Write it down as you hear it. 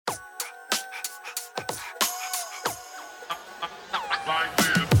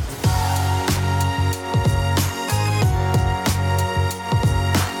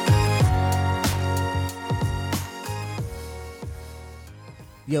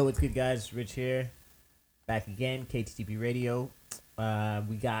Yo, what's good, guys? Rich here. Back again, KTTP Radio.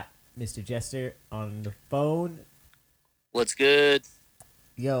 We got Mr. Jester on the phone. What's good?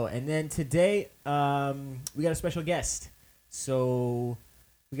 Yo, and then today, we got a special guest. So,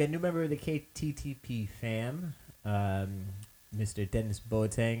 we got a new member of the KTTP fam, Mr. Dennis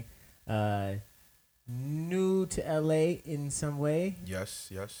Boateng. New to LA in some way.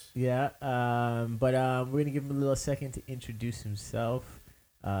 Yes. Yeah, but we're going to give him a little second to introduce himself.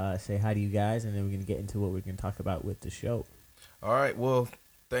 Say hi to you guys, and then we're going to get into what we're going to talk about with the show. All right. Well,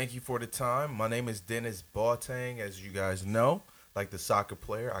 thank you for the time. My name is Dennis Boateng, as you guys know. Like the soccer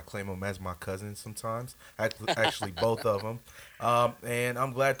player, I claim him as my cousin sometimes. Actually, both of them. And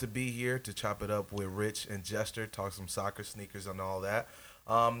I'm glad to be here to chop it up with Rich and Jester, talk some soccer, sneakers, and all that.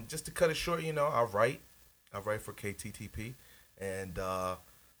 Just to cut it short, I write for KTTP, and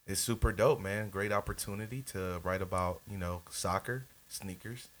it's super dope, man. Great opportunity to write about, soccer,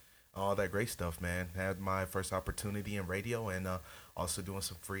 sneakers, all that great stuff, man. Had my first opportunity in radio, and also doing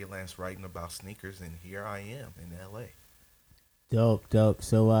some freelance writing about sneakers, and here I am in LA. Dope.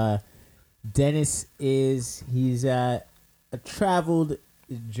 So, Dennis he's a traveled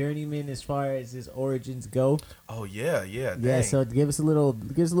journeyman as far as his origins go. Oh yeah. Yeah. So give us a little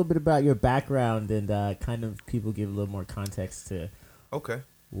bit about your background and kind of people give a little more context to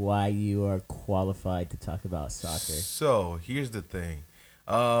why you are qualified to talk about soccer. So here's the thing,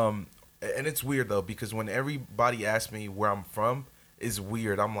 and it's weird though because when everybody asks me where I'm from, it's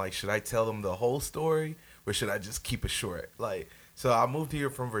weird. I'm like, should I tell them the whole story or should I just keep it short? So I moved here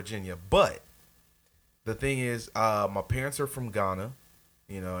from Virginia, but the thing is, my parents are from Ghana.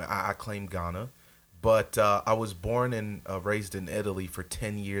 I claim Ghana, but I was born and raised in Italy for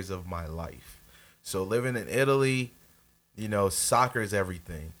 10 years of my life. So living in Italy, soccer is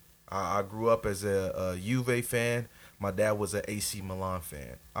everything. I grew up as a Juve fan. My dad was an AC Milan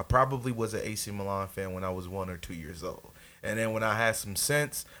fan. I probably was an AC Milan fan when I was 1 or 2 years old. And then when I had some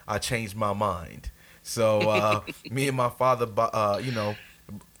sense, I changed my mind. So me and my father,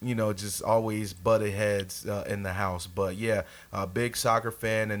 just always butted heads in the house. But yeah, a big soccer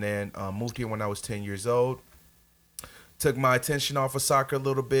fan, and then moved here when I was 10 years old. Took my attention off of soccer a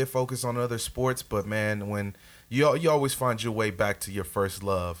little bit, focused on other sports. But man, when you always find your way back to your first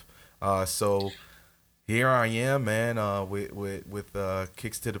love. So here I am, man, with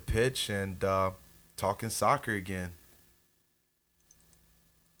kicks to the pitch and talking soccer again.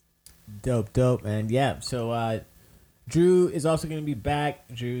 Dope, and yeah. So Drew is also going to be back.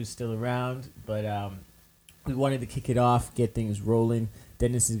 Drew's still around, but we wanted to kick it off, get things rolling.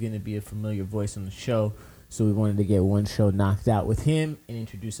 Dennis is going to be a familiar voice on the show, so we wanted to get one show knocked out with him and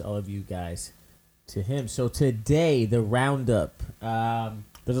introduce all of you guys to him. So today, the roundup.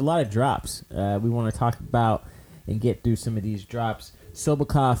 There's a lot of drops. We want to talk about and get through some of these drops.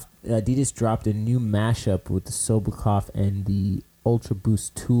 Sobakov, Adidas dropped a new mashup with the Sobakov and the Ultra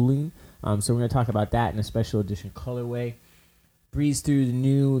Boost tooling. So we're going to talk about that in a special edition colorway. Breeze through the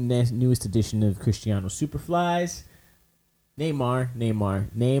newest edition of Cristiano Superflies. Neymar.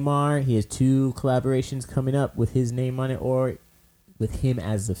 He has 2 collaborations coming up with his name on it or with him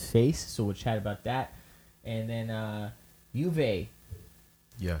as the face. So we'll chat about that. And then Juve.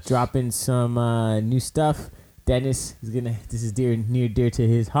 Yes. Dropping some new stuff. Dennis this is near dear to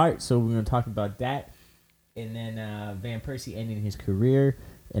his heart, so we're going to talk about that. And then Van Persie ending his career,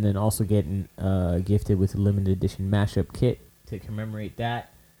 and then also getting gifted with a limited edition mashup kit to commemorate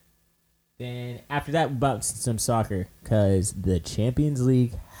that. Then after that, about some soccer, because the Champions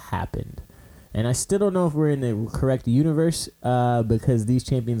League happened. And I still don't know if we're in the correct universe because these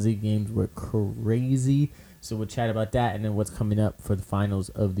Champions League games were crazy. So we'll chat about that and then what's coming up for the finals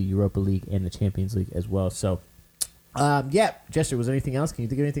of the Europa League and the Champions League as well. So, Jester, was there anything else? Can you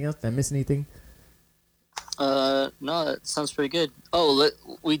think of anything else? Did I miss anything? No, that sounds pretty good. Oh,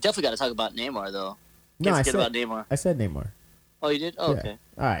 we definitely got to talk about Neymar, though. No, I said about Neymar. I said Neymar. Oh, you did? Oh, yeah. Okay.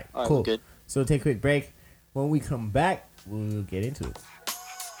 All right, cool. Good. So we'll take a quick break. When we come back, we'll get into it.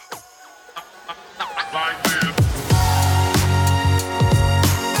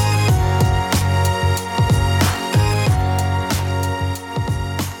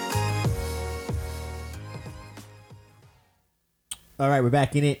 All right, we're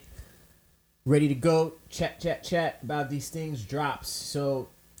back in it. Ready to go. Chat about these things. Drops. So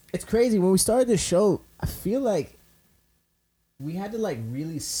it's crazy. When we started this show, I feel like we had to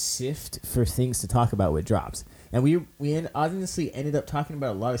really sift for things to talk about with drops. And we honestly ended up talking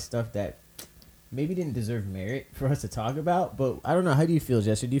about a lot of stuff that maybe didn't deserve merit for us to talk about. But I don't know. How do you feel,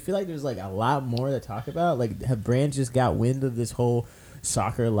 Jester? Do you feel like there's a lot more to talk about? Have brands just got wind of this whole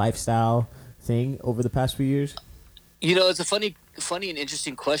soccer lifestyle thing over the past few years? It's a funny funny and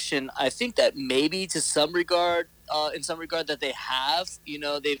interesting question. I think that maybe to some regard, in some regard, that they have,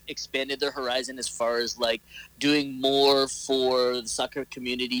 they've expanded their horizon as far as like doing more for the soccer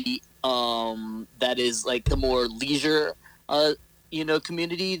community. That is like the more leisure,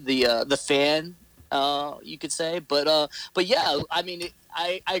 community, the fan, you could say. But yeah, I mean,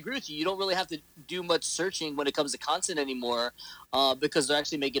 I agree with you. You don't really have to do much searching when it comes to content anymore, because they're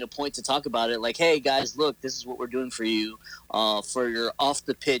actually making a point to talk about it. Like, hey guys, look, this is what we're doing for you, for your off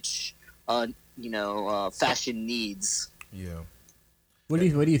the pitch, fashion needs. Yeah. What do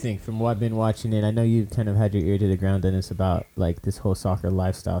you think from what I've been watching it? I know you've kind of had your ear to the ground, Dennis, about like this whole soccer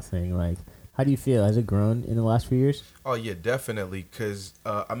lifestyle thing. Like, how do you feel? Has it grown in the last few years? Oh yeah, definitely. Because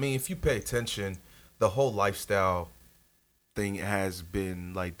I mean, if you pay attention, the whole lifestyle thing has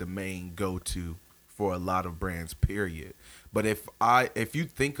been like the main go-to for a lot of brands. Period. But if you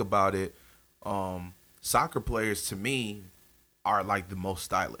think about it, soccer players to me are like the most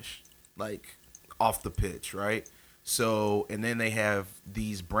stylish, like off the pitch, right? So, and then they have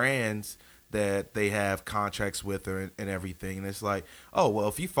these brands that they have contracts with and everything. And it's like, oh, well,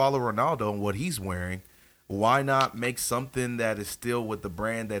 if you follow Ronaldo and what he's wearing, why not make something that is still with the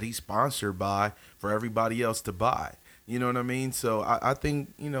brand that he's sponsored by for everybody else to buy? You know what I mean? So I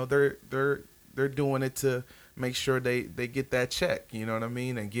think, they're doing it to make sure they get that check, you know what I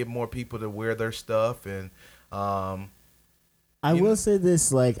mean? And get more people to wear their stuff. And I will say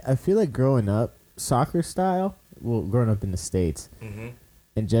this, like, I feel like growing up, soccer style, well, growing up in the States,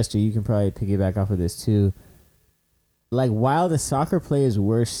 and Jester, you can probably piggyback off of this too. Like, while the soccer players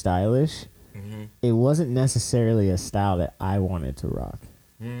were stylish, it wasn't necessarily a style that I wanted to rock.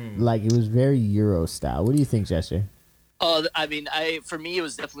 Like, it was very Euro style. What do you think, Jester? I mean, for me, it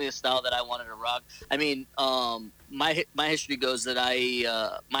was definitely a style that I wanted to rock. I mean, my history goes that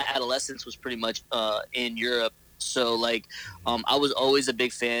my adolescence was pretty much in Europe. So, like, I was always a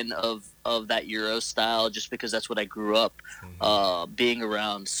big fan of that Euro style just because that's what I grew up being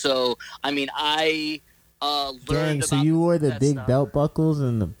around. So, I mean, I learned Dang, so about you wore the big style. belt buckles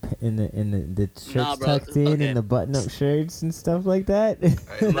and the shirts Nah, bro. tucked in Okay. and the button-up shirts and stuff like that?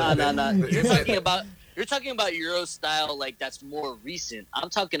 Nah. You're talking about Euro style, like that's more recent. I'm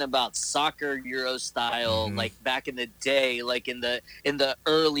talking about soccer Euro style, like back in the day, like in the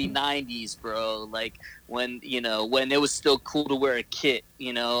early '90s, bro. Like when it was still cool to wear a kit,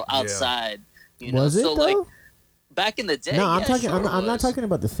 outside. Was it so though? like back in the day. No, I'm yeah, talking. sure I'm not was. talking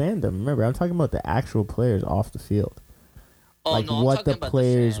about the fandom. Remember, I'm talking about the actual players off the field. Oh, Like no, I'm what talking the about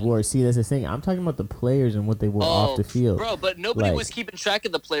players fan. wore. See, that's the thing. I'm talking about the players and what they wore off the field. Bro, but nobody Like- was keeping track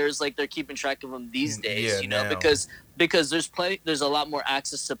of the players like they're keeping track of them these days, Yeah, now. because there's a lot more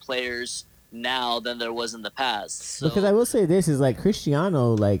access to players now than there was in the past. So, Because I will say this is like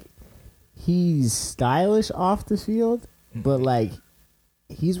Cristiano, like he's stylish off the field, but like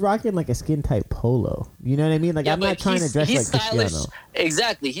he's rocking like a skin tight polo. You know what I mean? Like yeah, I'm but not trying to dress he's like stylish. Cristiano.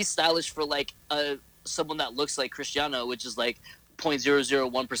 Exactly, he's stylish for like someone that looks like Cristiano, which is like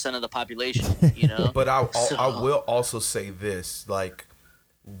 0.001% of the population. But I So- will also say this, like,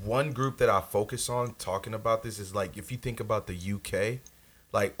 one group that I focus on talking about this is, like, if you think about the UK,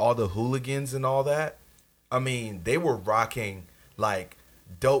 like, all the hooligans and all that, I mean, they were rocking, like,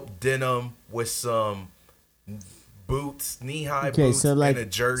 dope denim with some boots, knee-high Okay, boots, so like and a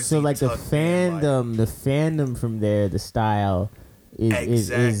jersey. so like the tucked in, like- fandom from there, the style is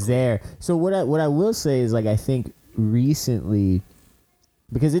Exactly. there. So what I will say is like I think recently,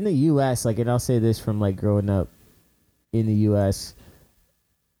 because in the U.S. like, and I'll say this from like growing up in the U.S.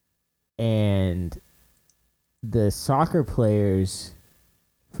 and the soccer players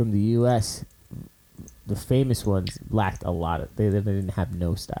from the U.S. the famous ones lacked a lot of. They didn't have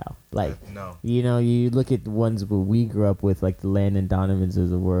no style. Like no. you look at the ones where we grew up with, like the Landon Donovans of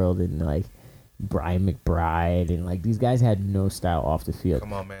the world, and like Brian McBride, and like these guys had no style off the field.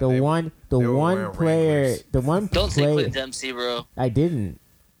 Come on, man. The They one were wearing player, Wranglers. the one don't say player. Clint Dempsey, bro. I didn't.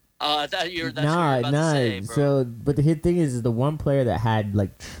 I thought you were. That's what you were about to say, bro. So, but the hit thing is the one player that had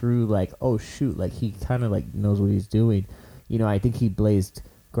like true, like, oh shoot, like he kind of like knows what he's doing. I think he blazed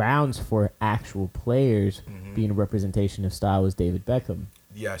grounds for actual players being a representation of style was David Beckham.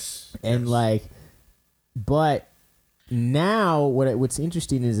 Yes. And yes. like, but now what's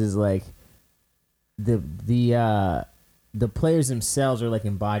interesting is like the players themselves are like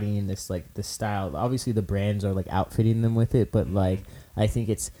embodying this, like the style. Obviously the brands are like outfitting them with it, but like I think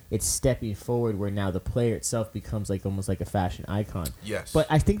it's stepping forward where now the player itself becomes like almost like a fashion icon. Yes. But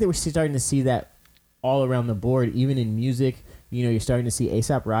I think that we're starting to see that all around the board, even in music. You're starting to see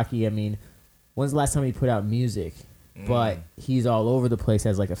A$AP Rocky. I mean, when's the last time he put out music? but he's all over the place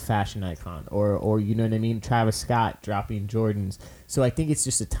as like a fashion icon, or you know what I mean. Travis Scott dropping Jordans. So I think it's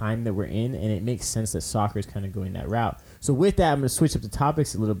just a time that we're in, and it makes sense that soccer is kind of going that route. So with that, I'm going to switch up the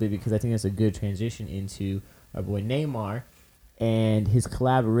topics a little bit because I think that's a good transition into our boy Neymar and his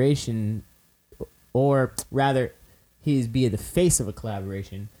collaboration, or rather, he's being the face of a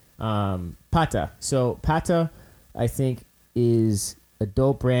collaboration. Pata. So Pata, I think, is a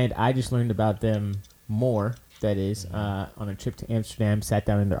dope brand. I just learned about them more. That is, on a trip to Amsterdam, sat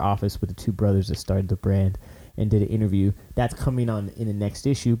down in their office with the two brothers that started the brand and did an interview. That's coming on in the next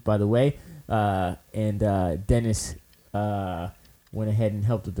issue, by the way. And Dennis went ahead and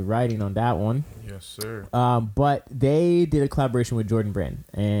helped with the writing on that one. Yes, sir. But they did a collaboration with Jordan Brand.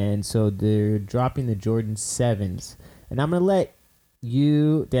 And so they're dropping the Jordan 7s. And I'm going to let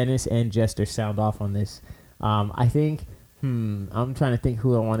you, Dennis, and Jester sound off on this. I think... I'm trying to think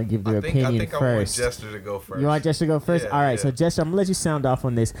who I want to give their opinion first. I want Jester to go first. You want Jester to go first? Yeah, all right, yeah. so Jester, I'm going to let you sound off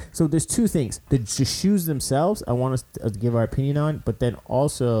on this. So there's two things. The shoes themselves, I want us to give our opinion on, but then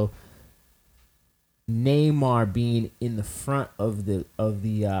also Neymar being in the front of the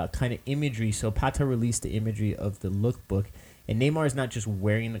kind of imagery. So Pata released the imagery of the lookbook, and Neymar is not just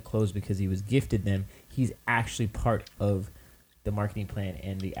wearing the clothes because he was gifted them. He's actually part of the marketing plan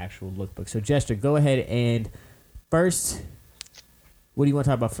and the actual lookbook. So Jester, go ahead and... First, what do you want to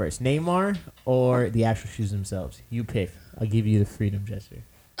talk about first? Neymar or the actual shoes themselves? You pick. I'll give you the freedom, Jester.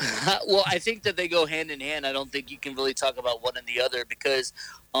 Well, I think that they go hand in hand. I don't think you can really talk about one and the other because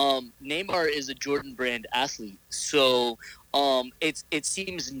Neymar is a Jordan Brand athlete. So it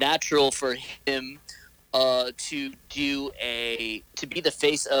seems natural for him to be the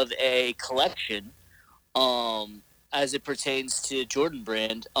face of a collection as it pertains to Jordan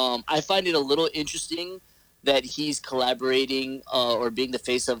Brand. I find it a little interesting that he's collaborating or being the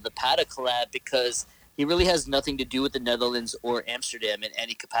face of the Pata collab because he really has nothing to do with the Netherlands or Amsterdam in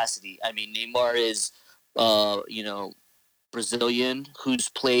any capacity. I mean, Neymar is, Brazilian who's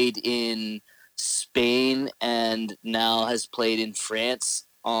played in Spain and now has played in France.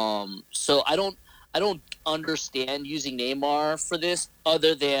 So I don't understand using Neymar for this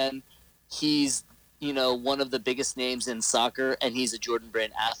other than he's one of the biggest names in soccer and he's a Jordan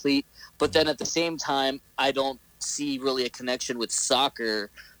Brand athlete. But then at the same time, I don't see really a connection with soccer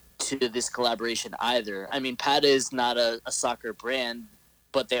to this collaboration either. I mean, Pata is not a soccer brand,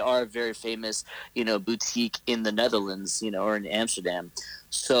 but they are a very famous, boutique in the Netherlands, or in Amsterdam.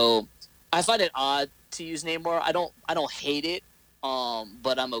 So I find it odd to use Neymar. I don't hate it,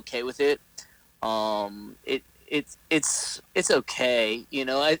 but I'm okay with it. It's okay,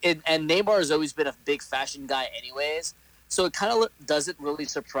 and Neymar has always been a big fashion guy anyways. So it kind of doesn't really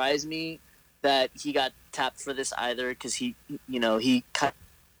surprise me that he got tapped for this either because he kind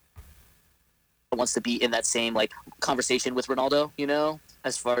of wants to be in that same conversation with Ronaldo,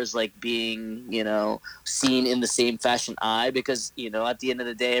 as far as being, seen in the same fashion eye because, at the end of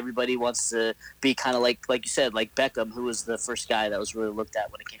the day, everybody wants to be kind of like you said, like Beckham, who was the first guy that was really looked at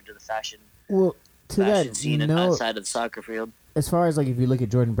when it came to the fashion scene outside of the soccer field. As far as if you look at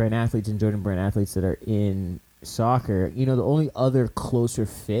Jordan Brand athletes and Jordan Brand athletes that are in soccer, the only other closer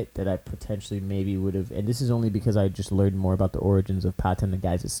fit that I potentially maybe would have, and this is only because I just learned more about the origins of Pata and the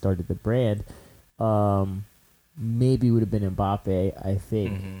guys that started the brand, maybe would have been Mbappe, I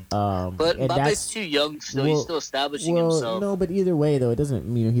think. Mm-hmm. But Mbappe's too young, so he's still establishing himself. No, but either way, though, it doesn't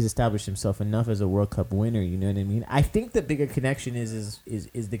mean he's established himself enough as a World Cup winner. You know what I mean? I think the bigger connection is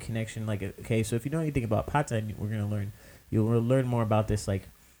the connection. Okay, so if you know anything about Pata, we're gonna learn. You'll learn more about this. We're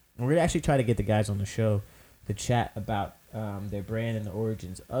gonna actually try to get the guys on the show to chat about their brand and the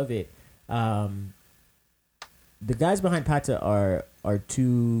origins of it. The guys behind Pata are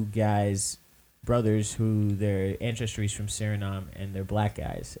two guys, brothers, who their ancestry is from Suriname, and they're black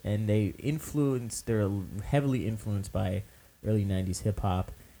guys, and they're heavily influenced by early 90s hip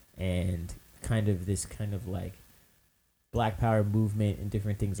hop and this Black Power movement and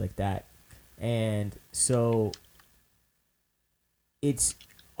different things like that. And so it's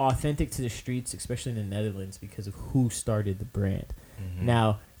authentic to the streets, especially in the Netherlands, because of who started the brand. Mm-hmm.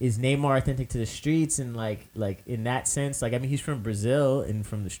 Now, is Neymar authentic to the streets and in that sense? He's from Brazil and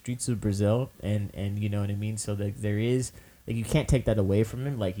from the streets of Brazil, and you know what I mean. So there is you can't take that away from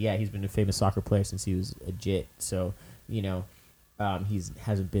him. He's been a famous soccer player since he was a jit. So he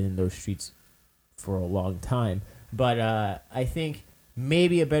hasn't been in those streets for a long time. But I think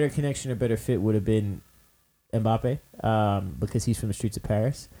maybe a better connection, a better fit would have been Mbappe, because he's from the streets of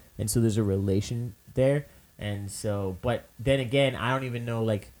Paris, and so there's a relation there. And so, but then again, I don't even know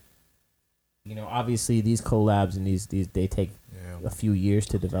obviously these collabs and these they take Yeah. a few years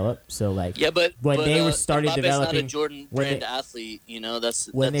to develop. So like, Yeah, but when but, they were started Mbappe's developing, not a Jordan when brand they- athlete. That's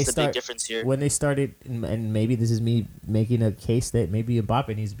when they the start big difference here. when they started, and maybe this is me making a case that maybe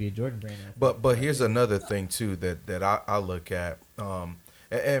Mbappe needs to be a Jordan brand athlete. But here's another thing too that I look at,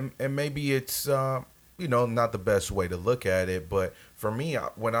 and maybe it's not the best way to look at it, but for me,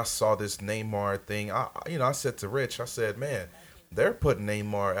 when I saw this Neymar thing, I said to Rich, I said, man, they're putting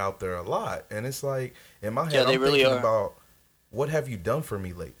Neymar out there a lot, and it's like in my head, Yeah, they I'm really thinking are. about what have you done for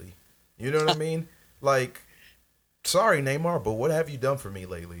me lately? You know what I mean? Like, sorry Neymar, but what have you done for me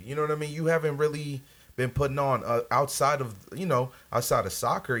lately? You know what I mean? You haven't really been putting on outside of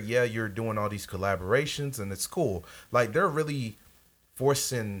soccer. Yeah, you're doing all these collaborations and it's cool. Like they're really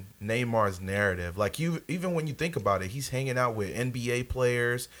forcing Neymar's narrative. Like even when you think about it, he's hanging out with NBA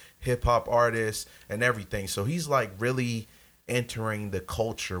players, hip hop artists, and everything. So he's like really entering the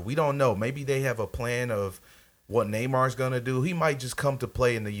culture. We don't know. Maybe they have a plan of what Neymar's gonna do. He might just come to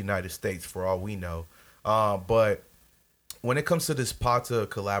play in the United States for all we know. But when it comes to this Pata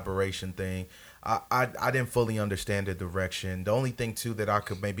collaboration thing, I didn't fully understand the direction. The only thing too that I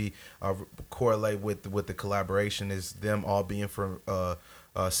could maybe correlate with the collaboration is them all being from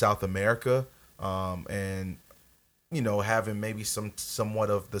South America, and having maybe somewhat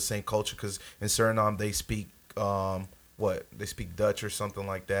of the same culture, because in Suriname they speak they speak Dutch or something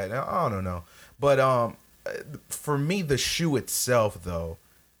like that. I don't know, but for me the shoe itself though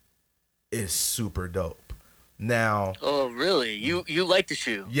is super dope. Now, Oh, really? You like the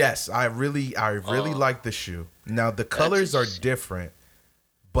shoe? yes, I really Oh. like the shoe. Now the colors are interesting. different,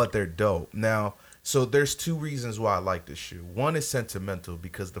 but they're dope. Now, so there's two reasons why I like this shoe. One is sentimental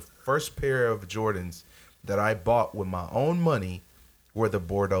because the first pair of Jordans that I bought with my own money were the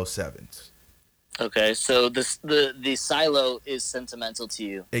Bordeaux 7s. Okay, so the silo is sentimental to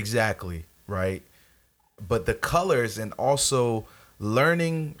you. Exactly, right? But the colors and also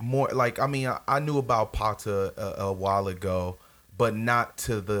learning more, like I knew about Pata a while ago, but not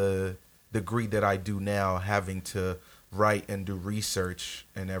to the degree that I do now, having to write and do research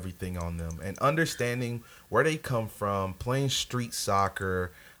and everything on them and understanding where they come from, playing street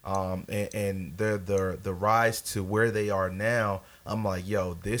soccer, and the rise to where they are now. I'm like,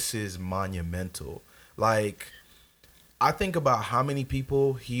 yo, this is monumental. Like, I think about how many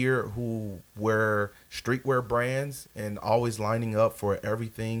people here who wear streetwear brands and always lining up for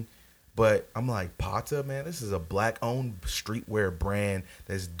everything. But I'm like, Pata, man, this is a black-owned streetwear brand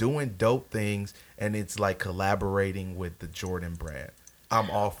that's doing dope things, and it's like collaborating with the Jordan brand. I'm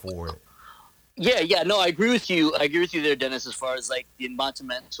all for it. Yeah, no, I agree with you. I agree with you there, Dennis, as far as like the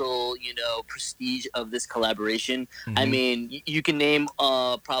monumental, prestige of this collaboration. I Mhm. mean, you can name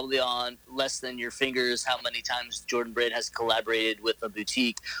probably on less than your fingers how many times Jordan Brand has collaborated with a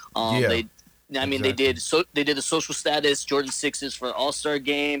boutique. Yeah, exactly. They did the social status Jordan 6s for All-Star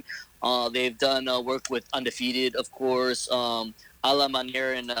game. They've done work with Undefeated, of course. A La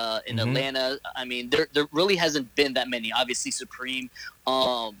Manière in Mhm. Atlanta. I mean, there really hasn't been that many. Obviously, Supreme.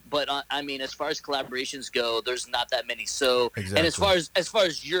 But I mean, as far as collaborations go, there's not that many. So, and as Exactly. far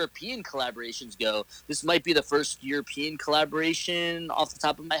as European collaborations go, this might be the first European collaboration off the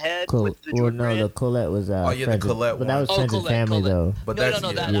top of my head with the Jordan No, brand. the Colette was Oh, yeah, the friends, Colette but that one. was Oh, friends and Colette, family Colette. though. But No, that's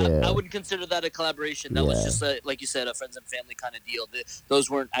that Yeah. I wouldn't consider that a collaboration. That was Yeah. just like you said, a friends and family kind of deal. Those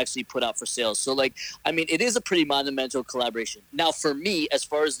weren't actually put out for sale. So, like, I mean, it is a pretty monumental collaboration. Now, for me, as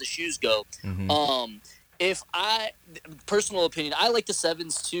far as the shoes go, Mhm. if I personal opinion, I like the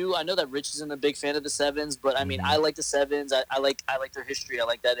 7s too. I know that Rich isn't a big fan of the 7s, but I mean, Mhm. I like the 7s. I like their history. I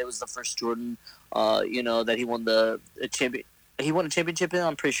like that it was the first Jordan, that he won the champion. He won a championship in.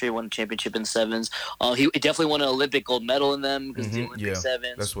 I'm pretty sure he won a championship in 7s. He definitely won an Olympic gold medal in them because the Mhm. Olympic Yeah,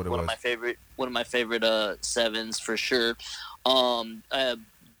 7s. that's what it one was. of my favorite 7s for sure. Um, uh,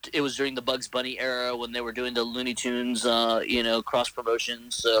 it was during the Bugs Bunny era when they were doing the Looney Tunes, cross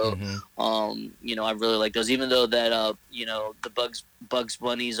promotions. So, Mhm. I really like those, even though that, the Bugs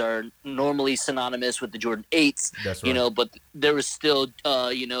Bunnies are normally synonymous with the Jordan 8s, That's right. but there was still,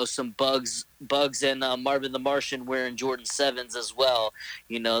 some Bugs and Marvin the Martian wearing Jordan 7s as well,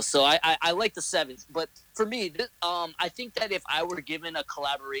 So I like the 7s, but for me, I think that if I were given a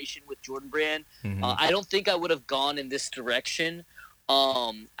collaboration with Jordan Brand, Mhm. I don't think I would have gone in this direction.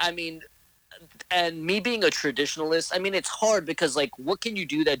 I mean, and me being a traditionalist, I mean, it's hard because, like, what can you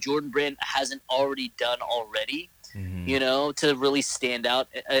do that Jordan Brand hasn't already done already, Mhm. to really stand out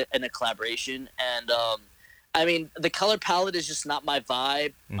in a collaboration? And, I mean, the color palette is just not my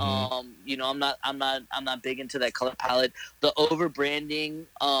vibe. Mhm. I'm not big into that color palette. The over branding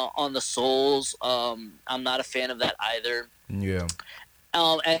on the soles, I'm not a fan of that either. Yeah.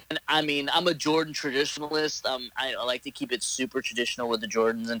 And I mean, I'm a Jordan traditionalist. I like to keep it super traditional with the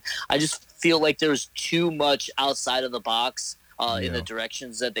Jordans, and I just feel like there's too much outside of the box in the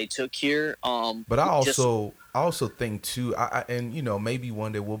directions that they took here. But I also think too, and you know, maybe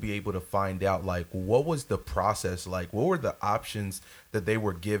one day we'll be able to find out like what was the process like, what were the options that they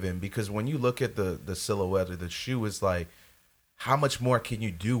were given? Because when you look at the silhouette of the shoe, is like, how much more can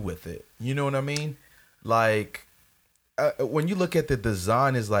you do with it? You know what I mean? Like, when you look at the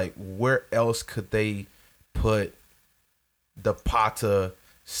design, is like, where else could they put the Pata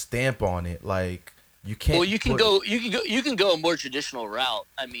stamp on it? Like, you can't. Well, you can go a more traditional route.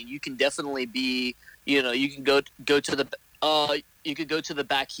 I mean, you can definitely be, you know, you can go to the you could go to the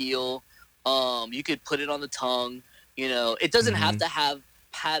back heel. You could put it on the tongue. You know, it doesn't have to have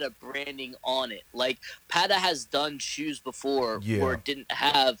Pata branding on it. Like, Pata has done shoes before where it didn't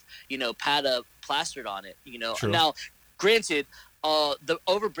have, you know, Pata plastered on it. You know, now, granted, the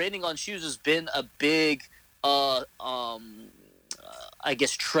over branding on shoes has been a big, I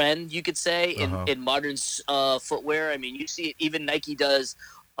guess, trend, you could say, in modern footwear. I mean, you see it, even Nike does.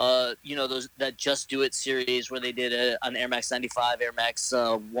 You know, that Just Do It series where they did an Air Max 95, Air Max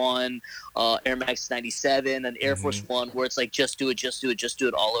 1, Air Max 97, and Air Force 1, where it's like just do it, just do it, just do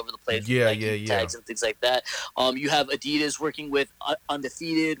it all over the place. With tags and things like that. You have Adidas working with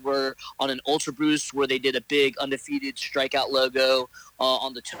Undefeated, where on an Ultra Boost, where they did a big Undefeated strikeout logo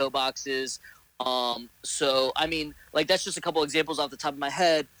on the toe boxes. So, I mean, like, that's just a couple examples off the top of my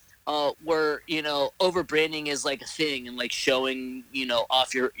head. Where, you know, over branding is like a thing, and like showing, you know,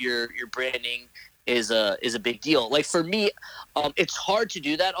 off your branding is a big deal. Like, for me, it's hard to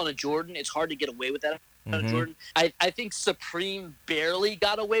do that on a Jordan. It's hard to get away with that on a Jordan. I think Supreme barely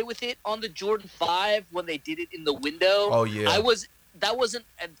got away with it on the Jordan 5 when they did it in the window. Oh yeah. That wasn't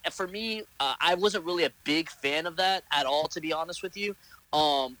for me. I wasn't really a big fan of that at all, to be honest with you.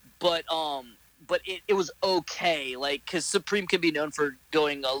 But it was okay, like, because Supreme can be known for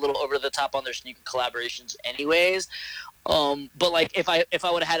going a little over the top on their sneaker collaborations anyways. But like, if I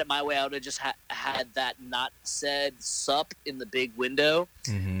would have had it my way, I would have just had that not said sup in the big window.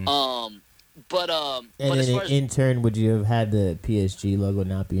 But as far as, in turn, would you have had the PSG logo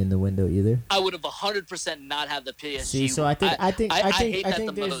not be in the window either? I would have 100% not have the PSG. See, so I think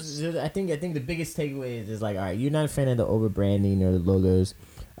the biggest takeaway is like, all right, you're not a fan of the over branding or the logos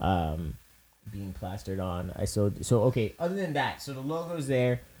being plastered on. Okay. Other than that, so the logo's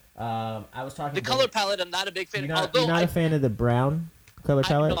there. I was talking. The color palette, I'm not a big fan. You're not a fan of the brown color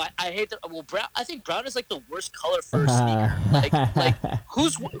palette. I hate the brown. I think brown is like the worst color for a sneaker. Like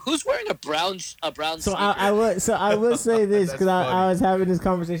who's wearing a brown So sneaker? I will say this, because I was having this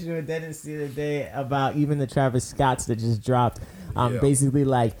conversation with Dennis the other day about even the Travis Scotts that just dropped. Basically,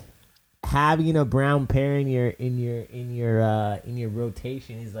 like, having a brown pair in your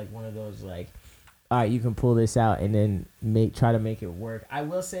rotation is like one of those, like, all right, you can pull this out and then try to make it work. I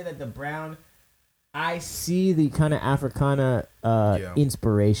will say that the brown, I see the kind of Africana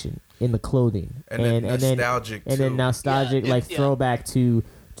inspiration in the clothing, and nostalgic, throwback to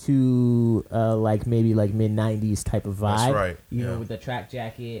like maybe like mid '90s type of vibe. That's right. You know, with the track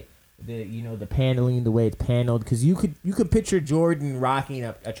jacket. The paneling, the way it's paneled, because you could picture Jordan rocking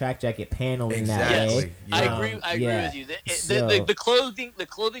a track jacket paneling that way. Yeah. I agree with you. The clothing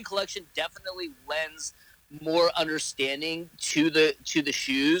collection definitely lends more understanding to the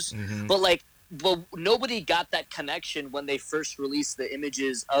shoes, but nobody got that connection when they first released the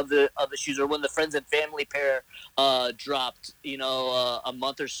images of the shoes, or when the Friends and Family pair dropped, you know, a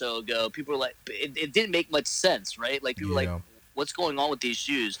month or so ago. People were like, it didn't make much sense, right? Like, people were like, what's going on with these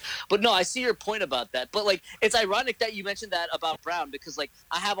shoes? But no, I see your point about that. But like, it's ironic that you mentioned that about brown, because like,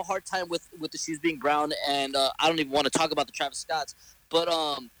 I have a hard time with the shoes being brown, and I don't even want to talk about the Travis Scotts. But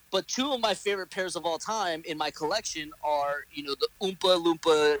two of my favorite pairs of all time in my collection are, you know, the Oompa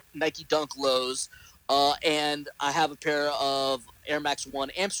Loompa Nike Dunk Lows, and I have a pair of Air Max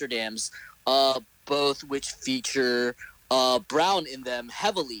 1 Amsterdams, both which feature brown in them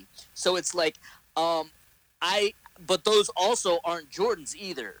heavily. So it's like, but those also aren't Jordans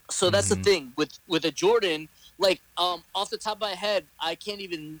either. So that's the thing with a Jordan. Like, off the top of my head, I can't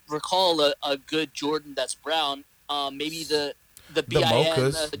even recall a good Jordan that's brown. Maybe the BIN,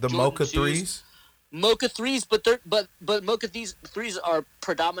 Mochas, the Mocha threes. Mocha threes, but Mocha threes are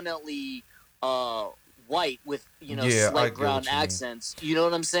predominantly white with, you know, slight brown accents. You know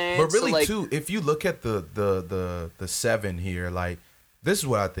what I'm saying? But really, too, if you look at the 7 here, like, this is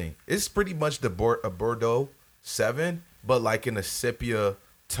what I think. It's pretty much a Bordeaux 7, but like in a sepia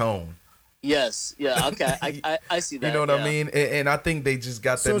tone. Yes, yeah, okay, I see that. You know what I mean? And I think they just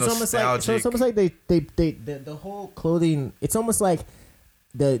got that nostalgic. So it's almost like they the whole clothing. It's almost like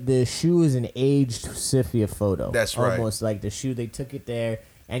the shoe is an aged Sifia photo. That's right. Almost like the shoe, they took it there,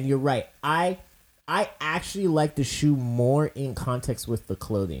 and you're right. I actually like the shoe more in context with the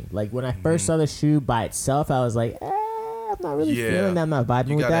clothing. Like when I first saw the shoe by itself, I was like, I'm not really feeling that. I'm not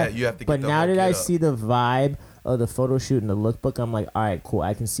vibing with that. You have to get but the now whole that I get up. see the vibe of the photo shoot and the lookbook, I'm like, all right, cool.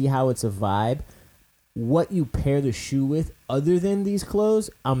 I can see how it's a vibe. What you pair the shoe with, other than these clothes,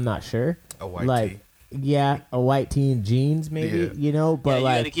 I'm not sure. A white tee. Yeah, a white tee and jeans, maybe, but you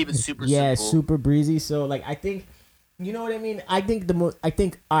like, gotta keep it super yeah, simple. super breezy. So, like, I think, you know what I mean? I think,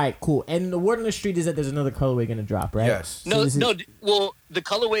 all right, cool. And the word on the street is that there's another colorway gonna drop, right? Yes. No, So well, the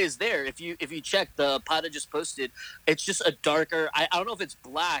colorway is there. If you check, the Pata just posted, it's just a darker. I don't know if it's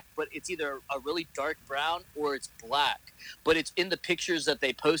black, but it's either a really dark brown or it's black. But it's in the pictures that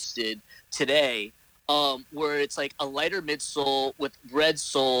they posted today, where it's like a lighter midsole with red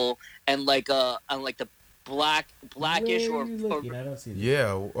sole and like the blackish Where or are you looking? I don't see this.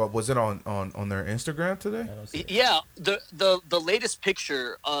 Yeah, was it on their Instagram today? I don't see it. yeah, the latest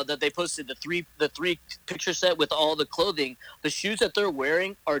picture that they posted, the three picture set with all the clothing, the shoes that they're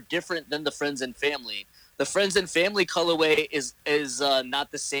wearing are different than the Friends and Family. The Friends and Family colorway is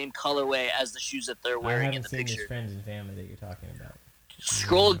not the same colorway as the shoes that they're I wearing haven't in the seen picture. this friends and family that you're talking about.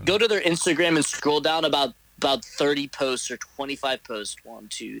 Go to their Instagram and scroll down about 30 posts or 25 posts. 1,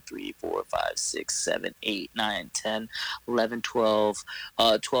 2, 3, 4, 5, 6, 7, 8, 9, 10, 11, 12.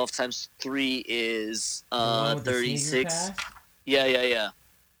 12 times 3 is The one with the sneaker 36. pass? Yeah.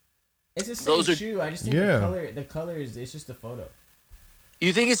 It's the same Those are- shoe. I just think Yeah. the color is, it's just a photo.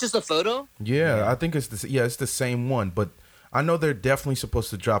 You think it's just a photo? Yeah, I think it's the same one, but I know they're definitely supposed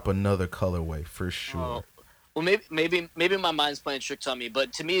to drop another colorway for sure. Oh. Well, maybe my mind's playing tricks on me,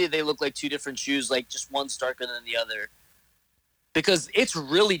 but to me they look like two different shoes. Like just one's darker than the other, because it's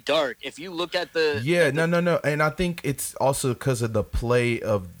really dark. If you look at the No, and I think it's also because of the play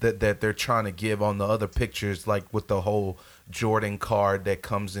of that they're trying to give on the other pictures, like with the whole Jordan card that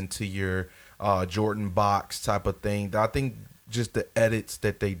comes into your Jordan box type of thing. I think just the edits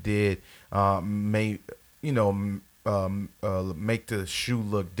that they did make the shoe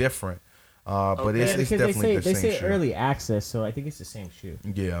look different. But Yeah, it's because definitely the they same say shoe. early access, so I think it's the same shoe.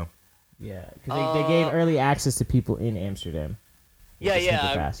 Yeah. Yeah, because they gave early access to people in Amsterdam. with the sneaker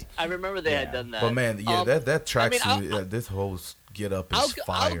pass. I remember they had done that. But man, that tracksuit, this whole get up is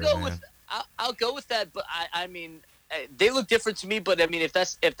fire, man. I'll go with that, but I mean, they look different to me. But I mean, if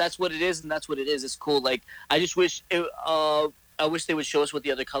that's what it is, and that's what it is, it's cool. Like I just wish I wish they would show us what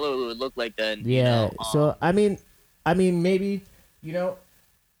the other color would look like then. Yeah. You know? So I mean, maybe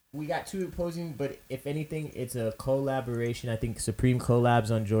we got two opposing, but if anything, it's a collaboration. I think Supreme collabs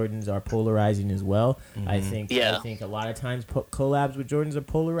on Jordans are polarizing as well. I think a lot of times collabs with Jordans are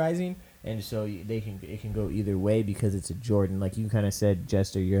polarizing, and so it can go either way because it's a Jordan. Like you kind of said,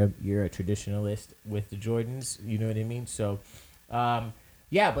 Jester, you're a traditionalist with the Jordans. You know what I mean? So,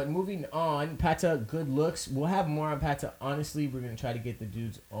 yeah. But moving on, Pata, good looks. We'll have more on Pata. Honestly, we're gonna try to get the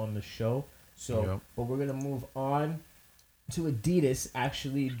dudes on the show. So, Yep. but we're gonna move on to Adidas.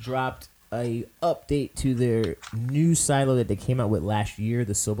 Actually dropped a update to their new silo that they came out with last year,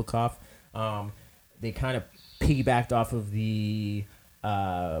 the Sobakov. They kind of piggybacked off of the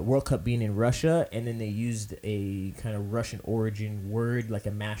World Cup being in Russia, and then they used a kind of Russian origin word, like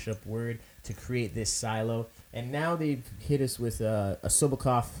a mashup word, to create this silo. And now they've hit us with a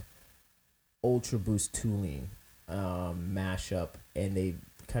Sobakov Ultra Boost tooling mashup, and they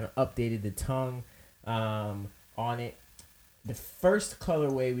kind of updated the tongue on it. The first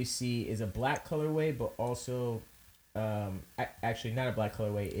colorway we see is a black colorway, but also, actually not a black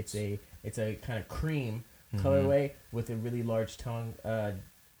colorway. It's a kind of cream colorway with a really large tongue.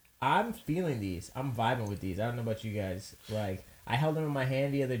 I'm feeling these. I'm vibing with these. I don't know about you guys. Like I held them in my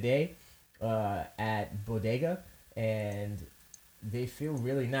hand the other day at Bodega, and they feel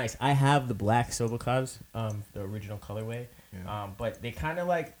really nice. I have the black Sobakovs, the original colorway, but they kind of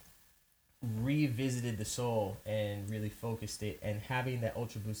like revisited the sole and really focused it, and having that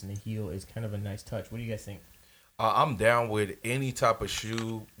Ultra Boost in the heel is kind of a nice touch. What do you guys think? I'm down with any type of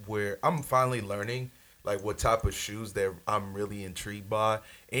shoe where I'm finally learning like what type of shoes that I'm really intrigued by.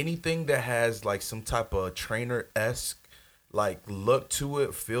 Anything that has like some type of trainer-esque like look to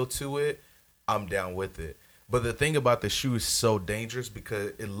it, feel to it, I'm down with it. But the thing about the shoe is so dangerous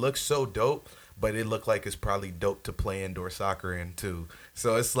because it looks so dope, but it looked like it's probably dope to play indoor soccer in too.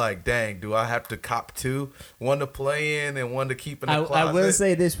 So it's like, dang, do I have to cop two? One to play in and one to keep in the closet? I will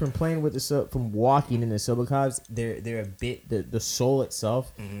say this, from playing with from walking in the Sobakovs, they're a bit, the sole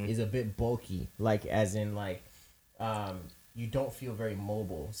itself is a bit bulky, like as in like you don't feel very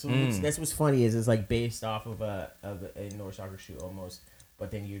mobile. So that's what's funny is it's like based off of a indoor soccer shoe almost. but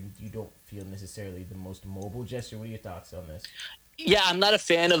then you don't feel necessarily the most mobile gesture. What are your thoughts on this? Yeah, I'm not a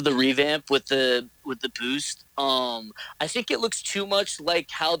fan of the revamp with the boost. I think it looks too much like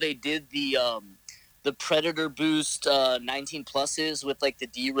how they did the Predator boost 19 pluses with like the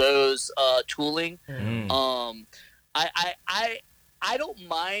D Rose tooling. Mm. I don't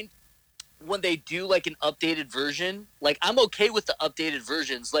mind when they do like an updated version. Like I'm okay with the updated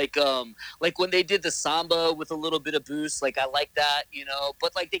versions. Like when they did the Samba with a little bit of boost, like I like that, you know.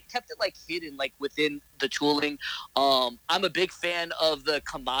 But like they kept it like hidden like within the tooling. I'm a big fan of the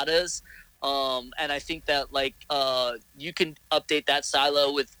Kamadas. And I think that like you can update that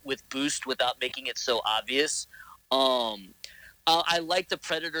silo with boost without making it so obvious. I like the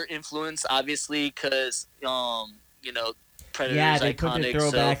Predator influence obviously because you know Predator's Yeah, they iconic. put the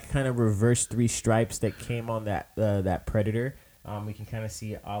throwback kind of reverse three stripes that came on that Predator. We can kind of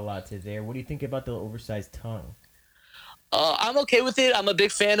see a lot to there. What do you think about the oversized tongue? I'm okay with it. I'm a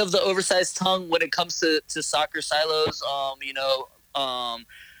big fan of the oversized tongue when it comes to soccer silos.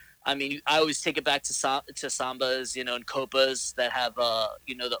 I mean, I always take it back to Sambas, you know, and Copas that have,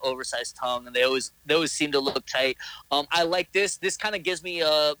 you know, the oversized tongue, and they always seem to look tight. I like this. This kind of gives me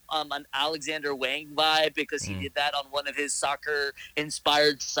an Alexander Wang vibe because he did that on one of his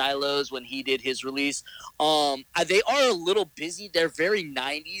soccer-inspired silos when he did his release. They are a little busy. They're very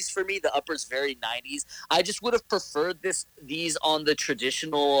 90s for me. The upper's very 90s. I just would have preferred these on the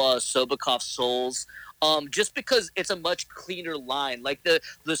traditional Sobakov soles. Just because it's a much cleaner line. Like the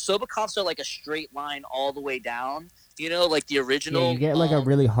Sobakovs are like a straight line all the way down. You know, like the original. Yeah, you get like a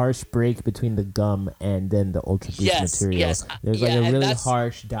really harsh break between the gum and then the Ultra Boost material. Yes, There's like a really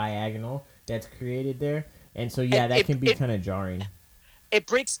harsh diagonal that's created there, and so that can be kind of jarring. It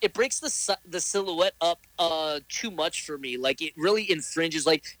breaks the silhouette up too much for me. Like it really infringes.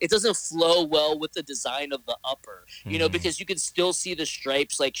 Like it doesn't flow well with the design of the upper. You know, because you can still see the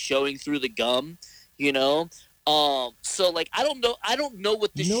stripes like showing through the gum. You know, so like I don't know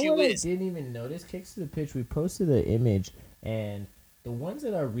what this shoe is. I didn't even notice. Kicks to the Pitch. We posted the image, and the ones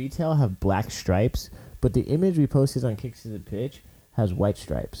that are retail have black stripes, but the image we posted on Kicks to the Pitch has white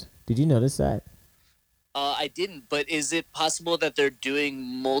stripes. Did you notice that? I didn't, but is it possible that they're doing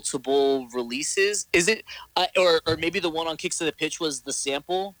multiple releases? Is it, or maybe the one on Kicks to the Pitch was the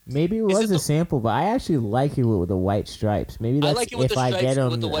sample? Maybe it was a sample, but I actually like it with the white stripes. Maybe that's I like it with if the stripes, I get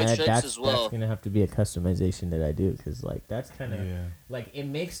them. with the white stripes as well. That's gonna have to be a customization that I do because like that's kind of like it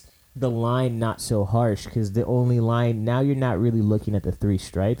makes the line not so harsh because the only line now you're not really looking at the three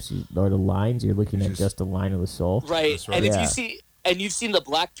stripes or the lines. You're looking at just the line of the sole. Right, and if you see. And you've seen the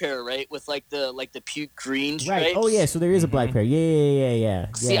black pair, right? With like the puke green stripes. Right. Oh yeah. So there is a black pair. Yeah.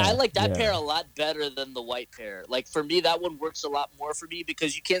 See, I like that pair a lot better than the white pair. Like for me, that one works a lot more for me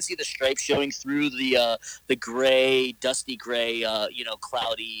because you can't see the stripes showing through the gray, dusty gray,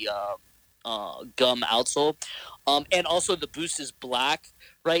 cloudy gum outsole. And also the boost is black,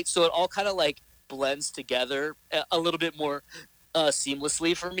 right? So it all kind of like blends together a little bit more.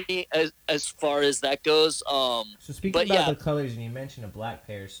 Seamlessly for me as far as that goes. So speaking about the colors, and you mentioned a black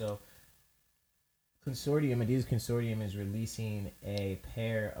pair, so Adidas Consortium is releasing a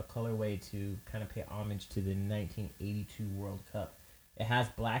colorway to kind of pay homage to the 1982 World Cup. It has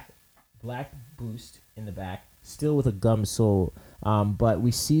black boost in the back, still with a gum sole, but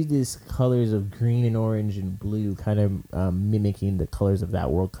we see these colors of green and orange and blue kind of mimicking the colors of that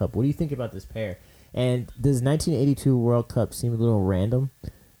World Cup. What do you think about this pair? And does 1982 World Cup seem a little random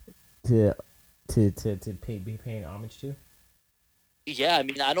to be paying homage to? Yeah, I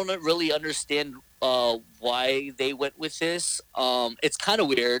mean, I don't really understand why they went with this. It's kind of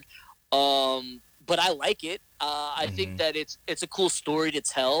weird, but I like it. I think that it's a cool story to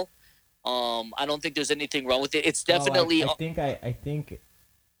tell. I don't think there's anything wrong with it. It's definitely. I think.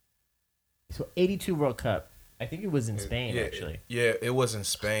 So 82 World Cup. I think it was in Spain, actually. Yeah, it was in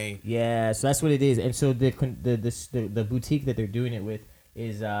Spain. Yeah, so that's what it is. And so the boutique that they're doing it with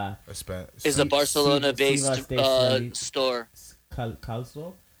is a Barcelona-based store.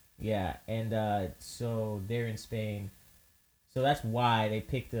 Calzo, yeah, and so they're in Spain. So that's why they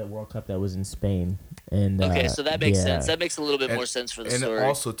picked the World Cup that was in Spain. And okay, so that makes sense. That makes a little bit more sense for the story. And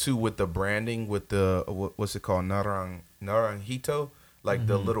also too with the branding, with the what's it called, Naranjito. Like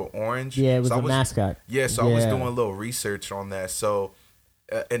the little orange. Yeah, it was a mascot. Yeah, so I was doing a little research on that. So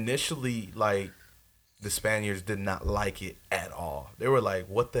initially, like, the Spaniards did not like it at all. They were like,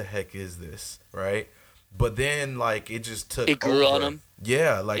 what the heck is this, right? But then, like, it just took over. It grew on them?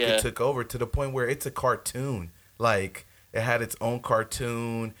 Yeah, it took over to the point where it's a cartoon. Like, it had its own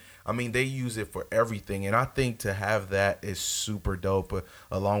cartoon. I mean, they use it for everything. And I think to have that is super dope,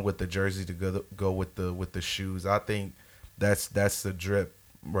 along with the jersey to go with the shoes. I think that's the drip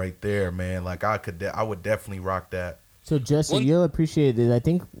right there, man. Like I would definitely rock that. So Jesse, you'll appreciate it. I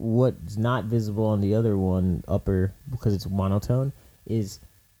think what's not visible on the other one upper because it's monotone is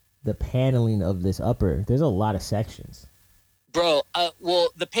the paneling of this upper. There's a lot of sections. Bro, well,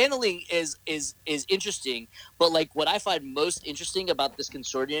 the paneling is interesting, but like what I find most interesting about this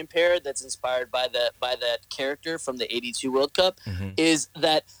consortium pair that's inspired by that character from the '82 World Cup is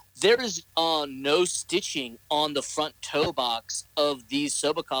that there is no stitching on the front toe box of these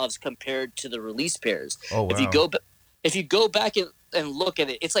Sobokovs compared to the release pairs. Oh, wow. If you go back and look at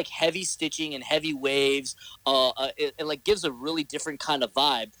it, it's like heavy stitching and heavy waves. It like gives a really different kind of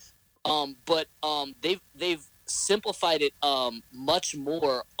vibe. But they've simplified it much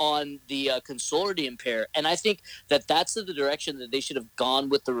more on the consortium pair, and I think that's the direction that they should have gone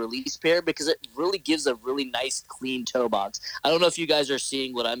with the release pair because it really gives a really nice clean toe box. I don't know if you guys are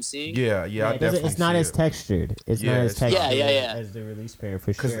seeing what I'm seeing. Yeah, I definitely it's not as textured. It's not as textured as the release pair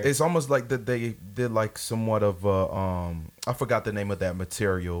for sure. Because it's almost like that they did like somewhat of a I forgot the name of that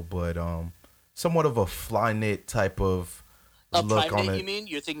material, but somewhat of a fly knit type of. Prime Knit, you mean?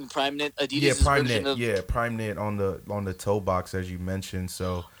 You're thinking Prime Knit? Adidas Yeah, Prime Knit. Prime Knit on the toe box as you mentioned.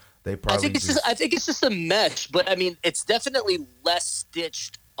 So they probably. I think it's just a mesh, but I mean it's definitely less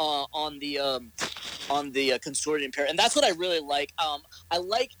stitched on the consortium pair, and that's what I really like. I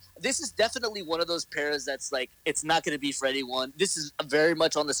like this is definitely one of those pairs that's like it's not going to be for anyone. This is very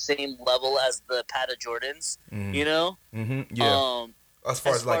much on the same level as the Pata Jordans, you know. Mm-hmm. Yeah. As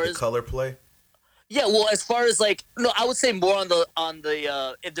far as the color play. Yeah, well, as far as like, no, I would say more on the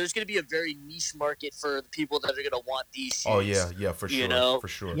if there's going to be a very niche market for the people that are going to want these shoes. Oh yeah, for sure, you know? For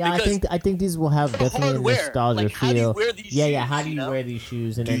sure. Yeah, I think these will have definitely a nostalgia like, feel. How do you wear these shoes, how do you wear these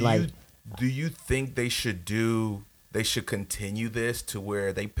shoes? And do you think they should continue this to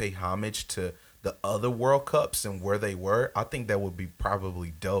where they pay homage to the other World Cups and where they were? I think that would be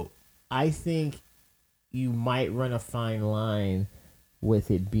probably dope. I think you might run a fine line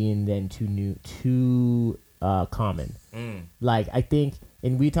with it being then too common. Like I think,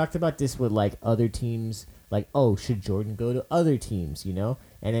 and we talked about this with like other teams, like, oh, should Jordan go to other teams, you know?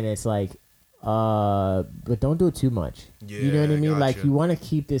 And then it's like, but don't do it too much. Yeah, you know what I mean? gotcha. Like you want to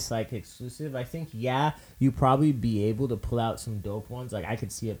keep this like exclusive. I think you probably be able to pull out some dope ones. Like I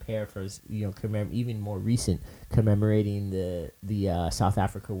could see a pair for even more recent commemorating the South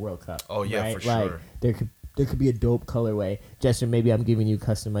Africa World Cup. Oh yeah, right? for sure. Like there could be a dope colorway. Jester, maybe I'm giving you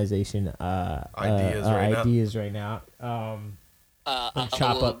customization ideas right now.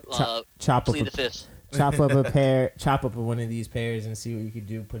 Chop up one of these pairs and see what you could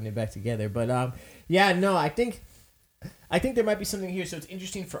do putting it back together. But I think there might be something here. So it's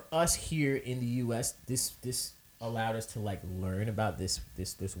interesting for us here in the U.S. This allowed us to like learn about this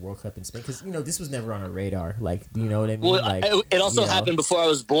World Cup in Spain because this was never on our radar. Like, do you know what I mean? Well, like, it also happened before I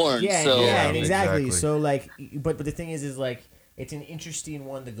was born. Exactly. So like, but the thing is like it's an interesting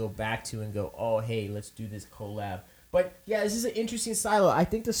one to go back to and go, oh hey, let's do this collab. But yeah, this is an interesting silo. I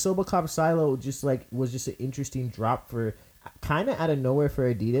think the Sobokov silo was just an interesting drop for kind of out of nowhere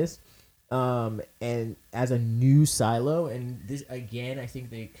for Adidas. And as a new silo, and this again, I think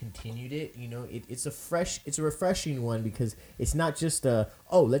they continued it. It's a refreshing one because it's not just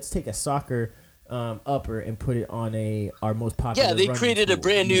let's take a soccer upper and put it on our most popular. Yeah, they created tool, a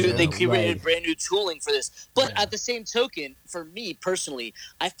brand new. They created brand new tooling for this. But at the same token, for me personally,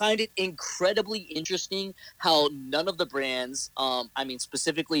 I find it incredibly interesting how none of the brands,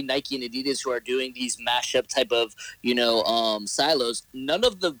 specifically Nike and Adidas, who are doing these mashup type of silos, none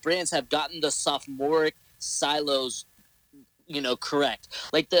of the brands have gotten the sophomoric silos correct.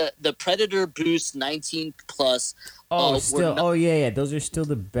 Like the Predator Boost 19 plus. Those are still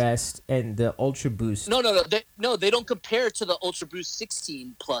the best, and the Ultra Boost. No, they don't compare to the Ultra Boost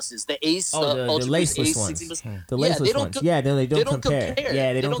 16 pluses. The Ace, the Ultra laceless Boost ones. 16 plus. The laceless ones. They don't compare.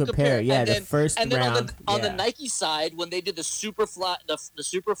 Yeah, they don't compare. Yeah, the first and then round. On the Nike side, when they did the Superfly, the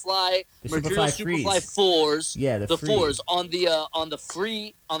Superfly, Mercurial Superfly Superfly 4s, the 4s on the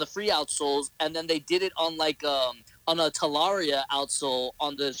free outsoles, and then they did it on on a Talaria outsole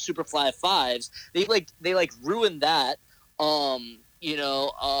on the Superfly 5s. They ruined that.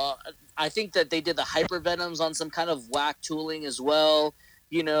 I think that they did the Hyper Venoms on some kind of whack tooling as well.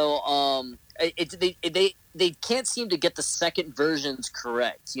 They can't seem to get the second versions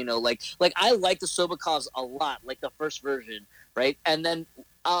correct. Like I like the Sobokovs a lot, like the first version, right? And then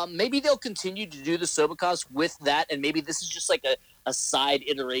maybe they'll continue to do the Sobokovs with that, and maybe this is just like a side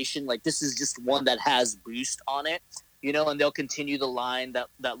iteration. Like this is just one that has Boost on it, and they'll continue the line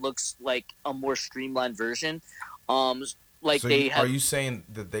that looks like a more streamlined version. Are you saying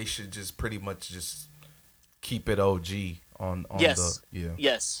that they should just pretty much just keep it OG on Yes. the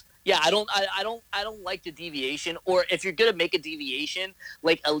Yes. Yeah, I don't like the deviation. Or if you're gonna make a deviation,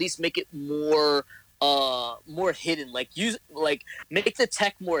 like at least make it more hidden. Like use like make the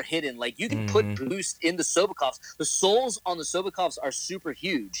tech more hidden. Like you can put boost in the Sobokovs. The souls on the Sobokovs are super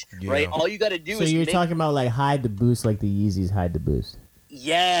huge, right? All you got to do so is you're talking about like hide the boost, like the Yeezys hide the boost.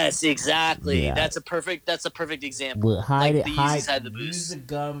 Yes, exactly. Yeah. That's a perfect example. Well, hide like it, the hide. Yeezys had the Use boost. the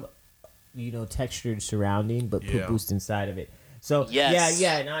gum, textured surrounding, but put Yeah. boost inside of it. So Yes.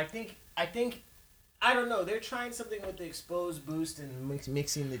 yeah. And I think I don't know. They're trying something with the exposed boost and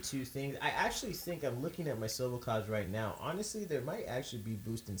mixing the two things. I actually think I'm looking at my Sobokovs right now. Honestly, there might actually be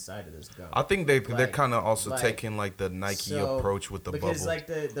boost inside of this gum. I think they're Like- kind of also like- taking like the Nike approach with the because bubble. like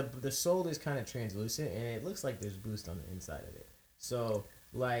the sole is kind of translucent and it looks like there's boost on the inside of it. So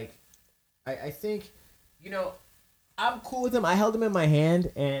like I think I'm cool with them. I held them in my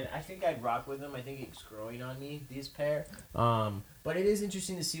hand and I think I'd rock with them. I think it's growing on me, these pair. But it is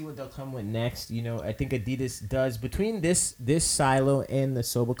interesting to see what they'll come with next. I think Adidas does between this silo and the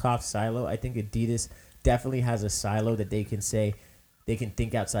Sobokov silo. I think Adidas definitely has a silo that they can say they can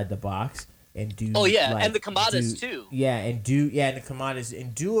think outside the box and do. Oh yeah, like, and the Kamadas do- too. Yeah, and the Kamadas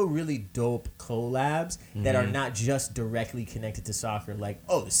and do a really dope collabs that are not just directly connected to soccer. Like,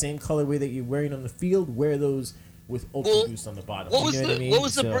 the same colorway that you're wearing on the field, wear those with Ultra Boost on the bottom. What was You know the what I mean? what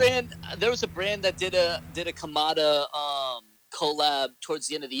was the So- brand? There was a brand that did a Kamada collab towards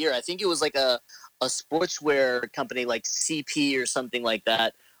the end of the year. I think it was like a sportswear company like CP or something like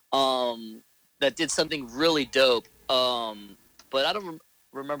that. That did something really dope. But I don't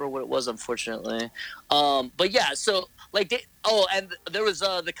remember what it was, unfortunately. But yeah, so like and there was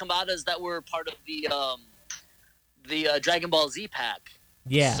the Kamadas that were part of the Dragon Ball Z pack.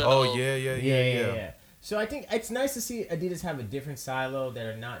 Yeah. So- Yeah. So I think it's nice to see Adidas have a different silo that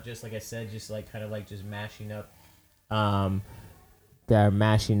are not just like I said, just like kind of like just mashing up, that are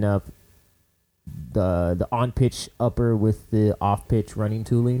mashing up the on pitch upper with the off pitch running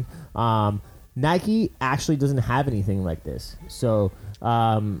tooling. Nike actually doesn't have anything like this, so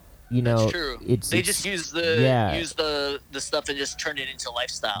That's true. it's They just use the stuff and just turn it into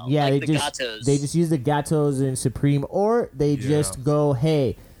lifestyle. Yeah, like they the just Gatos. they just use the Gatos and Supreme, or they just go,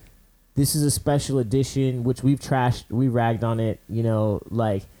 hey, this is a special edition, which we ragged on it.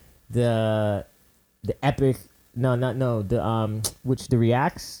 Like the Epic. The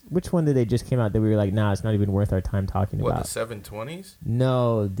Reacts. Which one did they just came out that we were like, nah, it's not even worth our time talking What, about? the 720s?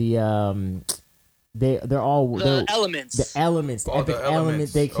 No, they're all the Elements. The Elements, the Epic the Element.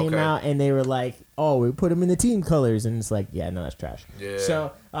 Elements. They came Okay. out and they were like, oh, we put them in the team colors, and it's like, yeah, no, that's trash. Yeah.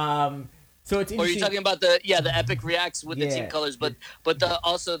 So it's interesting. Or are you talking about the Epic Reacts with the Yeah. team colors, but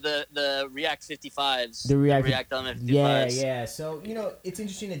also the React 55s, The React Element 55s. Yeah. So, it's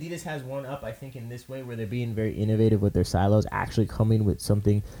interesting. Adidas has one up, I think, in this way where they're being very innovative with their silos, actually coming with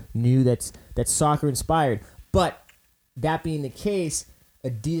something new that's soccer inspired. But that being the case,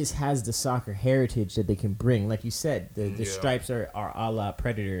 Adidas has the soccer heritage that they can bring. Like you said, the stripes are a la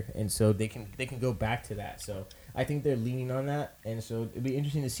Predator, and so they can go back to that. So I think they're leaning on that, and so it'll be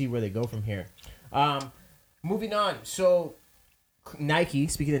interesting to see where they go from here. Moving on. So Nike,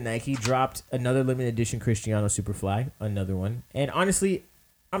 speaking of Nike, dropped another limited edition Cristiano Superfly, another one. And honestly,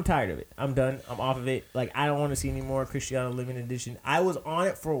 I'm tired of it. I'm done. I'm off of it. Like, I don't want to see any more Cristiano limited edition. I was on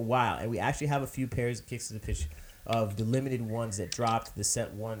it for a while, and we actually have a few pairs of kicks to the pitch of the limited ones that dropped. The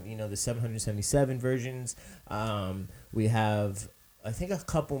set one, the 777 versions. We have, I think, a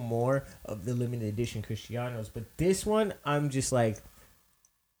couple more of the limited edition Cristianos. But this one, I'm just like,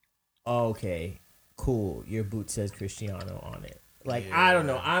 okay, cool. Your boot says Cristiano on it. Like, I don't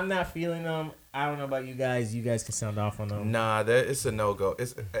know. I'm not feeling them. I don't know about you guys. You guys can sound off on them. Nah, it's a no go.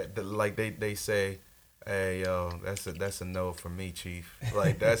 It's like they say, hey yo, that's a no for me, Chief.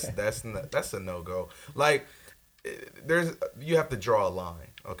 Like that's a no go. Like you have to draw a line,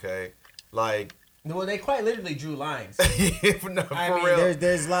 okay? Like Well, they quite literally drew lines. no, I for mean, real.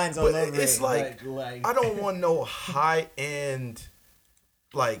 there's lines all But over it's it. like, like I don't want no high end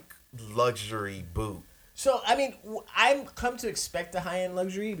like luxury boot. So, I mean, I'm come to expect the high-end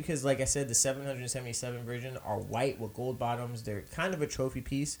luxury because, like I said, the 777 version are white with gold bottoms. They're kind of a trophy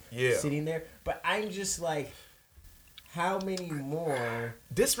piece sitting there. But I'm just like, how many more?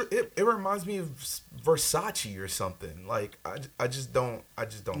 It reminds me of Versace or something. Like I just don't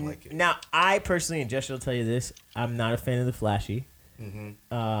like it. Now, I personally, and Jester will tell you this, I'm not a fan of the flashy.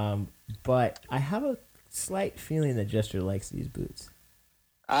 Mm-hmm. But I have a slight feeling that Jester likes these boots.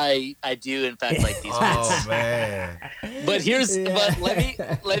 I do in fact like these boots. Oh man. But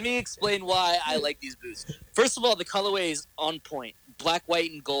let me explain why I like these boots. First of all, the colorway is on point. Black, white,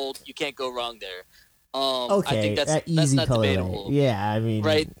 and gold. You can't go wrong there. I think Okay, that's easy not colorway. debatable. Yeah, I mean,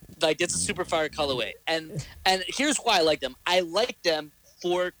 Right? Like it's a super fire colorway, and here's why I like them. I like them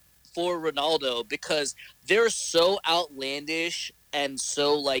for Ronaldo because they're so outlandish and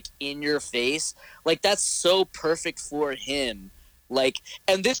so like in your face. Like that's so perfect for him. Like,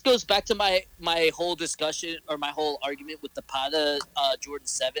 and this goes back to my whole discussion or my whole argument with the Pada Jordan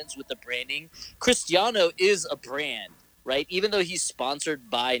 7s with the branding. Cristiano is a brand, right? Even though he's sponsored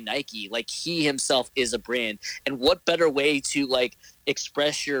by Nike, like he himself is a brand. And what better way to like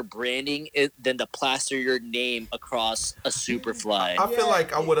express your branding than to plaster your name across a Superfly? I feel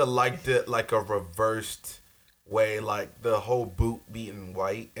like I would have liked it like a reversed way, like the whole boot being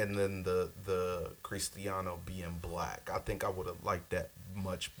white and then the Cristiano being black. I think I would have liked that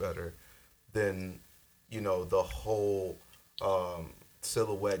much better than the whole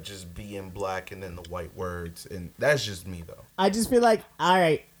silhouette just being black and then the white words. And that's just me though. I just feel like, all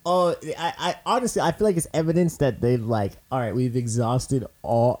right. Oh, I honestly, I feel like it's evidence that they've like, all right, we've exhausted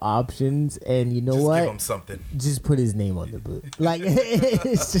all options, and you know Just what? give him something. Just put his name on the boot. Like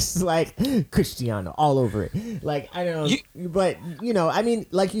it's just like Cristiano all over it. Like I don't know, but I mean,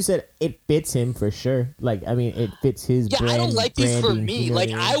 like you said, it fits him for sure. Like I mean, it fits his. Yeah, brand, I don't like these for branding, me. Like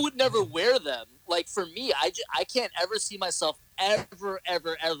I would never wear them. Like for me, I can't ever see myself ever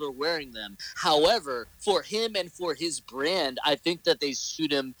wearing them. However, for him and for his brand, I think that they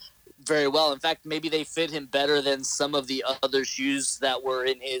suit him very well. In fact, maybe they fit him better than some of the other shoes that were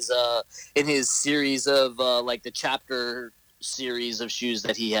in his series of like the chapter series of shoes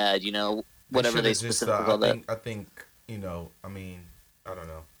that he had. Whatever they specifically call that. I think I mean, I don't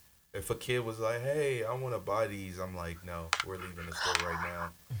know. If a kid was like, "Hey, I want to buy these," I'm like, "No, we're leaving the store right now."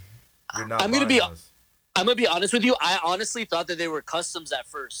 You're not. I'm gonna be honest with you. I honestly thought that they were customs at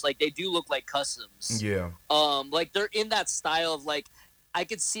first. Like they do look like customs. Yeah. Like they're in that style of like I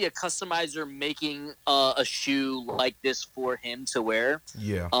could see a customizer making a shoe like this for him to wear.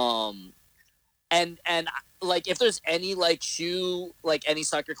 Yeah. And like if there's any like shoe like any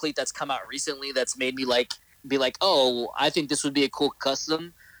soccer cleat that's come out recently that's made me like be like, oh, I think this would be a cool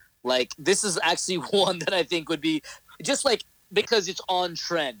custom. Like this is actually one that I think would be just like because it's on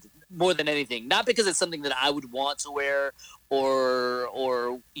trend. More than anything, not because it's something that I would want to wear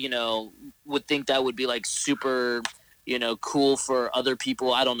or would think that would be like super cool for other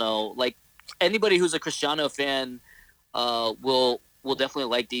people. I don't know. Like anybody who's a Cristiano fan will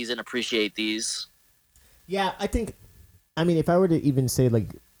definitely like these and appreciate these. Yeah, I mean, if I were to even say like,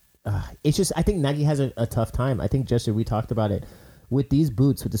 it's just I think Nike has a tough time. I think Jester, we talked about it. With these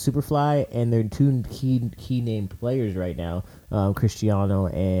boots, with the Superfly, and their two key name players right now, Cristiano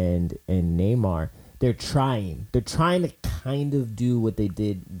and Neymar, they're trying to kind of do what they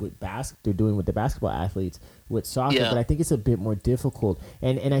did with they're doing with the basketball athletes with soccer, but I think it's a bit more difficult.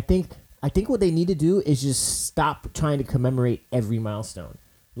 And I think what they need to do is just stop trying to commemorate every milestone.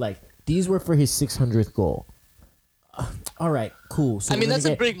 Like these were for his 600th goal. All right, cool. So I mean that's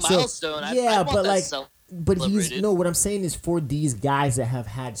a big milestone. Yeah, but like. But celebrated. what I'm saying is for these guys that have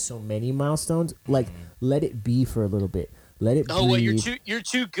had so many milestones, like let it be for a little bit. Let it breathe. Oh wait, you're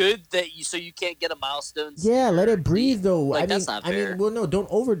too good so you can't get a milestone. Yeah, let it breathe though. Like, that's not fair. I mean, well, no, don't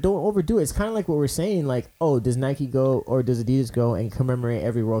overdo it. It's kind of like what we're saying. Like, oh, does Nike go or does Adidas go and commemorate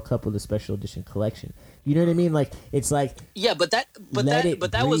every World Cup with a special edition collection? You know what I mean? Like, it's like that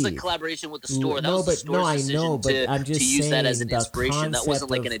was a collaboration with the store. That was the store's decision I'm just to use that as an inspiration. That wasn't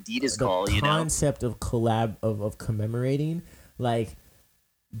like an Adidas call. The concept of collab of commemorating, like,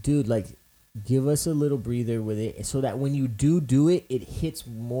 dude, like. Give us a little breather with it so that when you do it, it hits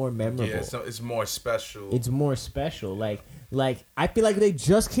more memorable. Yeah, so it's more special. It's more special. Like I feel like they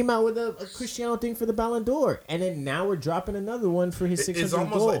just came out with a Cristiano thing for the Ballon d'Or, and then now we're dropping another one for his 600th goal. It's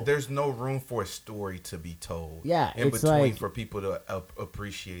almost like there's no room for a story to be told. Yeah, in it's between like, for people to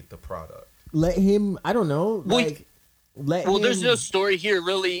appreciate the product. Let him. I don't know. There's no story here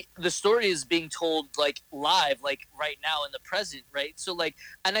really. The story is being told like live, like right now in the present, right? So like,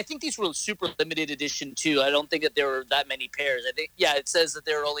 and I think these were super limited edition too. I don't think that there were that many pairs. I think it says that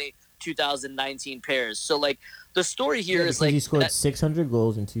there are only 2019 pairs. So like, the story here is like he scored 600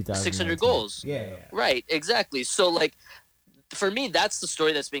 goals in 2000. 600 goals. Yeah. Right. Exactly. So like, for me, that's the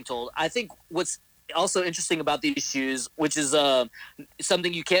story that's being told. I think what's also interesting about these shoes, which is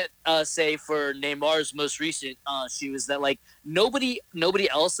something you can't say for Neymar's most recent shoe, is that like nobody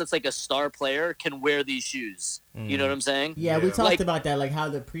else that's like a star player can wear these shoes. You know what I'm saying? Yeah, we talked about that, like how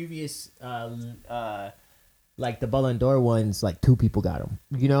the previous like the Ballon d'Or ones, like 2 people got them,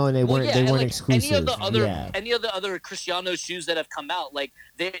 you know, and they weren't like exclusive. Any of the other Cristiano shoes that have come out, like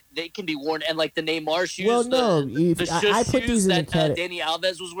they can be worn, and like the Neymar shoes. Well, no, I put these in the category. Danny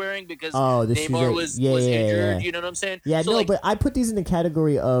Alves was wearing because the Neymar was injured. Yeah. You know what I'm saying? Yeah, so, no, but I put these in the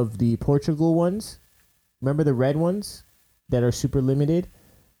category of the Portugal ones. Remember the red ones that are super limited?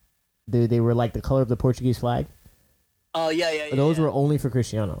 They were like the color of the Portuguese flag. Oh yeah. Those were only for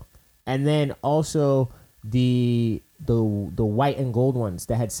Cristiano, and then also the white and gold ones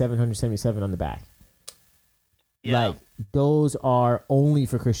that had 777 on the back. Yeah. Like those are only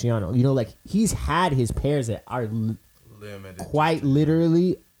for Cristiano. You know, like he's had his pairs that are limited, quite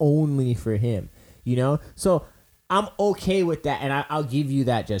literally only for him. You know, so I'm okay with that, and I'll give you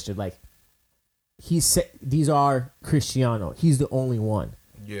that gesture. Like these are Cristiano. He's the only one.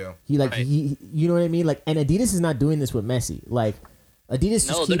 Yeah. You know what I mean? Like, and Adidas is not doing this with Messi. Like,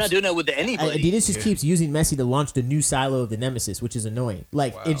 Adidas. They're not doing that with anybody. Adidas just keeps using Messi to launch the new silo of the Nemesis, which is annoying.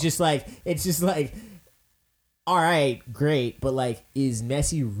 Like, it's just like, all right, great, but like, is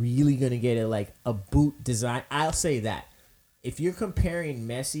Messi really gonna get a boot design? I'll say that if you're comparing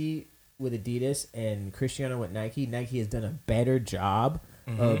Messi with Adidas and Cristiano with Nike, Nike has done a better job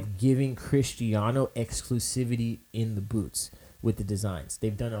of giving Cristiano exclusivity in the boots. With the designs,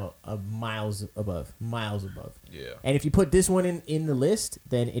 they've done a miles above. Yeah. And if you put this one in the list,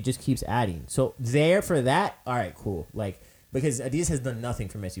 then it just keeps adding. So there for that, all right, cool. Like, because Adidas has done nothing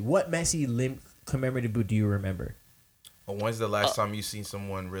for Messi. What Messi commemorative boot do you remember? When's the last time you seen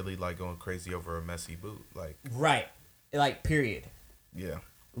someone really like going crazy over a Messi boot? Like, right, like period. Yeah.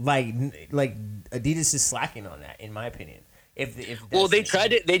 Like Adidas is slacking on that, in my opinion. If they tried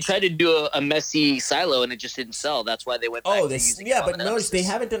to do a Messi silo and it just didn't sell. That's why they went back to using it on but the notice Nemesis. they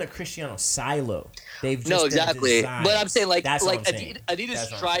haven't done a Cristiano silo. They've just exactly. But I'm saying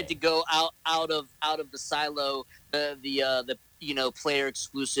Adidas tried to go out of the silo, the player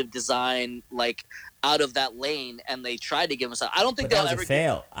exclusive design, like out of that lane, and they tried to give us. I don't think they'll ever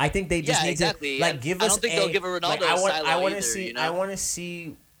fail. I think they just need exactly. to give us. I don't think they'll give a Ronaldo silo I want either, to see. you know? I want to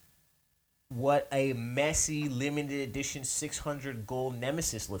see what a Messi limited edition 600 gold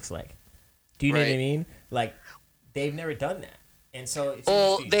Nemesis looks like. Do you know what I mean? Like, they've never done that, and so it's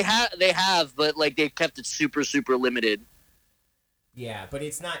they have, but like they've kept it super super limited. Yeah, but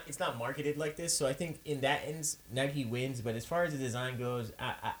it's not marketed like this. So I think in that ends, Nike wins. But as far as the design goes,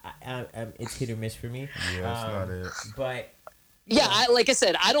 it's hit or miss for me. Yeah, that's not it. But yeah, like I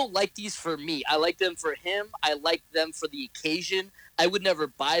said, I don't like these for me. I like them for him. I like them for the occasion. I would never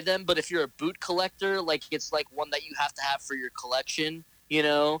buy them, but if you're a boot collector, like it's like one that you have to have for your collection, you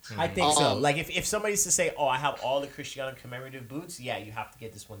know? I think so. Like if somebody's to say, "Oh, I have all the Cristiano commemorative boots," yeah, you have to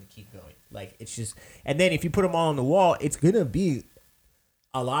get this one to keep going. Like it's just, and then if you put them all on the wall, it's gonna be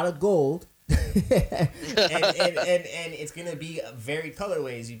a lot of gold, and it's gonna be varied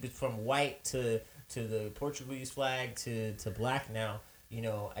colorways, from white to the Portuguese flag to black. Now,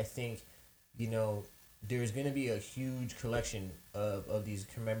 I think, there's going to be a huge collection of these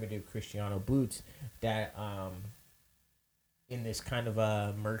commemorative Cristiano boots that in this kind of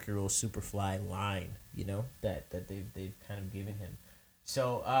a Mercurial Superfly line, that they've kind of given him.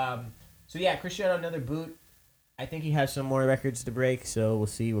 So yeah, Cristiano, another boot. I think he has some more records to break, so we'll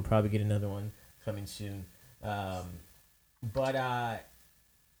see. We'll probably get another one coming soon. But I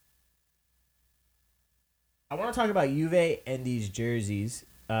want to talk about Juve and these jerseys.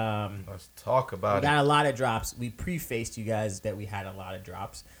 Let's talk about it. We got a lot of drops. We prefaced you guys that we had a lot of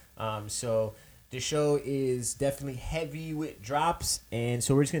drops. So the show is definitely heavy with drops. And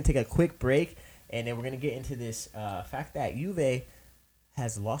so we're just going to take a quick break. And then we're going to get into this fact that Juve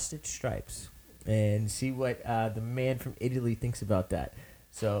has lost its stripes. And see what the man from Italy thinks about that.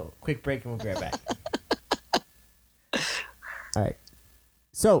 So quick break and we'll be right back. All right.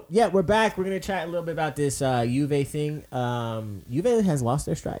 So, yeah, we're back. We're going to chat a little bit about this Juve thing. Juve has lost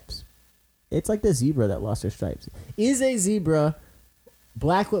their stripes. It's like the zebra that lost their stripes. Is a zebra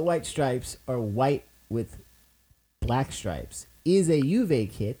black with white stripes or white with black stripes? Is a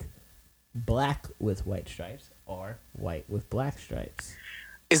Juve kit black with white stripes or white with black stripes?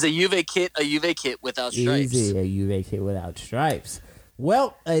 Is a Juve kit without stripes? Is it a Juve kit without stripes?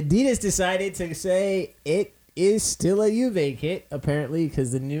 Well, Adidas decided to say it is still a Juve kit, apparently,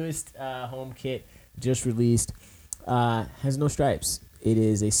 because the newest home kit just released has no stripes. It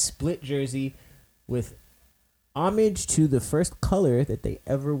is a split jersey with homage to the first color that they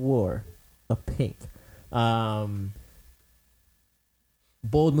ever wore, a pink. Bold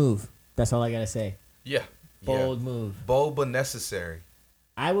move. That's all I got to say. Yeah. Bold move. Bold but necessary.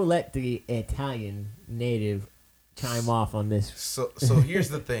 I will let the Italian native chime off on this. So here's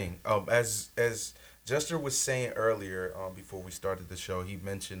the thing. As Jester was saying earlier, before we started the show, he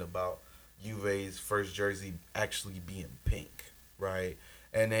mentioned about Juve's first jersey actually being pink, right?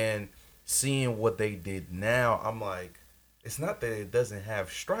 And then seeing what they did now, I'm like, it's not that it doesn't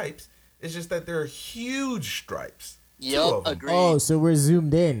have stripes. It's just that they're huge stripes. Yep, agreed. Oh, so we're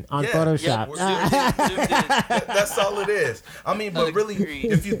zoomed in on Yeah. Photoshop. Zoomed in. That's all it is. I mean, but really,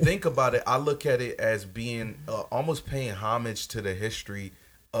 Agreed. if you think about it, I look at it as being almost paying homage to the history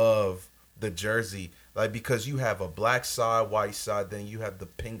of the jersey. Like, because you have a black side, white side, then you have the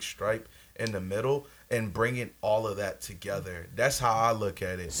pink stripe in the middle, and bringing all of that together. That's how I look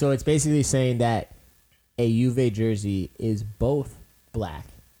at it. So it's basically saying that a Juve jersey is both black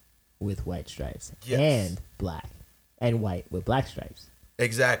with white stripes Yes. and black and white with black stripes.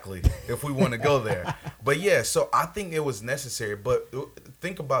 Exactly, if we want to go there. But yeah, so I think it was necessary. But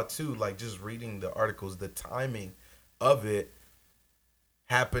think about, too, like just reading the articles, the timing of it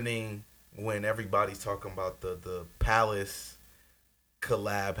happening when everybody's talking about the Palace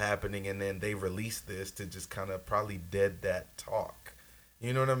collab happening, and then they released this to just kind of probably dead that talk.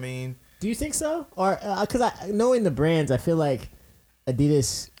 You know what I mean? Do you think so? Or because knowing the brands, I feel like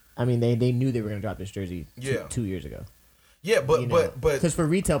Adidas. I mean, they knew they were gonna drop this jersey Yeah. 2 years ago. Yeah, but because for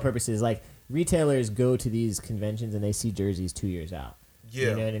retail purposes, like retailers go to these conventions and they see jerseys 2 years out. yeah,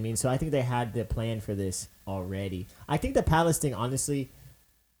 You know what I mean? So I think they had the plan for this already. I think the Palace thing, honestly,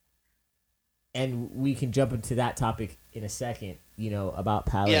 and we can jump into that topic in a second. About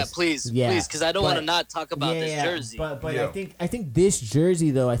Palace. Yeah, please, because I don't want to not talk about this jersey. But Yeah. I think this jersey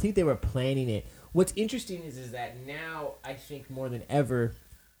though, I think they were planning it. What's interesting is that now I think more than ever,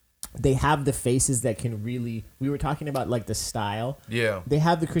 they have the faces that can really. We were talking about like the style. yeah. They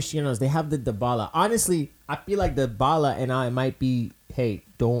have the Cristianos. They have the Dybala. Honestly, I feel like Dybala and I might be. Hey,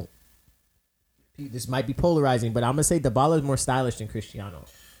 don't. This might be polarizing, but I'm gonna say Dybala is more stylish than Cristiano.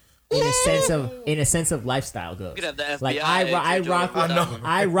 In a sense of lifestyle goes. You could have the FBI. Like I rock with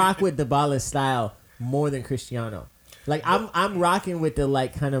I know. with Dybala's style more than Cristiano. Like I'm rocking with the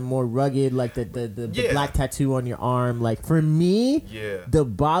like kind of more rugged, like the Yeah. black tattoo on your arm. Like for me, Yeah.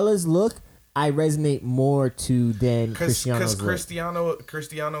 Dybala's look I resonate more to than Cristiano's Because look.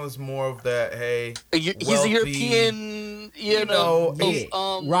 Cristiano is more of that. Hey, He's wealthy, a European, know, yeah.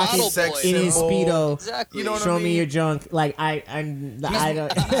 model Rocking sex boy. in his symbol. speedo. Exactly. You know what I Show me mean? your junk. Like I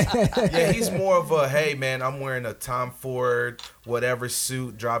don't. Yeah, he's more of a, hey man, I'm wearing a Tom Ford whatever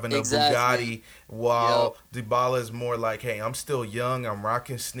suit, driving a Exactly. Bugatti, while Dybala is more like, hey, I'm still young, I'm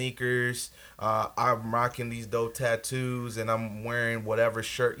rocking sneakers, I'm rocking these dope tattoos, and I'm wearing whatever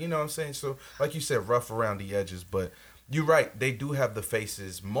shirt. You know what I'm saying? So, like you said, rough around the edges, but you're right. They do have the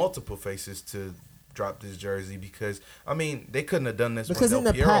faces, multiple faces to drop this jersey because, I mean, they couldn't have done this Because when in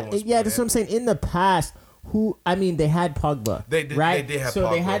Del the Piero past, was yeah, that's what I'm saying. In the past, they had Pogba. They did- right? they did have so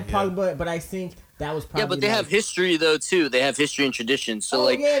they Pogba, had yeah. Pogba, but I think that was probably Yeah, but they have history though too. They have history and tradition. So Oh,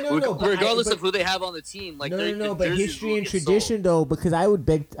 yeah, no, but regardless but- of who they have on the team, like no, the but jerseys history will and get sold. tradition though, because I would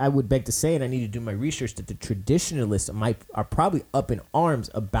beg to say, and I need to do my research, that the traditionalists are probably up in arms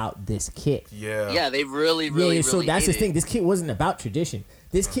about this kit. Yeah. Yeah, they really, so that's the hate it. thing. This kit wasn't about tradition.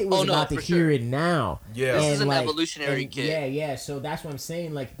 This kit was about the for here sure. and now. Yeah. This And, is an like, evolutionary and- kit. Yeah. So that's what I'm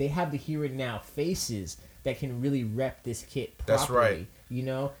saying. Like they have the here and now faces that can really rep this kit properly. That's right. You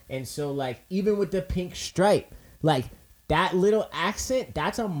know, and so like even with the pink stripe, like that little accent,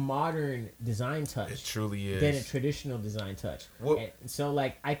 that's a modern design touch. It truly Than a is. traditional design touch. What- And so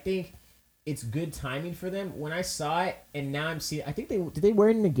like I think it's good timing for them. When I saw it and now I'm seeing, I think did they wear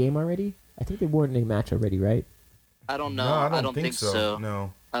it in the game already? I think they wore it in a match already, right? I don't know. No, I don't think so.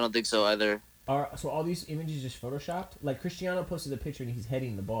 No. I don't think so either. So all these images just photoshopped? Like Cristiano posted a picture and he's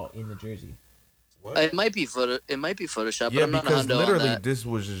heading the ball in the jersey. What? It might be Photoshopp, but Yeah, I'm not because 100 on literally that. this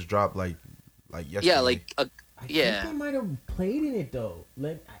was just dropped like yesterday. Yeah, like I Yeah. think they might have played in it though.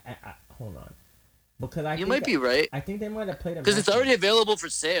 Hold on, because you might be right I think they might have played a because match it's in already it. available for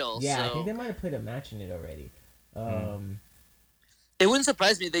sale. Yeah, so. I think they might have played a match in it already. It wouldn't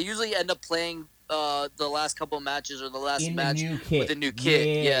surprise me. They usually end up playing the last couple of matches or the last In the match new kit. with the new kit.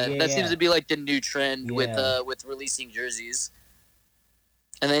 Yeah, Yeah, yeah, that yeah. seems to be like the new trend Yeah. with releasing jerseys.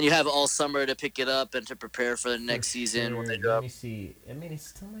 And then you have all summer to pick it up and to prepare for the next season when they Let drop. me see. I mean, it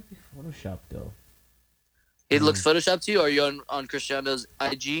still might be Photoshop though. It looks Photoshopped to you? Are you on Cristiano's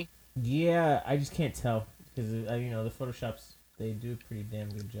IG? Yeah, I just can't tell because the Photoshops they do a pretty damn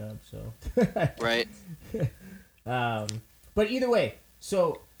good job. So. Right. But either way,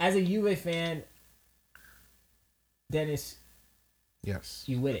 so as a Juve fan, Dennis, Yes.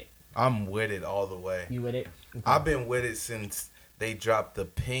 you with it? I'm with it all the way. You with it? Okay. I've been with it since they dropped the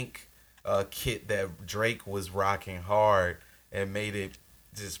pink kit that Drake was rocking hard and made it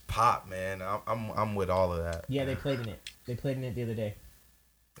just pop, man. I'm with all of that. Yeah, they played in it. They played in it the other day.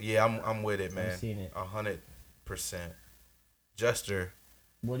 Yeah, I'm with it, man. I've seen it. 100%. Jester.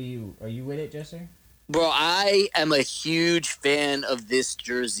 Are you with it, Jester? Bro, I am a huge fan of this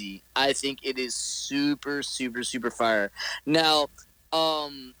jersey. I think it is super, super, super fire. Now,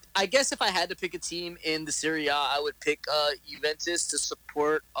 I guess if I had to pick a team in the Serie A, I would pick Juventus to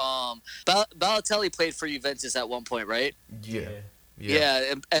support. Balotelli played for Juventus at one point, right? Yeah.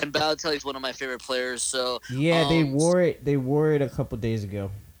 Yeah, and Balotelli is one of my favorite players. So yeah, they wore it. They wore it a couple days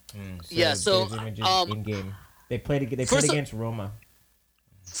ago. So there's images in game. They played against Roma.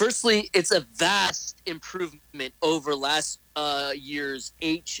 Firstly, it's a vast improvement over last year's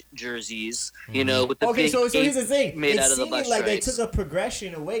H jerseys. You know, with the so here's the thing. Made It out of the seemed black like they stripes. took a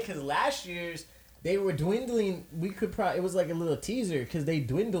progression away because last year's they were dwindling. It was like a little teaser because they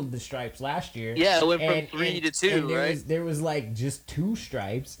dwindled the stripes last year. Yeah, it went from 3 to 2, and right? There was like just 2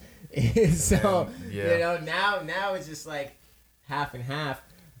 stripes. So yeah. you know now it's just like half and half.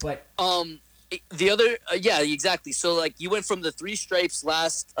 But the other yeah, exactly. So like you went from the 3 stripes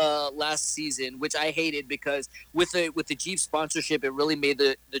last season, which I hated because with the Jeep sponsorship, it really made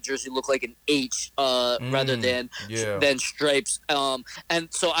the jersey look like an H rather than stripes. And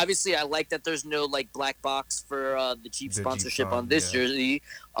so obviously I like that there's no like black box for the Jeep sponsorship on this jersey,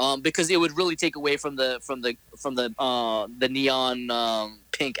 because it would really take away from the the neon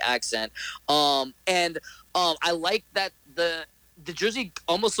pink accent. And I like that the jersey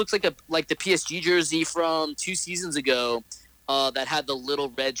almost looks like the PSG jersey from 2 seasons ago, that had the little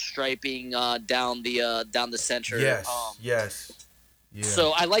red striping down the center. Yes. Yeah.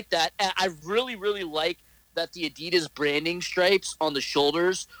 So I like that. And I really, really like that the Adidas branding stripes on the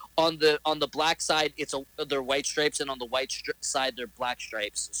shoulders. On the black side, they're white stripes, and on the white side, they're black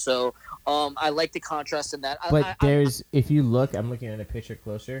stripes. So I like the contrast in that. But if you look, I'm looking at a picture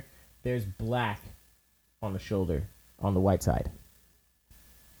closer. There's black on the shoulder on the white side.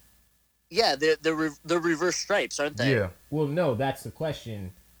 Yeah, they're reverse stripes, aren't they? Yeah. Well, no, that's the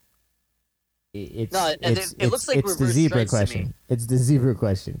question. It looks like it's the reverse zebra stripes to question. me. It's the zebra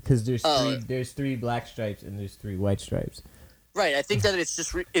question because there's 3 black stripes and there's 3 white stripes. Right. I think that it's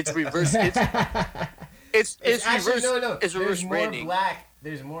just it's reverse. It's actually, reverse. no. It's reverse there's branding.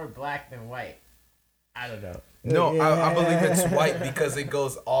 There's more black than white. I don't know. No, I believe it's white because it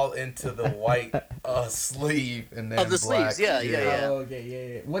goes all into the white sleeve and then Of the black. sleeves, yeah. Oh, okay,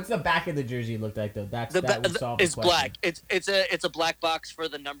 yeah. What's the back of the jersey look like though? It's black. It's a black box for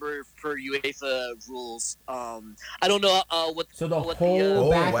the number for UEFA rules. I don't know what. So the what whole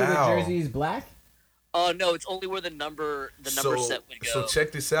back of the wow. jersey is black. No, it's only where the number set would go. So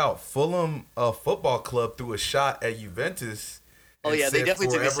check this out. Fulham Football Club threw a shot at Juventus. Oh yeah, they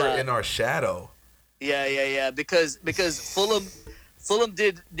definitely took a forever shot. in our shadow. Yeah. Because Fulham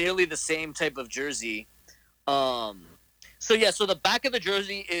did nearly the same type of jersey. So the back of the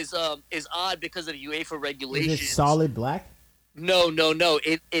jersey is odd because of UEFA regulations. Is it solid black? No.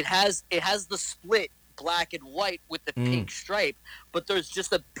 It has the split black and white with the pink stripe, but there's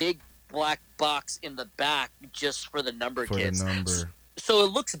just a big black box in the back just for the number kits. So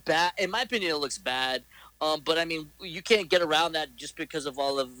it looks bad. In my opinion, it looks bad. But I mean, you can't get around that just because of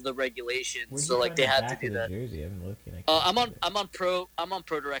all of the regulations. So like they had to do that. Jersey? I'm looking. I'm on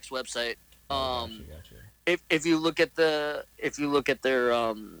ProDirect's website. Gotcha. If you look at their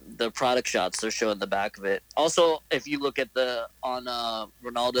the product shots, they're showing the back of it. Also, if you look at on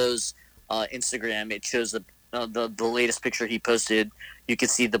Ronaldo's Instagram, it shows the latest picture he posted. You can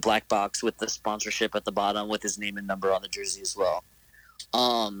see the black box with the sponsorship at the bottom with his name and number on the jersey as well.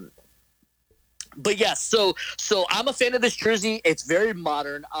 But yeah, so I'm a fan of this jersey. It's very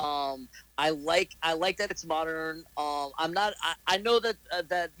modern. I like that it's modern. I know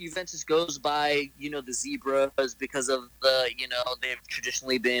that Juventus goes by the zebras because of they've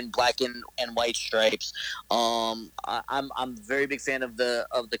traditionally been black and white stripes. I'm a very big fan of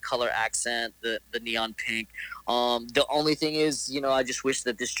the color accent, the neon pink. The only thing is, I just wish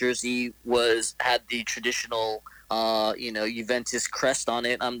that this jersey had the traditional Juventus crest on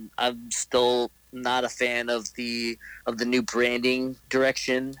it. I'm still not a fan of the new branding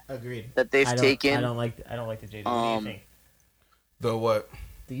direction. Agreed. That they've taken. I don't like the JD. What do you think? The what?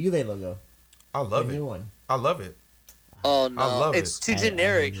 The Juve logo. I love the it. New one. I love it. Oh no, I love it's it. too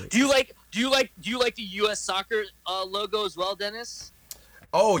generic. Do you like the U.S. soccer logo as well, Dennis?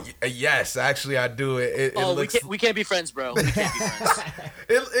 Oh yes, actually I do. It looks... we can't be friends, bro. We can't be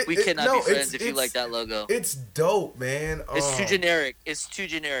friends. We cannot be friends if you like that logo. It's dope, man. It's too generic. It's too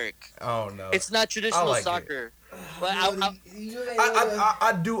generic. Oh no, it's not traditional soccer. But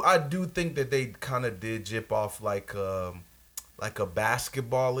I do think that they kind of did jip off like like a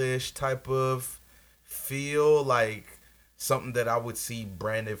basketball-ish type of feel, like something that I would see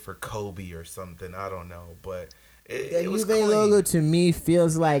branded for Kobe or something. I don't know, but The it was Juve clean. logo to me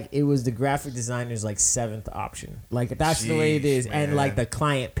feels like it was the graphic designer's like seventh option. Like that's the way it is, Jeez, and like man. the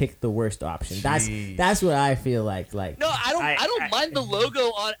client picked the worst option. Jeez. That's what I feel like. Like No, I don't mind the logo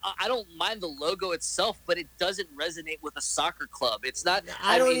on. I don't mind the logo itself, but it doesn't resonate with a soccer club. It's not.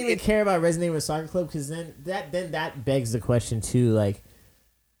 I don't mean, even care about resonating with soccer club because then that begs the question too. Like,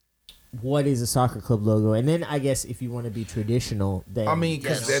 what is a soccer club logo? And then I guess if you want to be traditional, then I mean,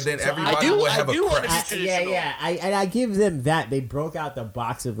 because Yes. then So everybody I would have do a wanna be crest. traditional. I give them that. They broke out the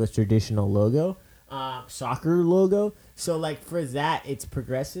box of a traditional logo, soccer logo. So like for that, it's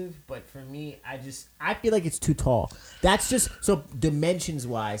progressive. But for me, I feel like it's too tall. That's just so dimensions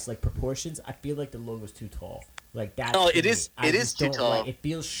wise, like proportions. I feel like the logo's too tall. Like that. No, it is too tall. It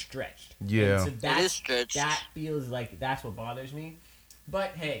feels stretched. Yeah. And so It is stretched. That feels like that's what bothers me. But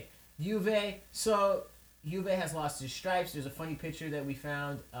hey, Juve. So Juve has lost his stripes. There's a funny picture that we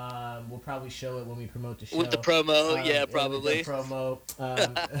found. We'll probably show it when we promote the show. with the promo, yeah, With probably. the promo.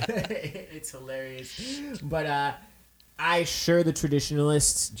 It's hilarious. But I sure the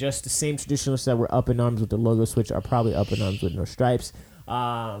traditionalists, just the same traditionalists that were up in arms with the logo switch, are probably up in arms with no stripes.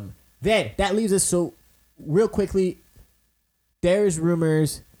 Then that leaves us so real quickly. There's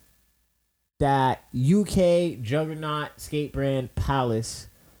rumors that UK juggernaut skate brand Palace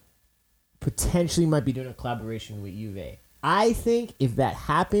potentially might be doing a collaboration with Juve. I think if that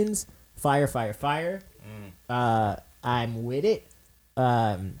happens, fire. I'm with it.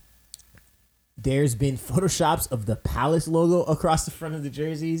 There's been photoshops of the Palace logo across the front of the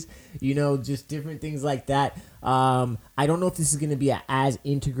jerseys. You know, just different things like that. I don't know if this is going to be as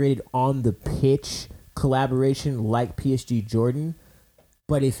integrated on the pitch collaboration like PSG Jordan,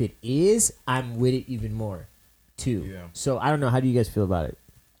 but if it is, I'm with it even more, too. Yeah. So I don't know. How do you guys feel about it?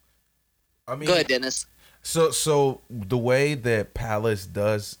 I mean, Go ahead, Dennis. So the way that Palace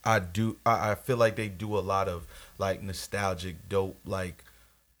does, I feel like they do a lot of like nostalgic, dope, like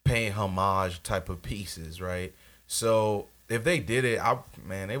paying homage type of pieces, right? So if they did it,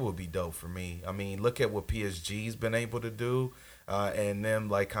 it would be dope for me. I mean, look at what PSG's been able to do, and them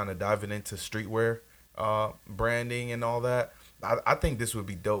like kind of diving into streetwear, branding and all that. I think this would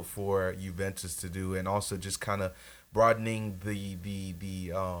be dope for Juventus to do, and also just kind of broadening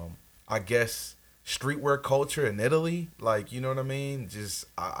the I guess streetwear culture in Italy. Like, you know what I mean? Just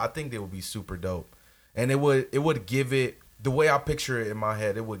I think they would be super dope, and it would give it the way I picture it in my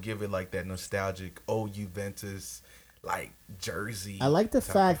head. It would give it like that nostalgic old Juventus like jersey. I like the type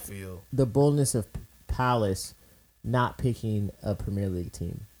of fact feel. the boldness of Palace not picking a Premier League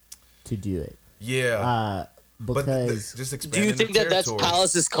team to do it. Yeah, but Because just Do expanding you think the that that's territory.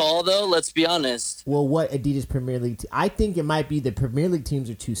 Palace's call, though? Let's be honest. well, what Adidas Premier League? I think it might be the Premier League teams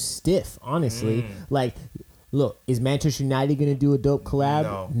are too stiff. Honestly, like, look, is Manchester United going to do a dope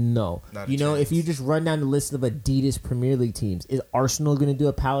collab? No. Not a You know, if chance. you just run down the list of Adidas Premier League teams, is Arsenal going to do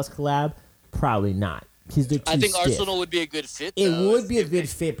a Palace collab? Probably not, because they're too I think stiff. Arsenal would be a good fit. It though, would be a if- good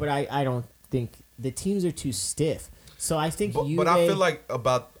fit, but I don't think the teams are too stiff. So I think But I feel like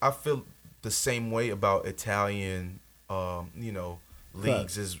I feel the same way about Italian,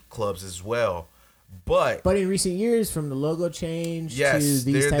 leagues as clubs as well. But But in recent years, from the logo change Yes, to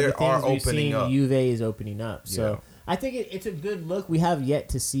these type there of things, are we've opening seen up. Juve is opening up. So Yeah. I think it's a good look. We have yet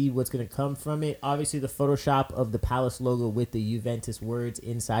to see what's going to come from it. Obviously, the Photoshop of the Palace logo with the Juventus words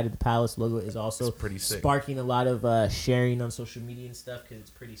inside of the Palace logo is also It's pretty sick. sparking a lot of sharing on social media and stuff because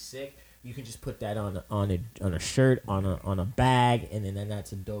it's pretty sick. You can just put that on a shirt, on a bag, and then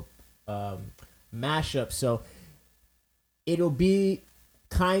that's a dope mashup. So it'll be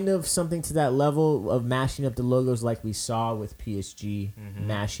kind of something to that level of mashing up the logos like we saw with PSG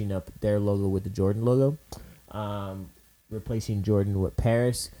mashing up their logo with the Jordan logo, replacing Jordan with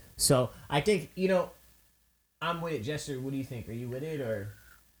Paris. So I think, I'm with it. Jester, what do you think? Are you with it or?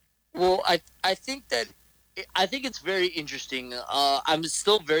 Well, I think it's very interesting. I'm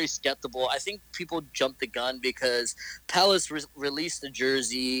still very skeptical. I think people jumped the gun because Palace released a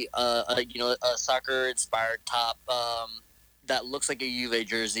jersey, a soccer-inspired top that looks like a Juve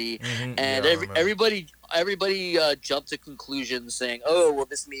jersey, and Yeah, I remember. everybody jumped to conclusions saying, "Oh, well,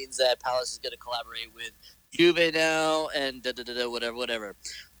 this means that Palace is going to collaborate with Juve now," and whatever.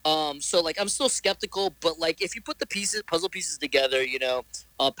 So like I'm still skeptical, but like if you put the puzzle pieces together,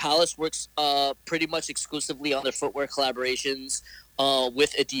 Palace works pretty much exclusively on their footwear collaborations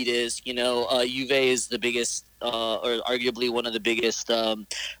with Adidas. Juve is the biggest or arguably one of the biggest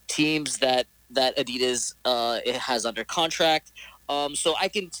teams that Adidas it has under contract. So I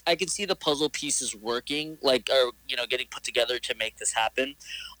can see the puzzle pieces working, like, or getting put together to make this happen.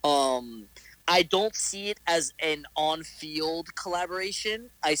 I don't see it as an on-field collaboration.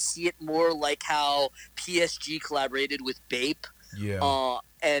 I see it more like how PSG collaborated with Bape, Yeah.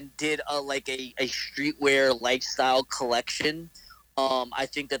 and did a streetwear lifestyle collection. I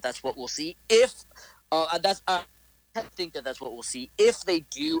think that's what we'll see. If that's I think that's what we'll see if they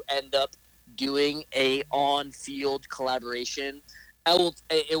do end up doing a on-field collaboration.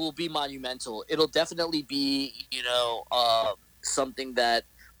 It will be monumental. It'll definitely be something that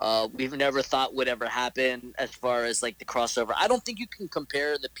we've never thought would ever happen as far as like the crossover. I don't think you can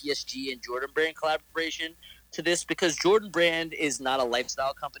compare the PSG and Jordan Brand collaboration to this because Jordan Brand is not a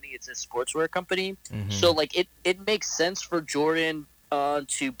lifestyle company; it's a sportswear company. Mhm. So like it makes sense for Jordan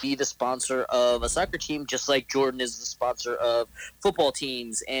to be the sponsor of a soccer team, just like Jordan is the sponsor of football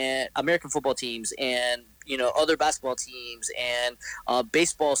teams and American football teams and other basketball teams and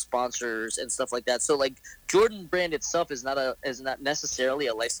baseball sponsors and stuff like that. So like Jordan Brand itself is not necessarily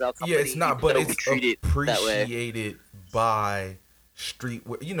a lifestyle company. Yeah, it's not, even but though we it's treat it that way. appreciated by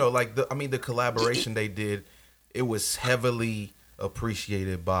streetwear. Like the collaboration they did, it was heavily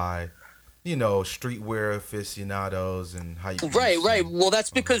appreciated by streetwear aficionados and how you Right. Well,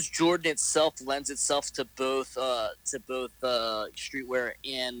 that's because Jordan itself lends itself to both streetwear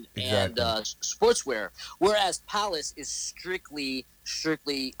and Exactly. sportswear, whereas Palace is strictly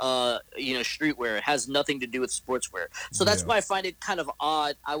streetwear. It has nothing to do with sportswear. So that's Yeah. why I find it kind of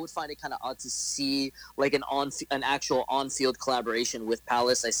odd. I would find it kind of odd to see like an actual on-field collaboration with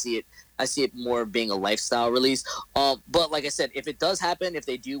Palace. I see it more being a lifestyle release. But like I said, if it does happen, if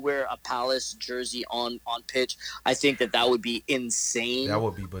they do wear a Palace jersey on pitch, I think that would be insane. That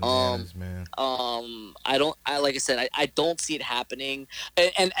would be bananas, man. Like I said, I don't see it happening,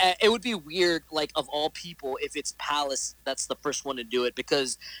 and it would be weird. Like of all people, if it's Palace, that's the first one to do it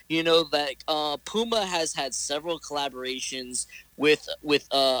because Puma has had several collaborations with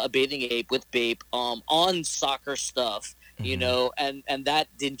a Bathing Ape with Bape on soccer stuff. And that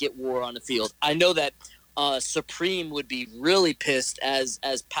didn't get wore on the field. I know that Supreme would be really pissed as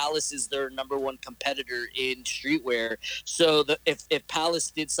Palace is their number one competitor in streetwear. So if Palace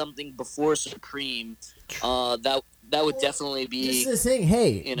did something before Supreme, that would definitely be. This is the thing.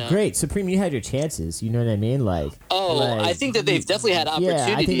 Hey, great, Supreme, you had your chances. You know what I mean? I think that they've definitely had opportunities.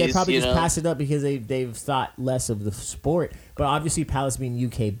 Yeah, I think they probably just passed it up because they've thought less of the sport. But obviously, Palace being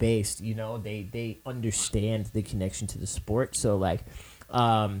UK based, they understand the connection to the sport. So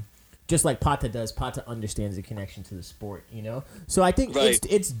just like Pata does, Pata understands the connection to the sport. So I think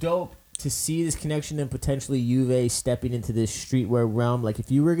it's dope to see this connection and potentially Juve stepping into this streetwear realm. Like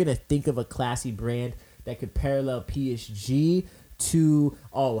if you were gonna think of a classy brand that could parallel PSG to,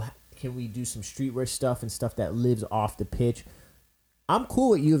 can we do some streetwear stuff and stuff that lives off the pitch? I'm cool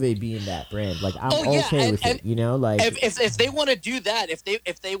with Juve being that brand. Like I'm okay with it. If they want to do that,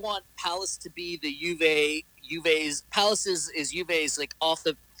 if they want Palace to be the Juve's Palace is Juve's like off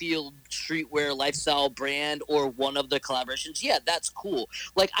the field streetwear lifestyle brand or one of the collaborations, yeah, that's cool.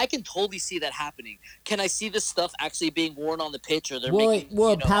 Like I can totally see that happening. Can I see this stuff actually being worn on the pitch or they're making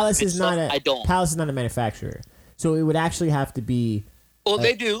Palace is not I don't. Palace is not a manufacturer. So it would actually have to be. Well,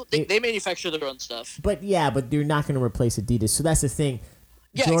 they do. They manufacture their own stuff. But they're not going to replace Adidas. So that's the thing.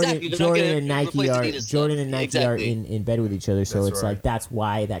 Yeah, Jordan, exactly. Jordan and Nike are Exactly. in bed with each other. So That's it's right. like that's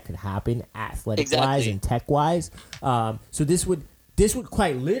why that could happen athletic wise Exactly. and tech wise. So this would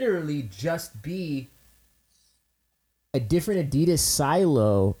quite literally just be a different Adidas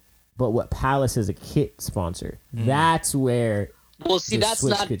silo, but what Palace is a kit sponsor. That's where. Well, see,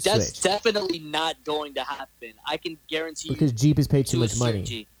 the that's definitely not going to happen. I can guarantee you. Because Jeep has paid too to a much money.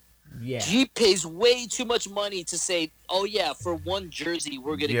 certainty. Yeah. Jeep pays way too much money to say, "Oh yeah, for one jersey,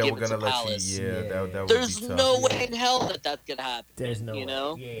 we're gonna give we're it to gonna let Palace." you. Yeah, that would There's be tough. no way in hell that that's gonna happen. There's no you way.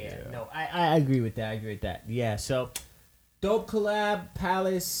 know. Yeah. No, I agree with that. Yeah, so dope collab,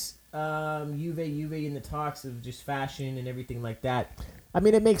 Palace, Juve in the talks of just fashion and everything like that. I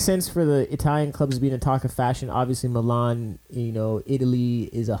mean, it makes sense for the Italian clubs being a talk of fashion. Obviously, Milan, Italy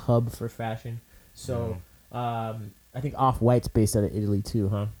is a hub for fashion. So, I think Off-White's based out of Italy too,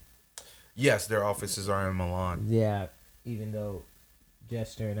 huh? Yes, their offices are in Milan. Yeah, even though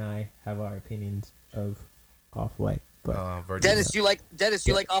Jester and I have our opinions of Off-White. But Virgil. Dennis, you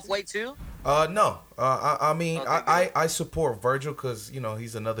like Off-White too? No. I mean, Okay, I support Virgil because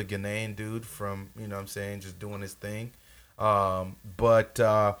he's another Ghanaian dude from just doing his thing. But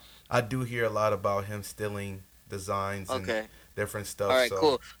I do hear a lot about him stealing designs and different stuff. All right, so.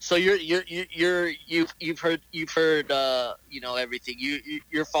 cool. So you've heard everything.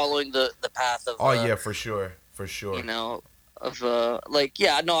 You're following the path of. Oh yeah, for sure. of like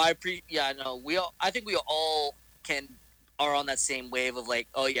yeah no I know I think we all are on that same wave of like,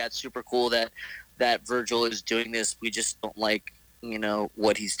 oh yeah, it's super cool that Virgil is doing this. We just don't like,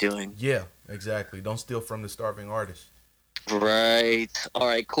 what he's doing. Yeah, exactly. Don't steal from the starving artist. Right. All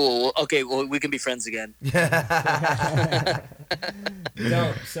right, cool. Okay, well, we can be friends again.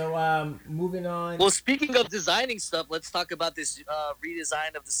 No, so moving on. Well, speaking of designing stuff, let's talk about this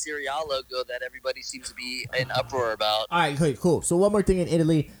redesign of the Serial logo that everybody seems to be in uproar about. All right, cool. So one more thing in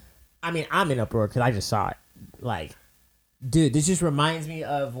Italy. I mean, I'm in uproar because I just saw it. Like, dude, this just reminds me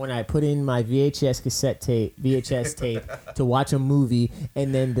of when I put in my VHS tape to watch a movie,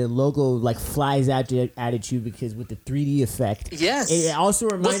 and then the logo like flies out at you because with the 3D effect. Yes. It also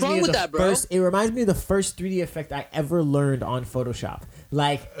reminds me of the that, bro? first. It reminds me of the first 3D effect I ever learned on Photoshop.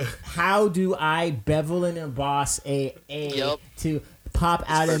 Like, how do I bevel and emboss a to pop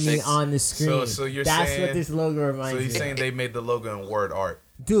out of me on the screen? So you're That's saying, what this logo reminds me. So you're saying they made the logo in word art?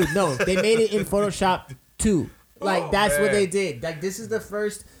 Dude, no, they made it in Photoshop too. Like, that's what man. they did. Like, this is the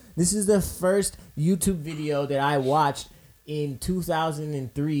first YouTube video that I watched in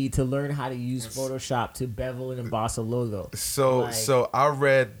 2003 to learn how to use Photoshop to bevel and emboss a logo. So I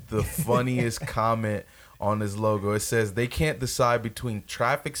read the funniest comment on this logo. It says they can't decide between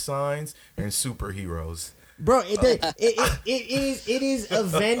traffic signs and superheroes. Bro, it is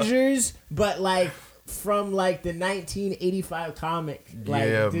Avengers, but like from like the 1985 comic. Like,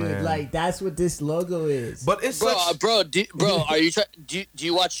 Yeah, dude, man. like that's what this logo is. But it's Bro, such, are you do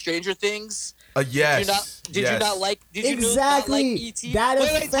you watch Stranger Things? yes. Did you not like Exactly. E.T.? That Wait,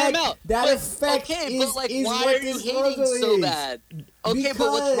 time effect- out. that effect okay, is- but like, is why what are you this hating logo so is. bad? Okay,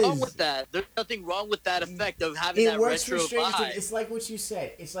 but what's wrong Because- with that? There's nothing wrong with that effect of having It that works for retro Stranger Things. vibe. It's like what you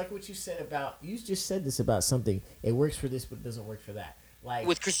said. It's like what you said about. You just said this about something. It works for this, but it doesn't work for that. Like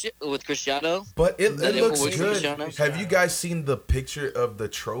With Cristiano? But it That looks works for good. Cristiano? Have you guys seen the picture of the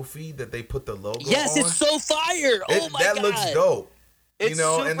trophy that they put the logo Yes, on? it's so fire. Oh my that god. looks dope. It's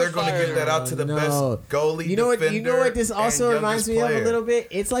and they're going to super give that out to the No. best goalie. You know what? You know what this defender, also and reminds me youngest of a player. little bit.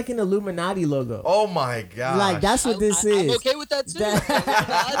 It's like an Illuminati logo. Oh my god! Like that's what this is. I'm okay with that too.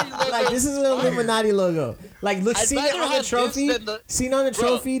 Like this is an Illuminati logo. Like look, I'd seen it rather on the have trophy. this than the- Seen on the Bro.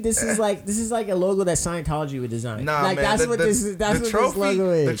 trophy. This is like a logo that Scientology would design. Nah, like man. that's what this is. That's the what trophy, this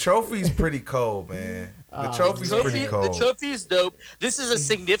logo is. The trophy's pretty cold, man. The trophy's pretty cold. The trophy is dope. This is a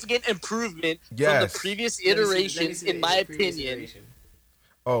significant improvement from Yes. the previous iterations, in my opinion.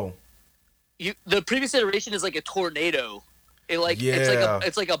 Oh, The previous iteration is like a tornado. Yeah.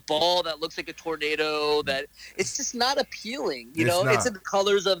 It's like a ball that looks like a tornado. That it's just not appealing. It's It's not. in the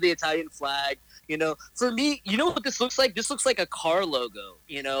colors of the Italian flag. For me, you know what this looks like? This looks like a car logo.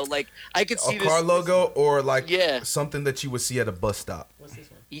 Like I could see a car logo or like Yeah. something that you would see at a bus stop. What's this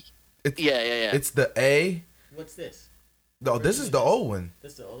one? Yeah. It's the A. What's this? No, this is the old one.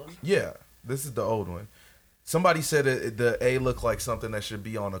 This the old one? Yeah, this is the old one. Somebody said the A looked like something that should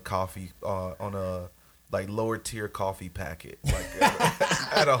be on a coffee, on a like lower tier coffee packet, like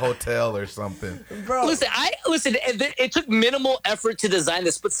at a hotel or something. Bro, Listen. It took minimal effort to design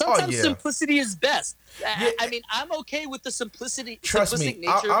this, but sometimes yeah. simplicity is best. Yeah. I mean, I'm okay with the simplistic Trust me,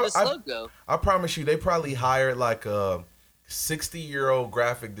 nature of this logo. I promise you, they probably hired like a 60-year-old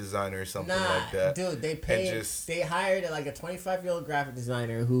graphic designer or something nah, like that. dude, they and paid. just- They hired like a 25-year-old graphic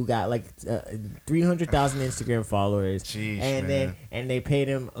designer who got like 300,000 Instagram followers, Jeez, and man. they paid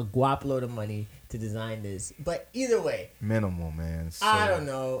him a guap load of money to design this. But either way, Minimal, man. So, I don't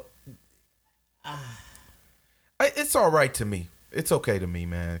know. It's all right to me. It's okay to me,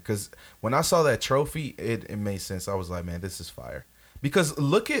 man. Because when I saw that trophy, it made sense. I was like, man, this is fire. Because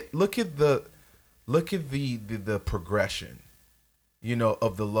look at the progression,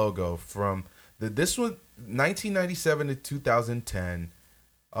 of the logo from this one 1997 to 2010,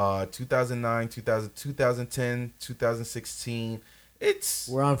 2009, 2010, 2016.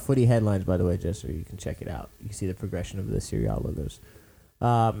 We're on Footy Headlines, by the way, just so you can check it out. You can see the progression of the Serial logos.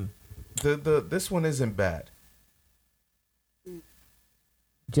 This one isn't bad.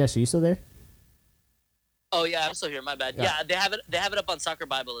 Jess, are you still there? Oh yeah, I'm still here. My bad. Yeah. Yeah, they have it. They have it up on Soccer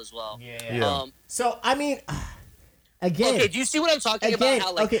Bible as well. Yeah. So I mean, again, Okay, do you see what I'm talking Again,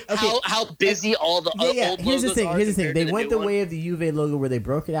 about? How okay. how busy all the yeah. old Here's the logos thing. are Here's the thing. compared They to the went new the one? way of the Juve logo, where they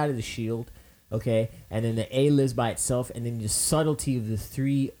broke it out of the shield, okay, and then the A lives by itself, and then the subtlety of the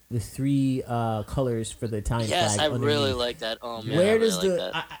three colors for the Italian Yes, flag. I really underneath. like that. Oh man, Where I does really the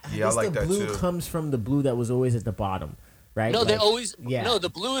like that. I Yeah, I guess like the that blue too. comes from the blue that was always at the bottom, right? No, they Like, always. yeah. No, the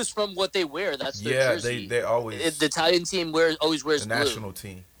blue is from what they wear. That's their Yeah, jersey. they always The Italian team always wears the blue. national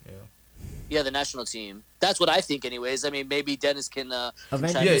team. Yeah. Yeah, the national team. That's what I think, anyways. I mean, maybe Dennis can chime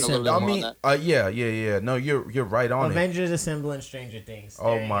Avengers in a little bit I more on mean, that. yeah. No, you're right on it. Avengers Assemble and Stranger Things.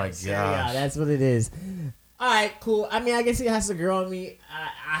 Oh There you my go. So, yeah, gosh. that's what it is. All right, cool. I mean, I guess it has to grow on me.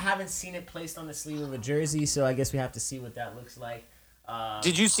 I haven't seen it placed on the sleeve of a jersey, so I guess we have to see what that looks like.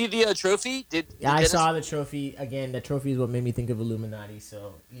 Did you see the trophy? Did Yeah, I Dennis- saw the trophy. Again, the trophy is what made me think of Illuminati,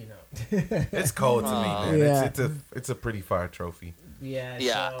 so, you know. It's cold to me, man. Yeah. It's a pretty fire trophy. Yeah,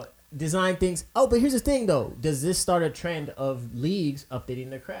 Yeah. so design things. Oh, but here's the thing, though. Does this start a trend of leagues updating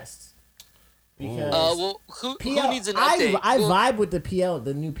their crests? Because well, who needs an update? I Well, vibe with the PL,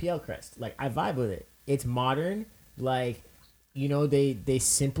 the new PL crest. Like, I vibe with it. It's modern. Like, you know, they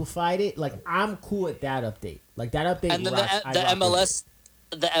simplified it. Like, I'm cool with that update. Like, that update and then rocks. I rock with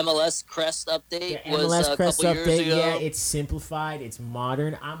the MLS crest update the was MLS a crest couple years update. ago. Yeah, it's simplified. It's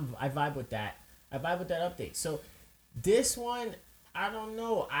modern. I vibe with that. I vibe with that update. So this one, I don't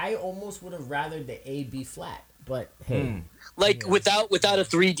know. I almost would have rathered the A B flat, but hey, like yeah. without a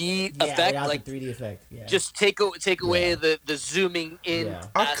 3D yeah, effect, without like the 3D effect. Yeah, just take away Yeah. the zooming in. Yeah.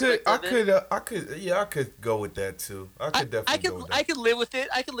 I could go with that too. I could definitely go with that. I could live with it.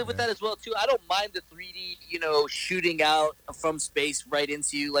 I could live with that as well too. I don't mind the 3D, shooting out from space right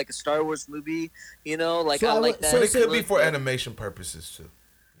into you like a Star Wars movie. Like So I I like would- that. so- But it could be look, for but- animation purposes too.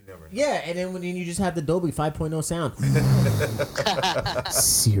 You never know. yeah, and then when you just have the Dolby 5.0 sound.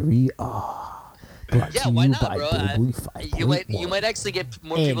 Siri, brought Yeah, to why you not, by bro? Dolby You might 5.1. actually get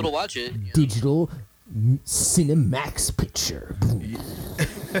more And people to watch it. Digital Cinemax picture.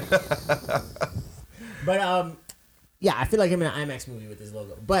 But yeah, I feel like I'm in an IMAX movie with this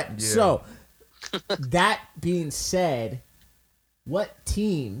logo. But Yeah. so that being said, what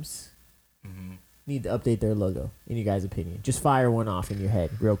teams need to update their logo in your guys' opinion? Just fire one off in your head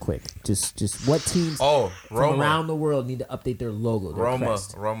real quick. Just what teams Oh, from Roma. around the world need to update their logo, their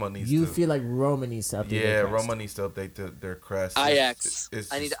crest? Roma needs You to. feel like Roma needs to update Yeah, their crest. Roma needs to update their crest. Ajax.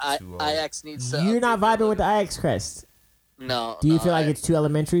 It's I need just too old. Ajax needs to. You're not update their vibing with the logo. Ajax crest. No. Do you no, feel like I- it's too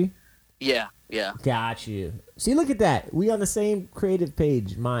elementary? Yeah. Yeah. Got you. See, look at that. We on the same creative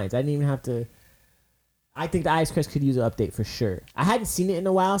page, minds. I didn't even have to. I think the Ice Crest could use an update for sure. I hadn't seen it in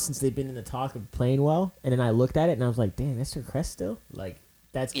a while since they've been in the talk of playing well, and then I looked at it and I was like, "Damn, that's their crest still." Like,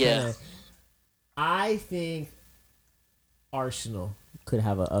 that's kind of. Yeah. I think Arsenal could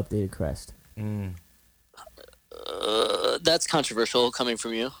have an updated crest. That's controversial coming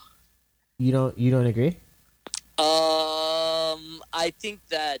from you. You don't agree? I think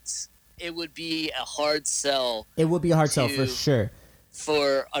that it would be a hard sell It would be a hard sell for To- sure.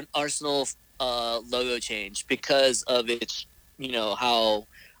 for an Arsenal logo change because of its, how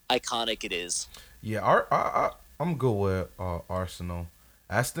iconic it is. Yeah, I'm good with Arsenal.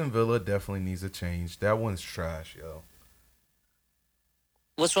 Aston Villa definitely needs a change. That one's trash, yo.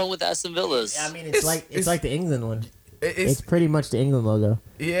 What's wrong with Aston Villa's? I mean, it's like the England one. It's It's pretty much the England logo.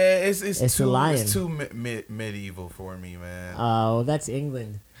 yeah, it's It's too a lion. it's too medieval for me, man. Oh, that's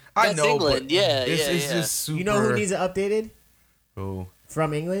England. I That's know, England, but yeah, it's, yeah, it's yeah. just super. You know who needs it updated? Who?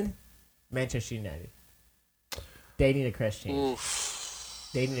 From England? Manchester United. They need a crest change. Oof.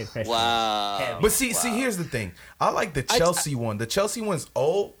 They need a crest Wow. Heavy. But see, here's the thing. I like the Chelsea one. The Chelsea one's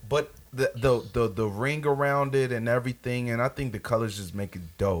old, but the ring around it and everything, and I think the colors just make it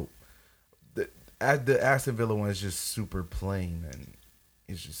dope. The Aston Villa one is just super plain, and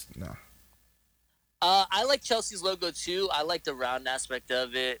it's just nah. I like Chelsea's logo too. I like the round aspect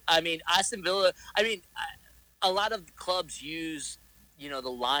of it. I mean, Aston Villa. A lot of clubs use, the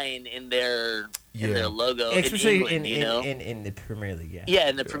lion in their logo, Especially in England, in the Premier League, yeah. Yeah,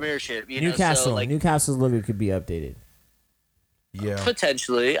 in the Premiership. Newcastle. So, like, Newcastle's logo could be updated. Yeah,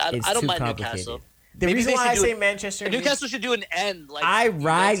 potentially. I It's don't too mind complicated. Newcastle. The Maybe reason they why should I do say it- Manchester, Newcastle should do an end. Like I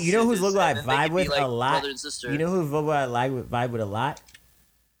ride. You know whose Juventus logo I and then they vibe could with be, like, a lot. brother and sister. You know whose logo I vibe with a lot?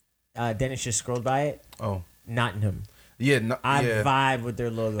 Dennis just scrolled by it. Oh, Nottingham. yeah, no, I yeah. vibe with their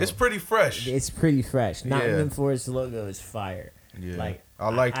logo. It's pretty fresh. It's pretty fresh. Yeah. Nottingham Forest logo is fire. Yeah, Like I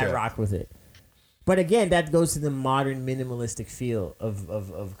like I that. rock with it. But again, that goes to the modern minimalistic feel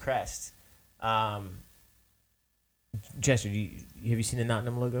of Crest. Chester, have you seen the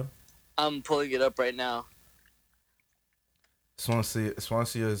Nottingham logo? I'm pulling it up right now.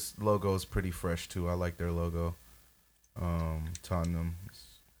 Swansea's logo is pretty fresh too. I like their logo. Tottenham is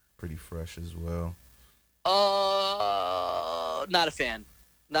pretty fresh as well. Not a fan.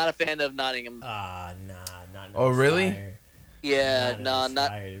 Not a fan of Nottingham. Nah, not. Oh, really? Yeah, no, not.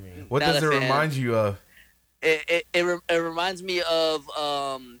 Fire to me. What Not does a it fan. remind you of? It reminds me of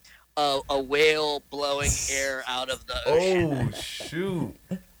a whale blowing air out of the ocean. Oh shoot!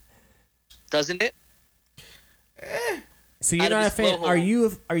 Doesn't it? So you're out of not a his fan? flow Are hole.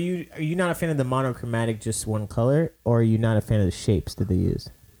 you not a fan of the monochromatic, just one color, or are you not a fan of the shapes that they use?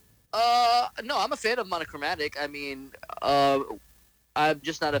 No, I'm a fan of monochromatic. I mean, I'm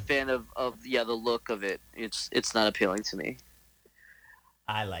just not a fan of the look of it. It's not appealing to me.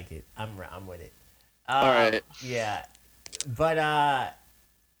 I like it. I'm with it. All right. Yeah, but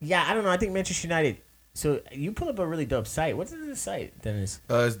yeah, I don't know. I think Manchester United. So you pull up a really dope site. What's the site, Dennis?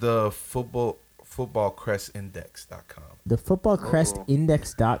 It's the footballcrestindex.com. The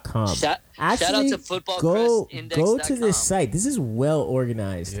footballcrestindex.com. Shout out to footballcrestindex.com. Go to this site. This is well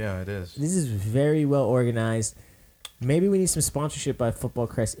organized. Yeah, it is. This is very well organized. Maybe we need some sponsorship by Football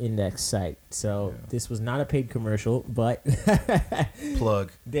Crest Index site. So this was not a paid commercial, but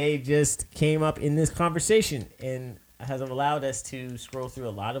Plug. they just came up in this conversation and has allowed us to scroll through a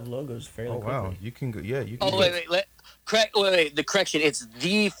lot of logos fairly Oh wow, quickly. you can go. Yeah, you can. Oh wait. Wait. The correction. It's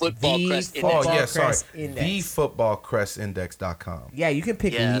the football The crest Football index. Oh yeah, sorry. Crest Index. TheFootballCrestIndex.com. Yeah, you can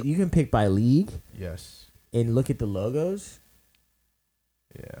pick. Yeah. You can pick by league Yes. and look at the logos.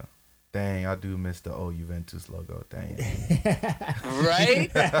 Yeah. Dang, I do miss the old Juventus logo. Dang. Right?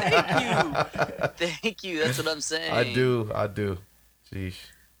 Thank you. That's what I'm saying. I do. Sheesh.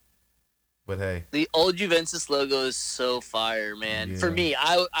 But hey. The old Juventus logo is so fire, man. Yeah. For me,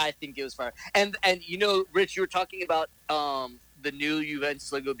 I think it was fire. And you know, Rich, you were talking about the new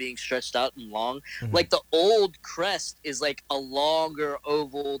Juventus logo being stretched out and long. Mhm. Like the old crest is like a longer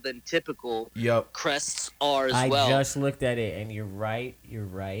oval than typical Yep. crests are as I well. just looked at it, and you're right.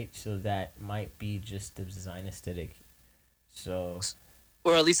 So that might be just the design aesthetic. So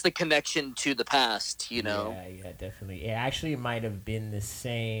Or at least the connection to the past, you know. Yeah, definitely. It actually might have been the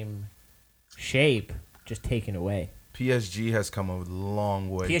same shape, just taken away. PSG has come a long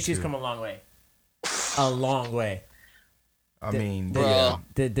way. PSG's too. come a long way. A long way. I mean, Bro. yeah.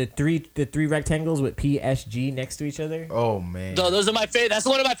 The three rectangles with PSG next to each other. Oh man. No, those are my favorite. That's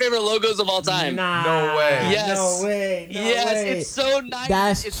one of my favorite logos of all time. Nah, No way. Yes. No way. No yes, way. it's so 90s.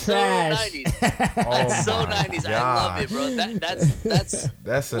 That's it's trash. so 90s. Oh That's so my 90s. I love it, bro. That's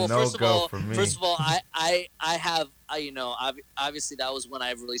That's a well, no go for me. First of all, I have you know, obviously that was when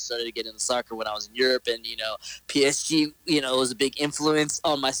I really started to get into soccer when I was in Europe, and you know, PSG, you know, was a big influence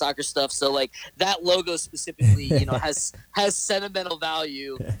on my soccer stuff. So like that logo specifically, you know, has sentimental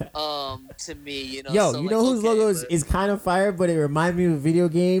value to me. You know, Yo, so, you like, know whose okay, logo but- is kind of fire, but it reminds me of a video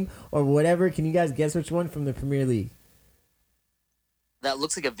game or whatever. Can you guys guess which one from the Premier League? that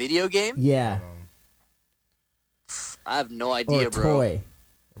looks like a video game? Yeah, I have no or idea, a bro. toy.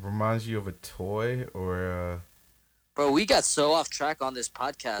 Reminds you of a toy or Bro, we got so off track on this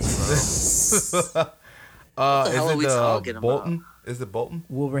podcast, bro. the the hell is are we it talking about? Bolton? Is it Bolton?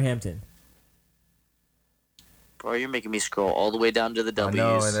 Wolverhampton. Bro, you're making me scroll all the way down to the I W's.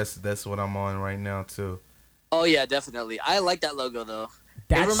 know, and that's what I'm on right now too. Oh yeah, definitely. I like that logo though.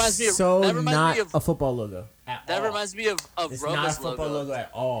 That's reminds me of- so that reminds not me of- a football logo. At That all. reminds me of It's not a Roma's football logo at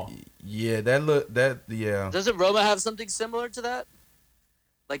all. Yeah, yeah. Doesn't Roma have something similar to that?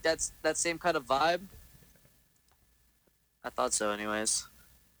 Like that's that same kind of vibe? I thought so anyways.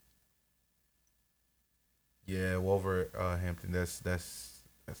 Yeah, Wolverhampton. That's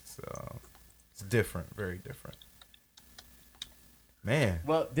it's different, very different. Man,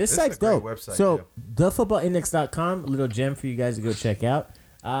 Well, this This is site's a great dope. website, So, thefootballindex.com, a little gem for you guys to go check out.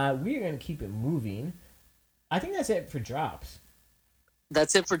 We're going to keep it moving. I think that's it for drops.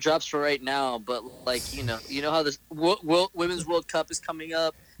 That's it for drops for right now, but like, you know how this Women's World Cup is coming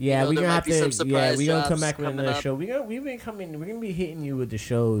up. Yeah, You know, we're there gonna might have be to. some Yeah, surprise we're gonna come drops back with coming another up. show. We're gonna be hitting you with the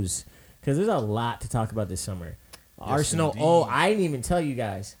shows because there's a lot to talk about this summer. Arsenal. indeed. Oh, I didn't even tell you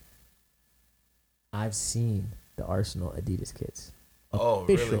guys. I've seen the Arsenal Adidas kits. Oh,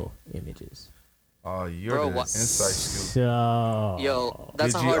 really? Official images. Oh, you're Bro, the what- inside scoop. So, Yo,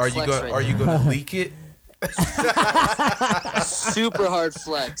 that's a Did you, hard are you flex going? right Are you now. going to leak it? Super hard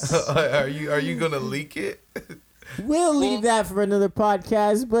flex. are you going to leak it? we'll leave that for another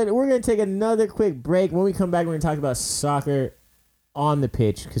podcast. But we're gonna take another quick break. When we come back, we're gonna talk about soccer on the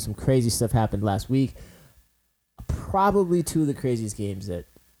pitch because some crazy stuff happened last week. Probably two of the craziest games that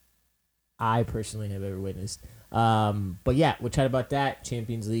I personally have ever witnessed. But yeah, we'll chat about that.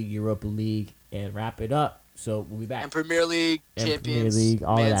 Champions League, Europa League, and wrap it up. So we'll be back. And Premier League, And champions, Premier League,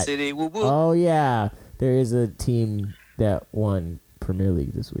 all of Man that. City. Woo woo. Oh yeah, there is a team that won Premier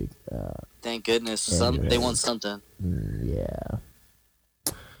League this week. Thank goodness. Yeah, They won something. Yeah.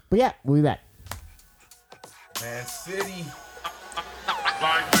 But yeah, we'll be back. Man City.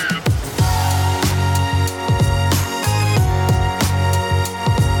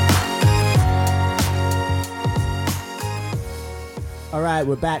 All right,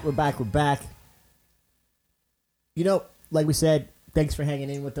 we're back. You know, like we said, thanks for hanging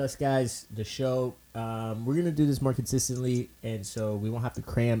in with us, guys. The show, we're gonna do this more consistently, and so we won't have to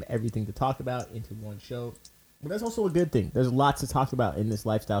cram everything to talk about into one show. But that's also a good thing. There's lots to talk about in this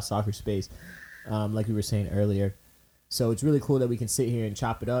lifestyle soccer space, like we were saying earlier. So it's really cool that we can sit here and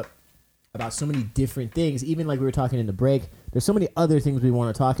chop it up about so many different things. Even like we were talking in the break, there's so many other things we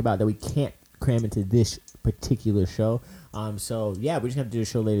want to talk about that we can't cram into this particular show. So yeah, we're just gonna have to do a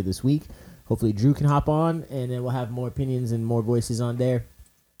show later this week. Hopefully Drew can hop on, and then we'll have more opinions and more voices on there.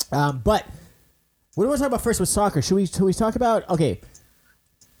 But what do we want to talk about first with soccer? Should we talk about? Okay,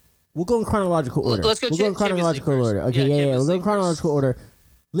 we'll go in chronological order. Let's go. We'll go in chronological order. Okay, yeah. We'll go in chronological order.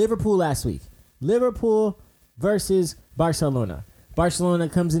 Liverpool last week. Liverpool versus Barcelona. Barcelona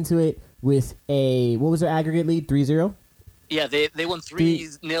comes into it with what was their aggregate lead? 3-0? Yeah, they won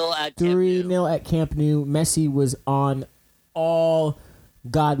 3-0 at Camp Nou. 3-0 at Camp Nou. Messi was on all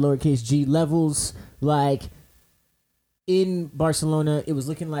God lowercase g levels. Like, in Barcelona, it was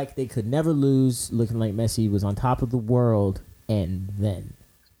looking like they could never lose, looking like Messi was on top of the world, and then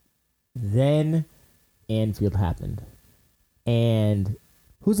Anfield happened. And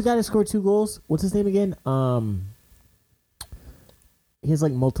who's the guy that scored 2 goals? What's his name again? He has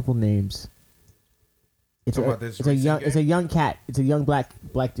like multiple names. It's a young cat. It's a young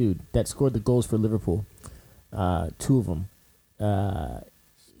black dude that scored the goals for Liverpool. 2 of them.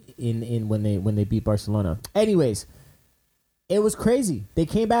 In when they beat Barcelona. Anyways, it was crazy. They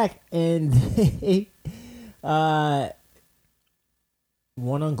came back and they won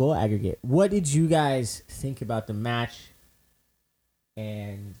on goal aggregate. What did you guys think about the match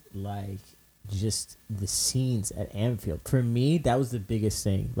and like just the scenes at Anfield? For me, that was the biggest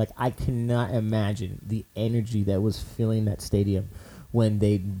thing. Like, I cannot imagine the energy that was filling that stadium when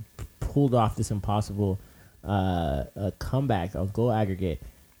they pulled off this impossible comeback of goal aggregate,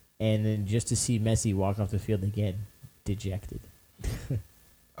 and then just to see Messi walk off the field again, dejected.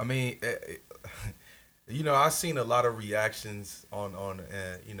 I mean, I've seen a lot of reactions on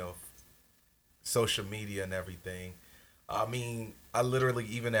social media and everything. I mean, I literally,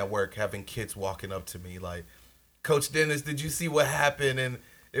 even at work, having kids walking up to me like, "Coach Dennis, did you see what happened?" And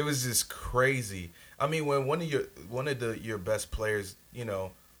it was just crazy. I mean, when one of your best players,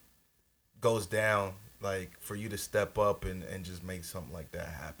 goes down, like, for you to step up and just make something like that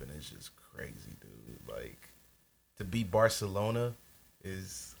happen is just crazy, dude. Like, to beat Barcelona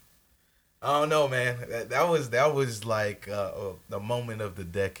is, I don't know, man. That was like the moment of the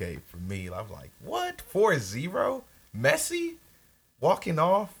decade for me. I'm like, what? 4-0? Messi walking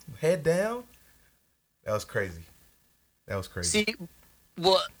off, head down? That was crazy. See,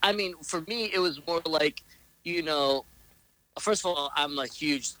 well, I mean, for me, it was more like, first of all, I'm a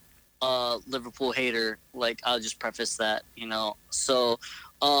huge Liverpool hater. Like, I'll just preface that, So,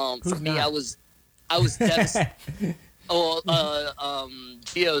 for me, I was devastated.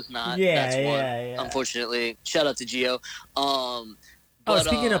 Gio's not. Yeah, that's one. Yeah. Unfortunately, shout out to Gio.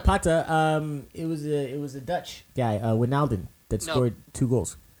 Speaking of Pata, it was a Dutch guy, Wijnaldum, that scored 2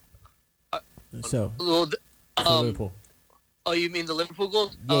 goals. For Liverpool. Oh, you mean the Liverpool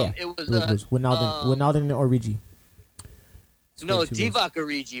goals? Yeah, it was Wijnaldum and Origi. No, Divock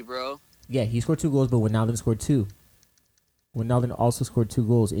Origi, bro. Yeah, he scored 2 goals, but Wijnaldum scored 2. Wijnaldum also scored 2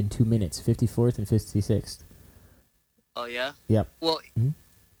 goals in 2 minutes, 54th and 56th. Oh yeah. Yep. Well,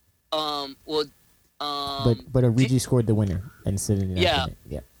 but Origi scored the winner and said it in yeah.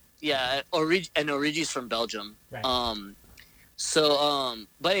 Yep. Yeah, Origi's from Belgium. Right.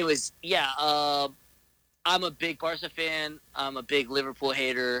 But anyways, yeah. I'm a big Barca fan. I'm a big Liverpool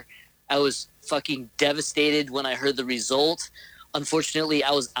hater. I was fucking devastated when I heard the result. Unfortunately,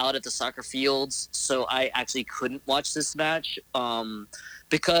 I was out at the soccer fields, so I actually couldn't watch this match. And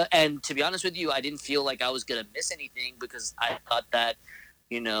to be honest with you, I didn't feel like I was gonna miss anything because I thought that,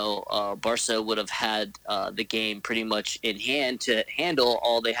 Barca would have had the game pretty much in hand to handle.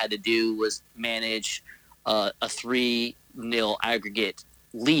 All they had to do was manage a 3-0 aggregate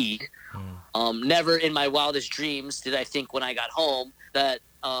lead. Never in my wildest dreams did I think when I got home that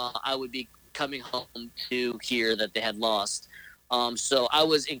I would be coming home to hear that they had lost. So I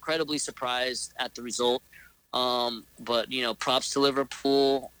was incredibly surprised at the result. But props to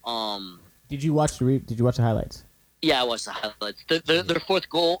Liverpool. Did you watch the highlights? Yeah, I watched the highlights. Their fourth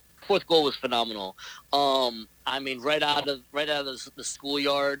goal was phenomenal. I mean, right out of the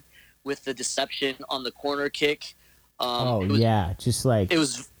schoolyard with the deception on the corner kick. Just like it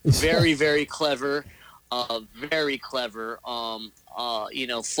was very, very clever. Very clever.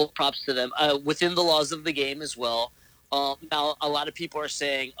 Full props to them. Within the laws of the game as well. Now, a lot of people are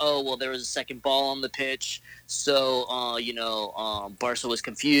saying, "Oh, well, there was a second ball on the pitch, so Barca was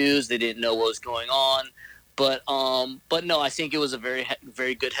confused. They didn't know what was going on." But no, I think it was a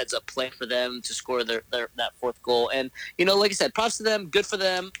very good heads up play for them to score their that fourth goal. And like I said, props to them, good for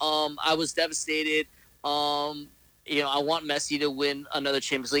them. I was devastated. I want Messi to win another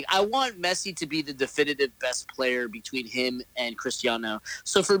Champions League. I want Messi to be the definitive best player between him and Cristiano.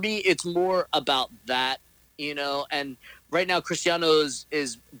 So for me, it's more about that, and right now Cristiano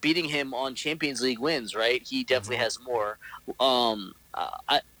is beating him on Champions League wins, right? He definitely has more. I'm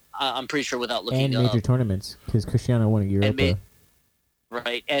pretty sure without looking and major tournaments, because Cristiano won a Europa.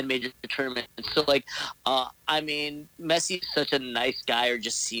 And major tournaments. So, Messi is such a nice guy, or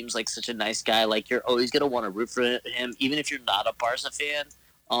just seems like such a nice guy. Like, you're always going to want to root for him, even if you're not a Barca fan.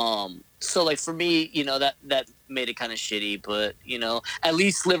 So, for me, that made it kind of shitty. But, at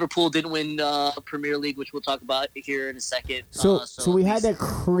least Liverpool didn't win Premier League, which we'll talk about here in a second. So we had that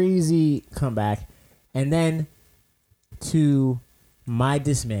crazy comeback. And then, to my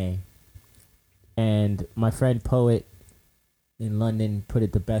dismay, and my friend Poet in London put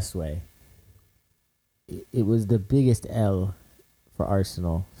it the best way, it was the biggest L for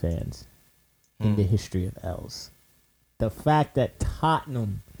Arsenal fans in the history of L's. The fact that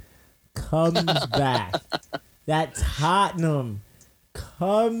Tottenham comes back, from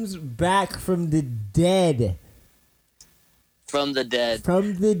the dead. From the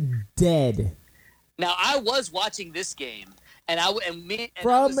dead. Now, I was watching this game, and I was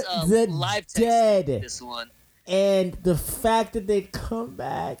live dead. texting this one. And the fact that they come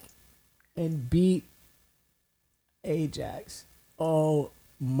back and beat Ajax, oh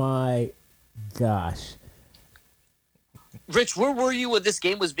my gosh. Rich, where were you when this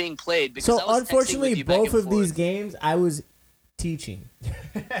game was being played? Because unfortunately, both of these games I was teaching.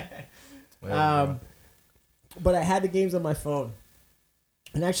 But I had the games on my phone.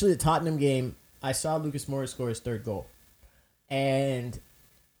 And actually, the Tottenham game, I saw Lucas Moura score his third goal. And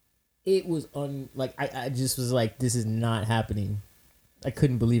it was I just was like, this is not happening. I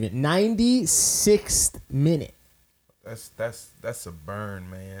couldn't believe it. 96th minute. That's a burn,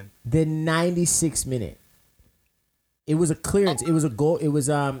 man. The 96th minute. It was a clearance. It was a goal. It was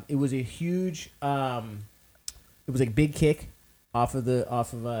a huge it was like big kick I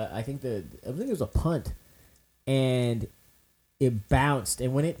think it was a punt, and it bounced,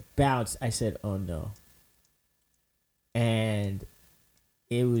 and when it bounced I said, oh no. And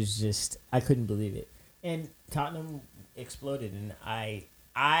it was just, I couldn't believe it. And Tottenham exploded, and I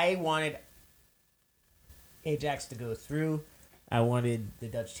wanted Ajax to go through. I wanted the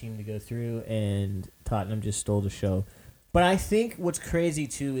Dutch team to go through, and Tottenham just stole the show. But I think what's crazy,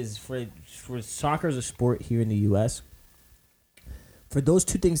 too, is for soccer as a sport here in the U.S., for those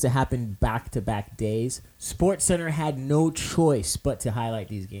two things to happen back-to-back days, SportsCenter had no choice but to highlight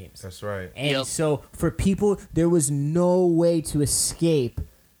these games. That's right. And so for people, there was no way to escape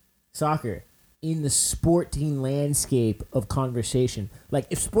soccer in the sporting landscape of conversation. Like,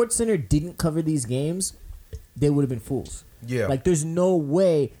 if SportsCenter didn't cover these games, they would have been fools. Yeah. Like, there's no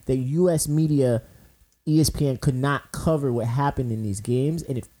way that U.S. media, ESPN, could not cover what happened in these games,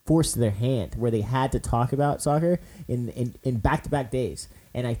 and it forced their hand where they had to talk about soccer in back-to-back days.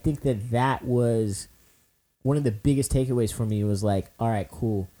 And I think that was one of the biggest takeaways for me. Was like, all right,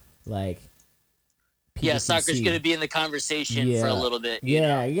 cool. Like, soccer's going to be in the conversation for a little bit.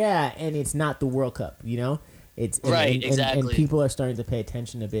 Yeah, and it's not the World Cup, It's right, exactly. And people are starting to pay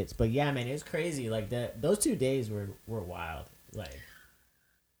attention to bits. But yeah, man, it's crazy. Like, those 2 days were wild. Like,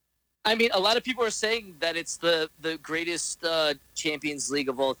 I mean, a lot of people are saying that it's the greatest Champions League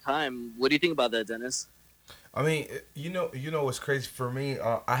of all time. What do you think about that, Dennis? I mean, you know what's crazy for me?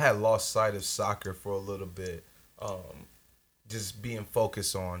 I had lost sight of soccer for a little bit, just being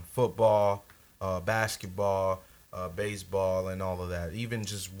focused on football, basketball, baseball, and all of that. Even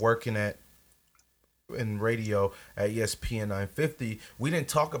just working in radio at ESPN 950, we didn't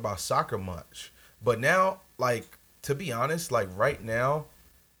talk about soccer much. But now, like, to be honest, like right now,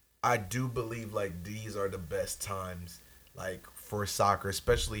 I do believe like these are the best times, like, for soccer,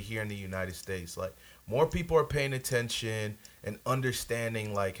 especially here in the United States. Like, more people are paying attention and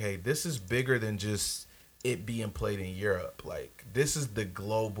understanding, like, hey, this is bigger than just it being played in Europe. Like, this is the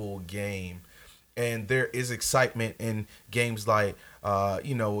global game, and there is excitement in games like,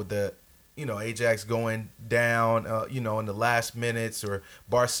 Ajax going down, in the last minutes, or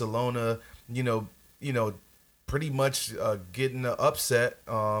Barcelona, pretty much getting the upset,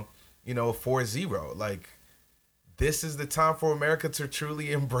 4-0. Like, this is the time for America to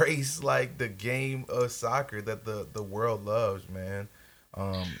truly embrace, like, the game of soccer that the world loves, man.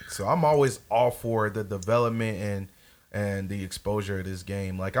 So I'm always all for the development and the exposure of this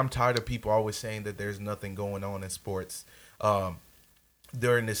game. Like, I'm tired of people always saying that there's nothing going on in sports.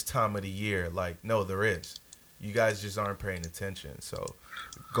 during this time of the year. Like, no, there is. You guys just aren't paying attention. So,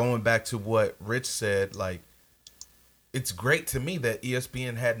 going back to what Rich said, like, it's great to me that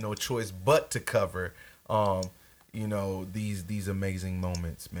ESPN had no choice but to cover, these amazing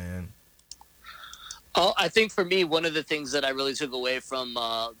moments, man. Oh, I think for me, one of the things that I really took away from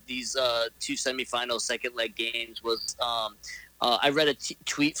these two semifinal second leg games was I read a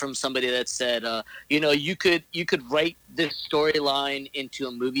tweet from somebody that said, you could write this storyline into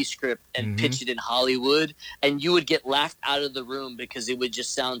a movie script and pitch it in Hollywood, and you would get laughed out of the room because it would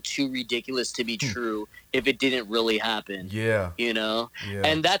just sound too ridiculous to be true if it didn't really happen. Yeah. Yeah.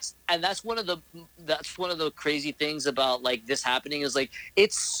 And that's one of the crazy things about like this happening is like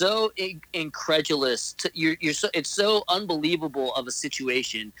it's so incredulous. It's so unbelievable of a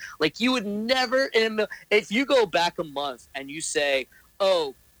situation. Like you would never, if you go back a month and you say,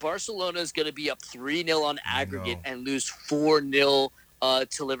 oh, Barcelona is going to be up 3-0 on aggregate and lose 4-0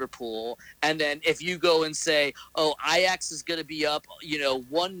 to Liverpool. And then if you go and say, oh, Ajax is going to be up,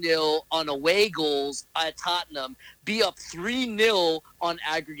 1-0 on away goals at Tottenham, be up 3-0 on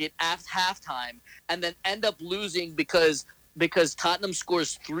aggregate at halftime, and then end up losing because Tottenham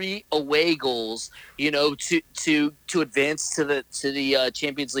scores 3 away goals, to advance to the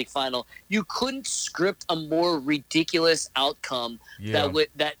Champions League final. You couldn't script a more ridiculous outcome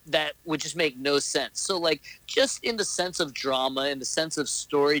that would just make no sense. So like just in the sense of drama, in the sense of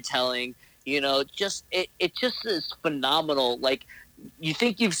storytelling, it just is phenomenal. Like you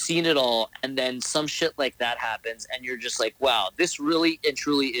think you've seen it all, and then some shit like that happens, and you're just like, wow, this really and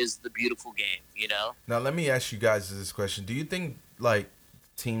truly is the beautiful game, Now, let me ask you guys this question. Do you think, like,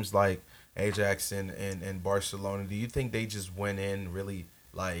 teams like Ajax and Barcelona, do you think they just went in really,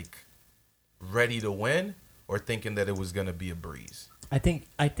 like, ready to win, or thinking that it was going to be a breeze? I think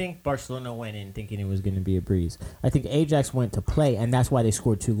Barcelona went in thinking it was going to be a breeze. I think Ajax went to play, and that's why they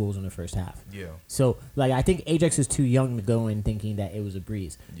scored 2 goals in the first half. Yeah. So, like, I think Ajax is too young to go in thinking that it was a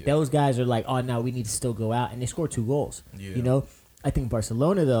breeze. Yeah. Those guys are like, oh, no, we need to still go out, and they scored 2 goals. Yeah. I think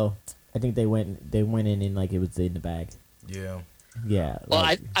Barcelona, though, I think they went in and like it was in the bag. Yeah. Yeah. Well,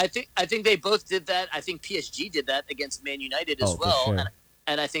 like, I think they both did that. I think PSG did that against Man United as well. For sure.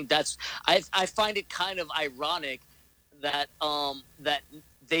 And I think that's I find it kind of ironic that that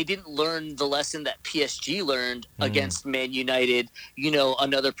they didn't learn the lesson that PSG learned against Man United,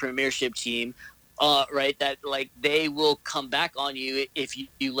 another Premiership team, right? That like they will come back on you if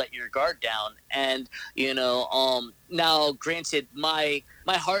you let your guard down. And now granted, my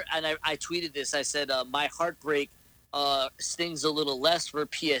heart, and I tweeted this. I said my heartbreak stings a little less for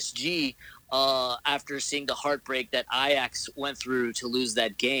PSG. After seeing the heartbreak that Ajax went through to lose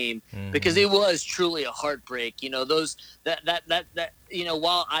that game, because it was truly a heartbreak. While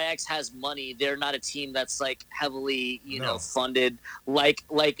Ajax has money, they're not a team that's like heavily, funded like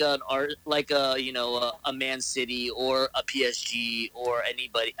a Man City or a PSG or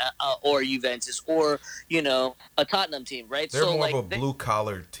anybody or Juventus or a Tottenham team, right? They're more of a blue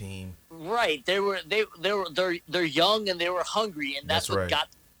collar team, right? They're young and they were hungry, and that's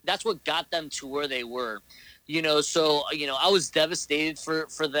what got them to where they were, So I was devastated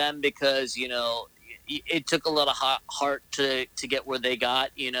for them because it took a lot of heart to get where they got,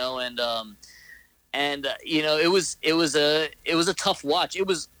 and it was a tough watch. It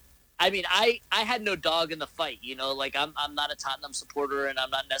was, I had no dog in the fight, like I'm not a Tottenham supporter and I'm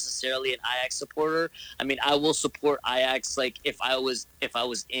not necessarily an Ajax supporter. I will support Ajax like if I was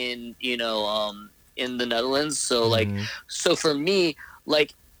in in the Netherlands. So like so for me,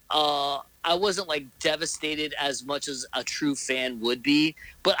 like I wasn't like devastated as much as a true fan would be,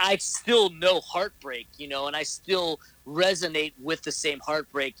 but I still know heartbreak, and I still resonate with the same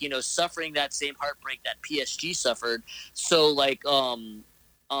heartbreak, suffering that same heartbreak that PSG suffered. So like,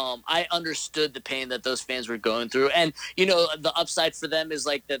 I understood the pain that those fans were going through, and the upside for them is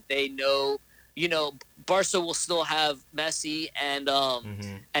like that they know, Barca will still have Messi and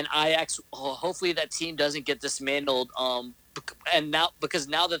Ajax. Hopefully that team doesn't get dismantled. And now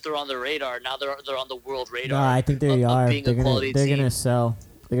that they're on the radar, now they're on the world radar. No, I think they are. They're gonna sell.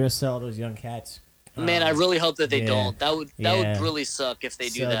 They're gonna sell those young cats. Man, I really hope that they don't. That would really suck if they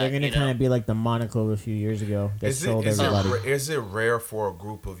do that. They're gonna kind of be like the Monaco a few years ago. They sold everybody. Is it rare for a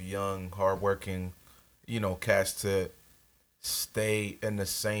group of young, hardworking, cats to stay in the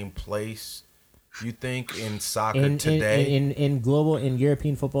same place You think in soccer in today? in global in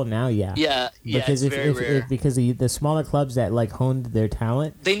European football now, yeah. Yeah, Because it's very rare. if because the smaller clubs that like honed their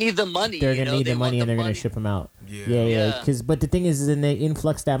talent, They need the money. they're gonna need They the money want and they're money. gonna ship them out. Yeah. Yeah. Because but the thing is then they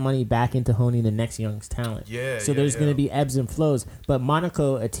influx that money back into honing the next young's talent. Yeah, So yeah, there's yeah. gonna be ebbs and flows. But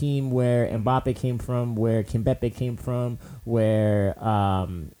Monaco, a team where Mbappe came from, where Kimpembe came from, where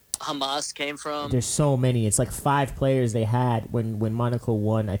Hamas came from. there's so many. It's like 5 players they had when Monaco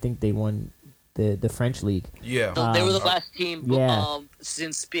won. I think they won the French league. Yeah. They were the last team yeah.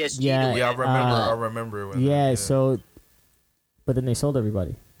 since PSG. Yeah. to win Yeah, I it. remember. I remember when. Yeah. So, but then they sold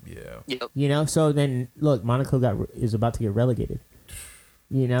everybody. Yeah. Yep. You know, so then look, Monaco is about to get relegated.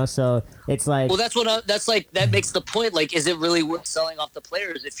 You know, so it's like Well, that makes the point. Like, is it really worth selling off the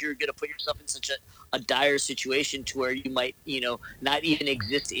players if you're going to put yourself in such a dire situation to where you might, not even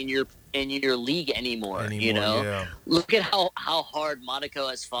exist in your league anymore? Yeah. Look at how hard Monaco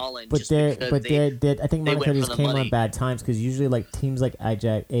has fallen. but just they're because but they're I think they Monaco went just for the came on money. bad times because usually like teams like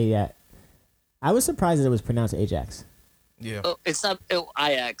Ajax, I was surprised that it was pronounced Ajax. Yeah. Oh, it's not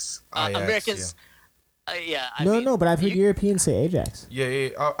Ajax. Ajax, Americans. Yeah. No, but I've heard Europeans say Ajax. Yeah.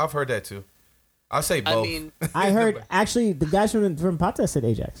 I've heard that too. I'll say both. I mean, I heard actually the guys from Pata said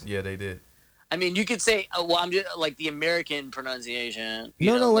Ajax. Yeah, they did. you could say, I'm just like the American pronunciation.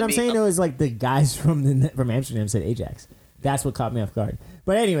 No, what I'm saying though is like the guys from Amsterdam said Ajax. That's what caught me off guard.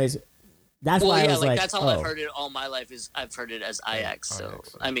 But anyways, that's why I was like, that's how I've heard it all my life. Is I've heard it as Ajax. So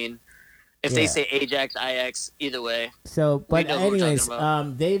Ajax. If they say Ajax, Ajax, either way. So, but know who we're anyways, talking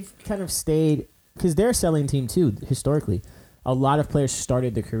about. they've kind of stayed because they're a selling team too. Historically, a lot of players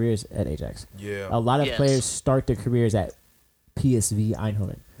started their careers at Ajax. Yeah. A lot of Yes. players start their careers at PSV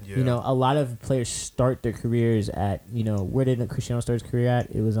Eindhoven. Yeah. You know, a lot of players start their careers at where did Cristiano start his career at?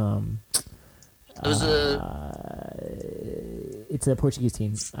 It was It was it's a Portuguese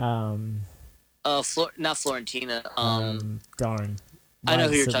team. not Florentina. Darn. I know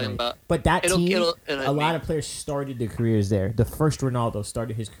who you're Mind talking slipped me. about. But that It'll- team, it'll a lot of players started their careers there. The first Ronaldo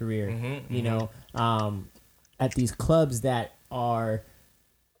started his career, at these clubs that are.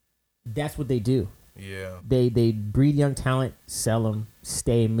 That's what they do. Yeah. They breed young talent, sell them,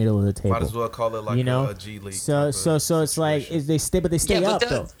 stay middle of the table. Might as well call it like a G League. So it's like they stay Yeah, up but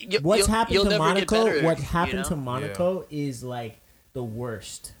though. you'll Happened to never get Monaco? better, What happened you know? to Monaco is like the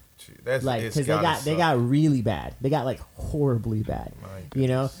worst. That's Like it's because gotta they suck. got really bad. They got like horribly bad. My You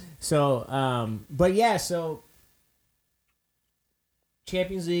know. goodness. So but yeah. So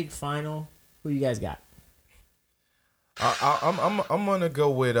Champions League final. Who you guys got? I'm gonna go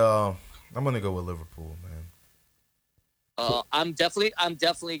with Liverpool, man. I'm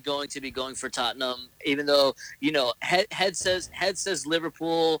definitely going to be going for Tottenham, even though head says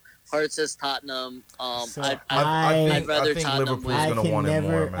Liverpool, heart says Tottenham. So I'd rather I think Tottenham Liverpool's win. I gonna can want it never,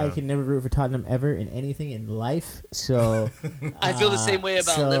 more, man. I can never root for Tottenham ever in anything in life. So I feel the same way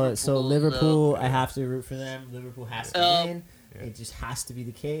about Liverpool. So Liverpool, I have to root for them. Liverpool has to win. Yeah. It just has to be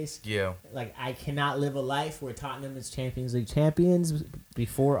the case. Yeah. Like I cannot live a life where Tottenham is Champions League champions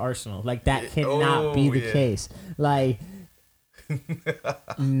before Arsenal. Like that cannot be the yeah. case. Like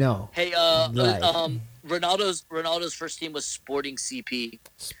no. Hey, Right. Ronaldo's first team was Sporting CP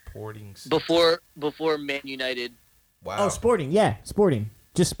Sporting. before Man United. Wow. Oh, Sporting. Yeah, Sporting.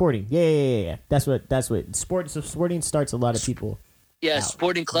 Just Sporting. Yeah. That's what. So Sporting starts a lot of people. Yeah, Out.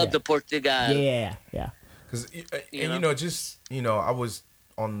 Sporting Club Yeah. de Portugal. Yeah. Because You know? I was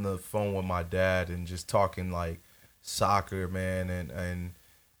on the phone with my dad and just talking like soccer, man, and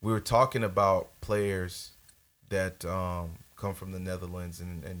we were talking about players that come from the Netherlands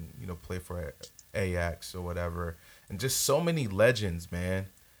and play for Ajax or whatever, and just so many legends, man.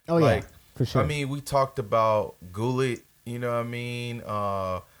 Oh like, yeah, for sure. I mean, we talked about Gullit, you know what I mean?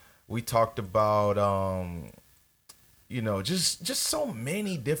 We talked about just so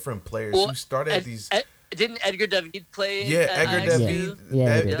many different players who started at these. Didn't Edgar David play? Yeah, at Edgar Ajax David. too? He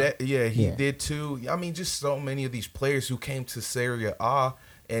Yeah. did too. I mean, just so many of these players who came to Serie A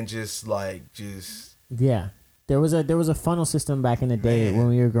and just. Yeah, there was a funnel system back in the day when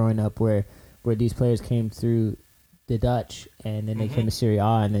we were growing up where these players came through the Dutch and then they came to Serie A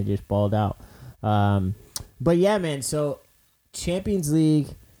and they just balled out. But yeah, man. So Champions League,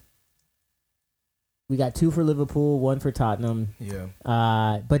 we got 2 for Liverpool, 1 for Tottenham. Yeah.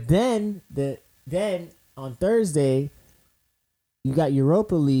 But then on Thursday, you got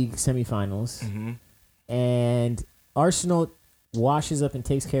Europa League semifinals, and Arsenal washes up and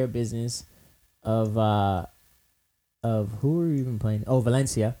takes care of business of who are we even playing? Oh,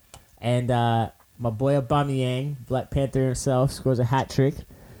 Valencia, and my boy Aubameyang, Black Panther himself, scores a hat trick,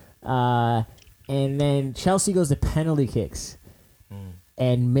 and then Chelsea goes to penalty kicks,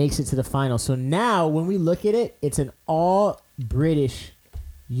 and makes it to the final. So now when we look at it, it's an all British,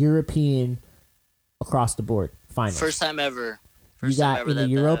 European across the board final. First time ever. You got in the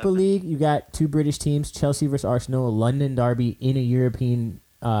Europa League, you got two British teams, Chelsea versus Arsenal, a London derby in a European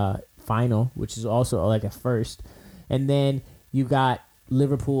final, which is also like a first. And then you got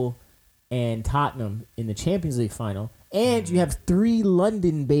Liverpool and Tottenham in the Champions League final. And you have 3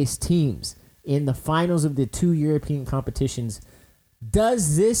 London-based teams in the finals of the 2 European competitions.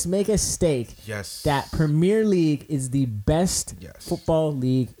 Does this make a stake that Premier League is the best football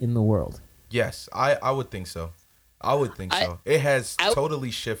league in the world? Yes, I would think so. I would think so. It has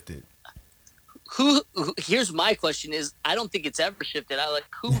totally shifted. Here's my question: is I don't think it's ever shifted.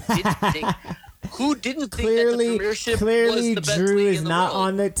 Who didn't think? Who didn't think that the Premiership was the best Drew league is in the not world?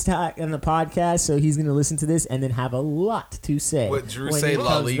 on the podcast, so he's going to listen to this and then have a lot to say. What Drew say,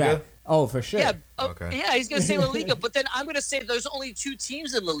 La Liga? Back. Oh, for sure. Yeah, okay. Yeah, he's going to say La Liga, but then I'm going to say there's only 2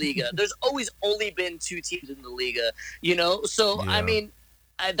 teams in La Liga. There's always only been 2 teams in the Liga, So I mean,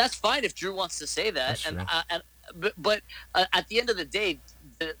 that's fine if Drew wants to say that, but at the end of the day,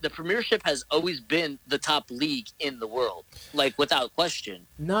 the Premiership has always been the top league in the world, like without question.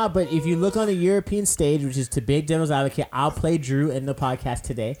 Nah, but if you look on the European stage, which is to big devil's advocate, I'll play Drew in the podcast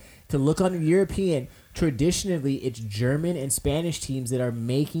today. To look on the European, traditionally it's German and Spanish teams that are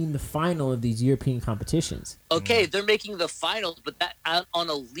making the final of these European competitions. Okay, they're making the finals, but that on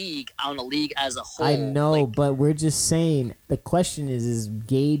a league as a whole. I know, but we're just saying the question is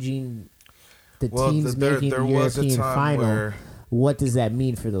gauging the teams making the European final. What does that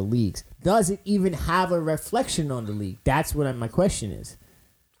mean for the leagues? Does it even have a reflection on the league? That's what my question is.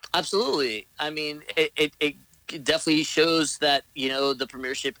 Absolutely. I mean, it definitely shows that the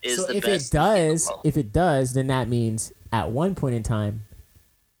Premiership is the best. If it does, then that means at one point in time,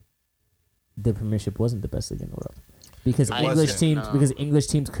 the Premiership wasn't the best league in the world because English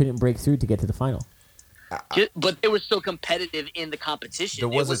teams couldn't break through to get to the final. But they were so competitive in the competition.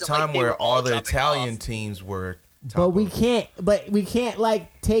 There was a time where all the Italian teams were. But we can't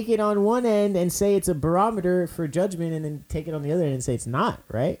like take it on one end and say it's a barometer for judgment, and then take it on the other end and say it's not,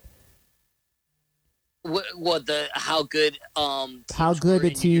 right? How good the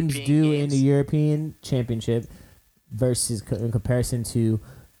teams do in the European Championship versus in comparison to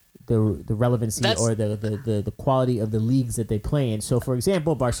the relevancy or the quality of the leagues that they play in. So, for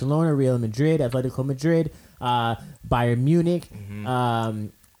example, Barcelona, Real Madrid, Atletico Madrid, Bayern Munich,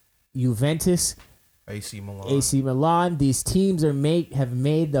 Juventus. AC Milan. These teams have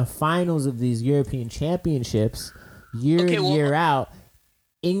made the finals of these European championships year out.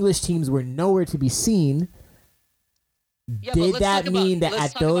 English teams were nowhere to be seen. Did that mean that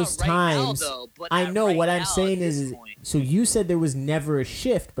at those times? I know what I'm saying is. So you said there was never a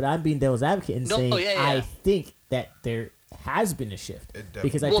shift, but I'm being devil's advocate and saying I think that there has been a shift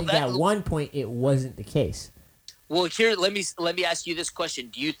because I think at one point it wasn't the case. Well, here, let me ask you this question: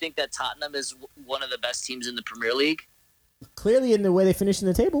 do you think that Tottenham is one of the best teams in the Premier League? Clearly, in the way they finished in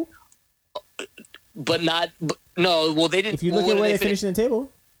the table, but not. No, well, they didn't. If you look at the way they finished in the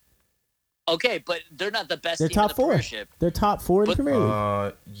table, okay, but they're not the best. They're team top in the 4. Premiership. They're top 4 in the Premier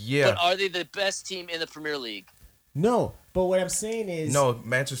League. Yeah. But are they the best team in the Premier League? No, but what I'm saying is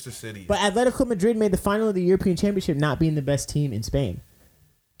Manchester City. But Atletico Madrid made the final of the European Championship, not being the best team in Spain.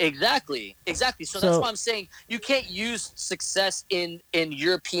 Exactly. So that's why I'm saying you can't use success in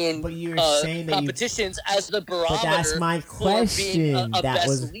European competitions as the barometer. But that's my question. For being a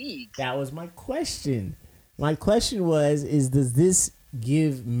best league. That was my question. My question was: does this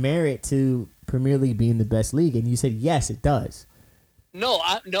give merit to Premier League being the best league? And you said yes, it does. No,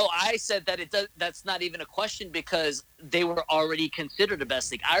 I said that it does. That's not even a question because they were already considered the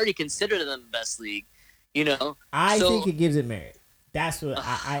best league. I already considered them the best league. I think it gives it merit. That's what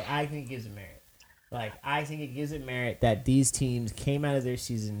I think it gives it merit. Like, I think it gives it merit that these teams came out of their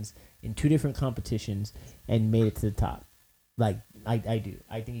seasons in 2 different competitions and made it to the top. Like, I do.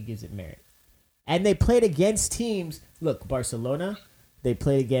 I think it gives it merit. And they played against teams. Look, Barcelona, they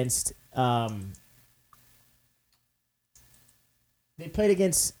played against... They played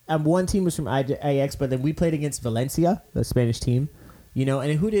against... one team was from Ajax, but then we played against Valencia, the Spanish team.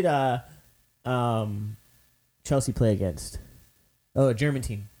 And who did Chelsea play against? Oh, a German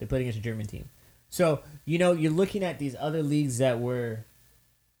team. They played against a German team. So, you're looking at these other leagues that were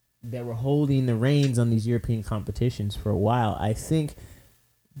holding the reins on these European competitions for a while. I think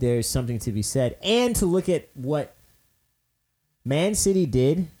there's something to be said. And to look at what Man City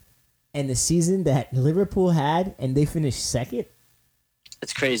did and the season that Liverpool had, and they finished second.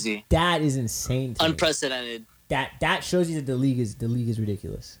 It's crazy. That is insane to me. Unprecedented. That shows you that the league is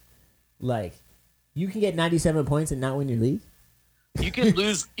ridiculous. Like, you can get 97 points and not win your league. You can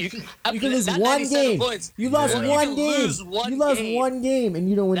lose. You can lose not one 97 game. Points. You lost Yeah. one You can game. lose one You lost game. one game, and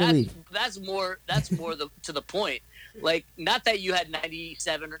you don't win the league. That's more to the point. Like, not that you had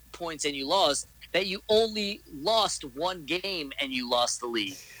 97 points and you lost, that you only lost one game and you lost the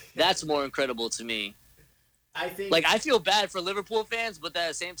league. That's more incredible to me. I think. Like, I feel bad for Liverpool fans, but at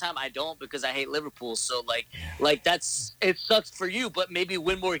the same time, I don't, because I hate Liverpool. So, like that's, it sucks for you, but maybe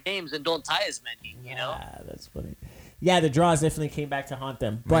win more games and don't tie as many, you know? That's funny. Yeah, the draws definitely came back to haunt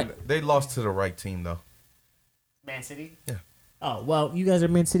them. But Man, they lost to the right team though. Man City? Yeah. Oh, well, you guys are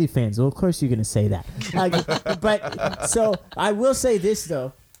Man City fans. Well, of course you're going to say that. But, so, I will say this,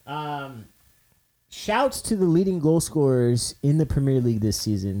 though. Shouts to the leading goal scorers in the Premier League this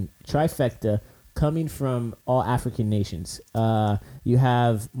season. Trifecta, coming from all African nations. You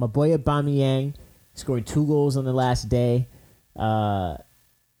have my boy Aubameyang scoring 2 goals on the last day to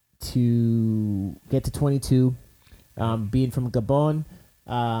get to 22. Being from Gabon.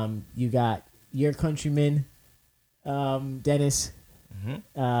 You got your countryman, Dennis, Mane,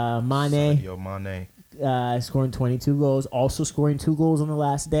 Sadio Mane. scoring 22 goals, also scoring 2 goals on the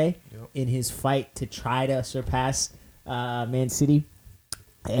last day Yep. in his fight to try to surpass Man City.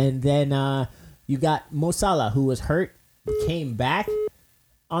 And then you got Mo Salah, who was hurt, came back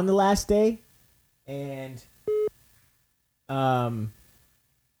on the last day, and Mo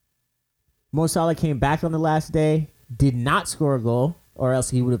Salah came back on the last day, did not score a goal, or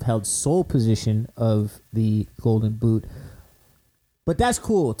else he would have held sole position of the Golden Boot. But that's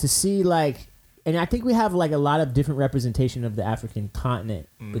cool to see, like, and I think we have like a lot of different representation of the African continent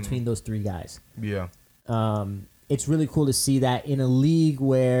between those 3 guys. Yeah. It's really cool to see that in a league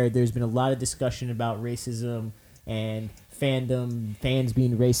where there's been a lot of discussion about racism and fandom, fans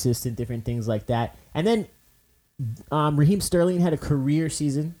being racist and different things like that. And then Raheem Sterling had a career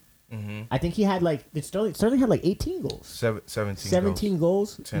season. Mm-hmm. I think he had like Sterling had like 18 goals. 17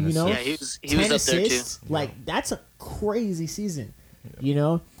 goals. 10 You know, Yeah, he was 10 up there, too. assists. Like, that's a crazy season. You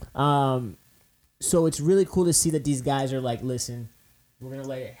know, so it's really cool to see that these guys are like, listen, we're gonna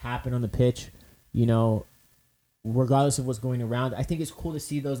let it happen on the pitch. You know, regardless of what's going around. I think it's cool to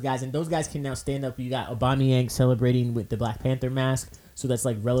see those guys, and those guys can now stand up. You got Aubameyang celebrating with the Black Panther mask, so that's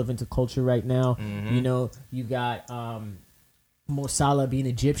like relevant to culture right now. Mm-hmm. You know, you got Mo Salah being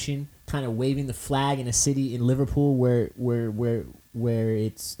Egyptian, kind of waving the flag in a city in Liverpool where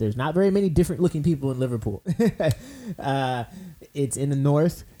it's there's not very many different looking people in Liverpool. It's in the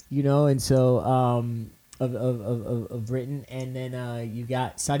north, you know, and so of Britain, and then you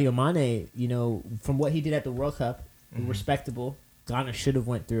got Sadio Mane, you know, from what he did at the World Cup, respectable. Ghana should have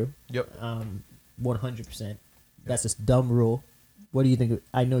went through. Yep. 100%. That's just dumb rule. What do you think?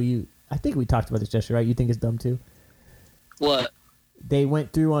 I think we talked about this yesterday, right? You think it's dumb too? What? They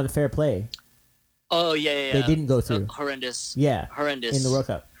went through on fair play. Oh, yeah. They didn't go through. Horrendous. Yeah. Horrendous. In the World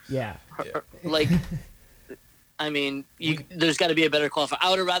Cup. Yeah. Like, I mean, there's got to be a better qualifier. I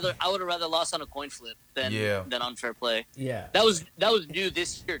would have rather lost on a coin flip than on fair play. Yeah. That was new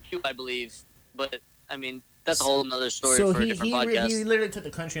this year too, I believe. But I mean, that's a whole other story for a different podcast. He literally took the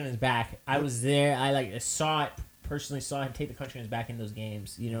country on his back. I was there. I personally saw him take the country on his back in those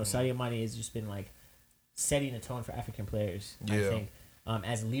games. You know, Sadio Mane has just been like setting a tone for African players. I think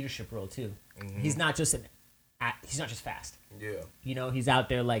as a leadership role too. Mm-hmm. He's not just fast. Yeah. You know, he's out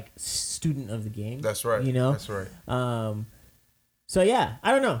there like student of the game. That's right. You know? That's right. So yeah,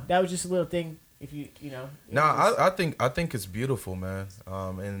 I don't know. That was just a little thing. If you know. I think it's beautiful, man.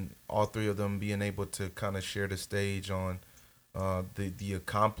 And all 3 of them being able to kind of share the stage on the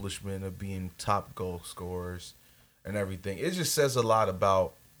accomplishment of being top goal scorers and everything. It just says a lot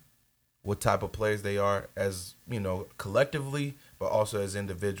about what type of players they are, as you know, collectively, but also as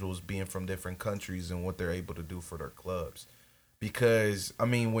individuals being from different countries and what they're able to do for their clubs. Because I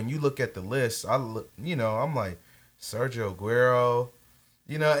mean, when you look at the list, I'm like Sergio Aguero,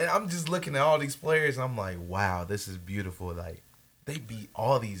 you know, and I'm just looking at all these players. And I'm like, wow, this is beautiful. Like, they beat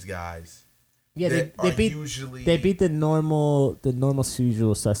all these guys. Yeah, they beat the normal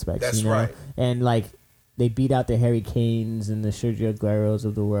usual suspects. That's you know? right. And like they beat out the Harry Kanes and the Sergio Agueros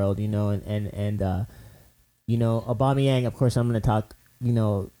of the world. You know, and you know, Aubameyang. Of course, I'm going to talk. You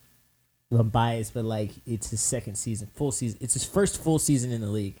know, I'm biased, but like it's his second season, full season. It's his first full season in the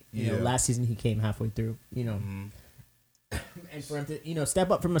league. You know, last season he came halfway through. You know. Mm-hmm. And for him to, you know,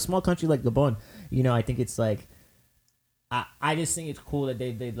 step up from a small country like Gabon, you know, I think it's like, I just think it's cool that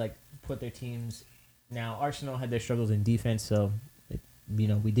they like put their teams. Now Arsenal had their struggles in defense, so you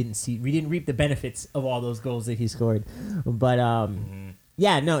know we didn't reap the benefits of all those goals that he scored, but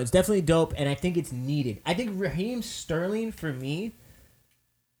yeah, no, it's definitely dope, and I think it's needed. I think Raheem Sterling for me,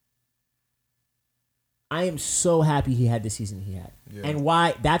 I am so happy he had the season he had. Yeah.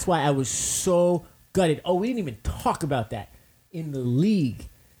 And that's why I was so gutted. Oh, we didn't even talk about that. In the league,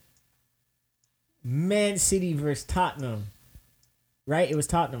 Man City versus Tottenham. Right? It was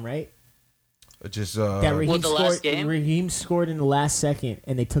Tottenham, right? Just That Raheem the last game? Raheem scored in the last second,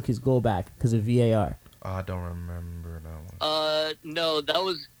 and they took his goal back because of VAR. I don't remember that one. No, that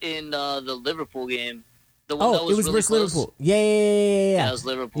was in the Liverpool game. The one that Oh, was it was really versus close. Liverpool. Yeah. Yeah, it was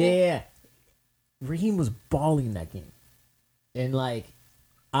Liverpool. Yeah. Raheem was balling that game. And, like,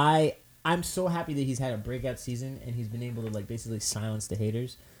 I'm so happy that he's had a breakout season and he's been able to, like, basically silence the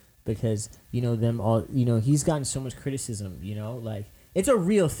haters because, you know, them all, you know, he's gotten so much criticism, you know, like, it's a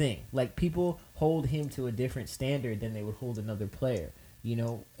real thing. Like, people hold him to a different standard than they would hold another player, you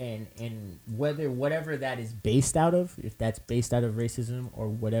know, and whatever that is based out of, if that's based out of racism or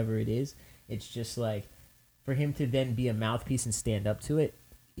whatever it is, it's just like, for him to then be a mouthpiece and stand up to it,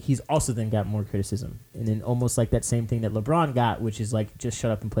 he's also then got more criticism. And then almost like that same thing that LeBron got, which is like, just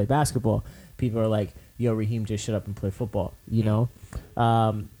shut up and play basketball. People are like, yo, Raheem, just shut up and play football, you know?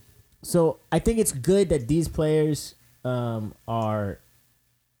 So I think it's good that these players are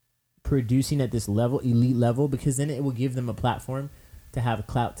producing at this level, elite level, because then it will give them a platform to have a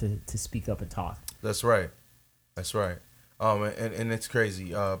clout to speak up and talk. That's right. And it's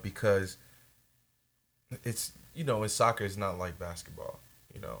crazy because it's, you know, in soccer, it's not like basketball,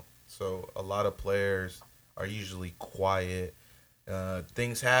 you know. So a lot of players are usually quiet.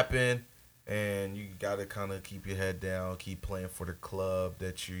 Things happen, and you got to kind of keep your head down, keep playing for the club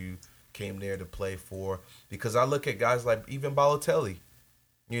that you came there to play for. Because I look at guys like even Balotelli,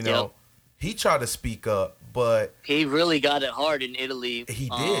 you know, Yep. he tried to speak up, but He really got it hard in Italy. he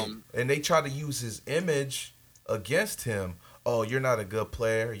did. And they tried to use his image against him. Oh, you're not a good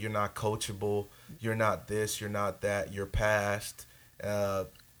player. You're not coachable. You're not this. You're not that. You're past.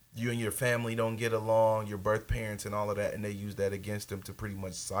 You and your family don't get along. Your birth parents and all of that. And they use that against him to pretty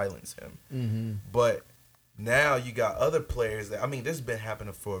much silence him. Mm-hmm. But now you got other players that, I mean, this has been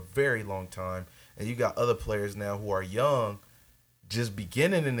happening for a very long time. And you got other players now who are young, just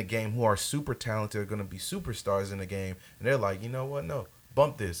beginning in the game, who are super talented, are going to be superstars in the game. And they're like, you know what? No,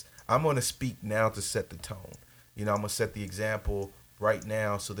 bump this. I'm going to speak now to set the tone. You know, I'm going to set the example right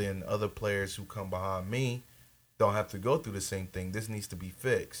now so then other players who come behind me don't have to go through the same thing. This needs to be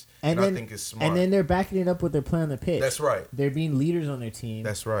fixed. And then, I think it's smart. And then they're backing it up with their play on the pitch. That's right. They're being leaders on their team.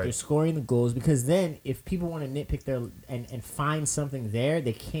 That's right. They're scoring the goals because then if people want to nitpick and find something there,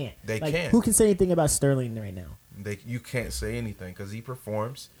 they can't. They like, can't. Who can say anything about Sterling right now? You can't say anything because he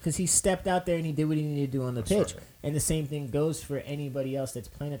performs. Because he stepped out there and he did what he needed to do on the pitch. right. And the same thing goes for anybody else that's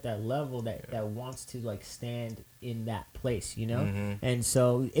playing at that level that wants to like stand in that place, you know? Mm-hmm. And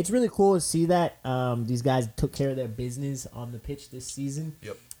so it's really cool to see that these guys took care of their business on the pitch this season.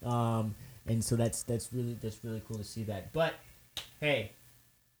 Yep. And so that's really cool to see that. But hey,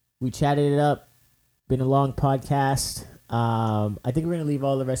 we chatted it up. Been a long podcast. I think we're gonna leave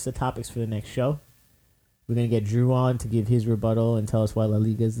all the rest of the topics for the next show. We're going to get Drew on to give his rebuttal and tell us why La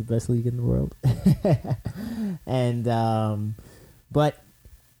Liga is the best league in the world. And but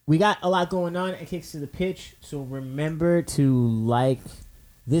we got a lot going on at Kicks to the Pitch. So remember to like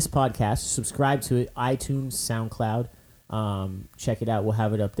this podcast, subscribe to it, iTunes, SoundCloud. Check it out. We'll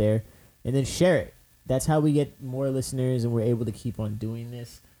have it up there. And then share it. That's how we get more listeners and we're able to keep on doing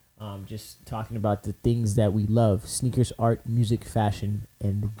this. Just talking about the things that we love: sneakers, art, music, fashion,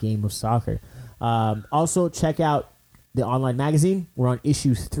 and the game of soccer. Also, check out the online magazine. We're on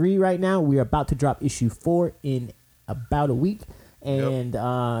issue 3 right now. We are about to drop issue 4 in about a week. And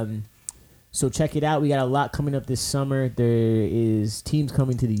so check it out. We got a lot coming up this summer. There is teams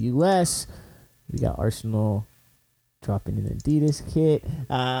coming to the U.S. We got Arsenal dropping an Adidas kit.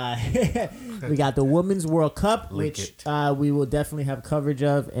 We got the Women's World Cup, which we will definitely have coverage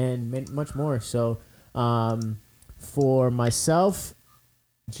of, and much more. So for myself,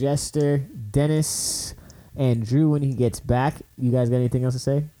 Jester, Dennis, and Drew, when he gets back, you guys got anything else to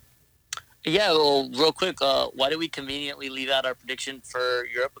say? Yeah, well, real quick, why did we conveniently leave out our prediction for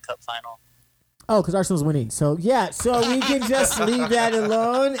Europa Cup final? Oh, because Arsenal's winning. So, yeah, so we can just leave that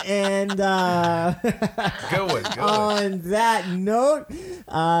alone. And Good one. On that note,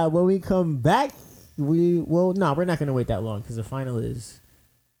 when we come back, we're not going to wait that long because the final is...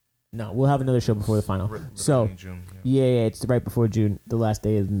 No, we'll have another show before the final. So, June, yeah, it's right before June, the last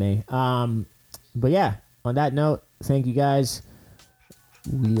day of May. But yeah, on that note, thank you guys.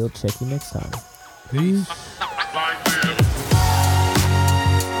 We'll check you next time. Peace.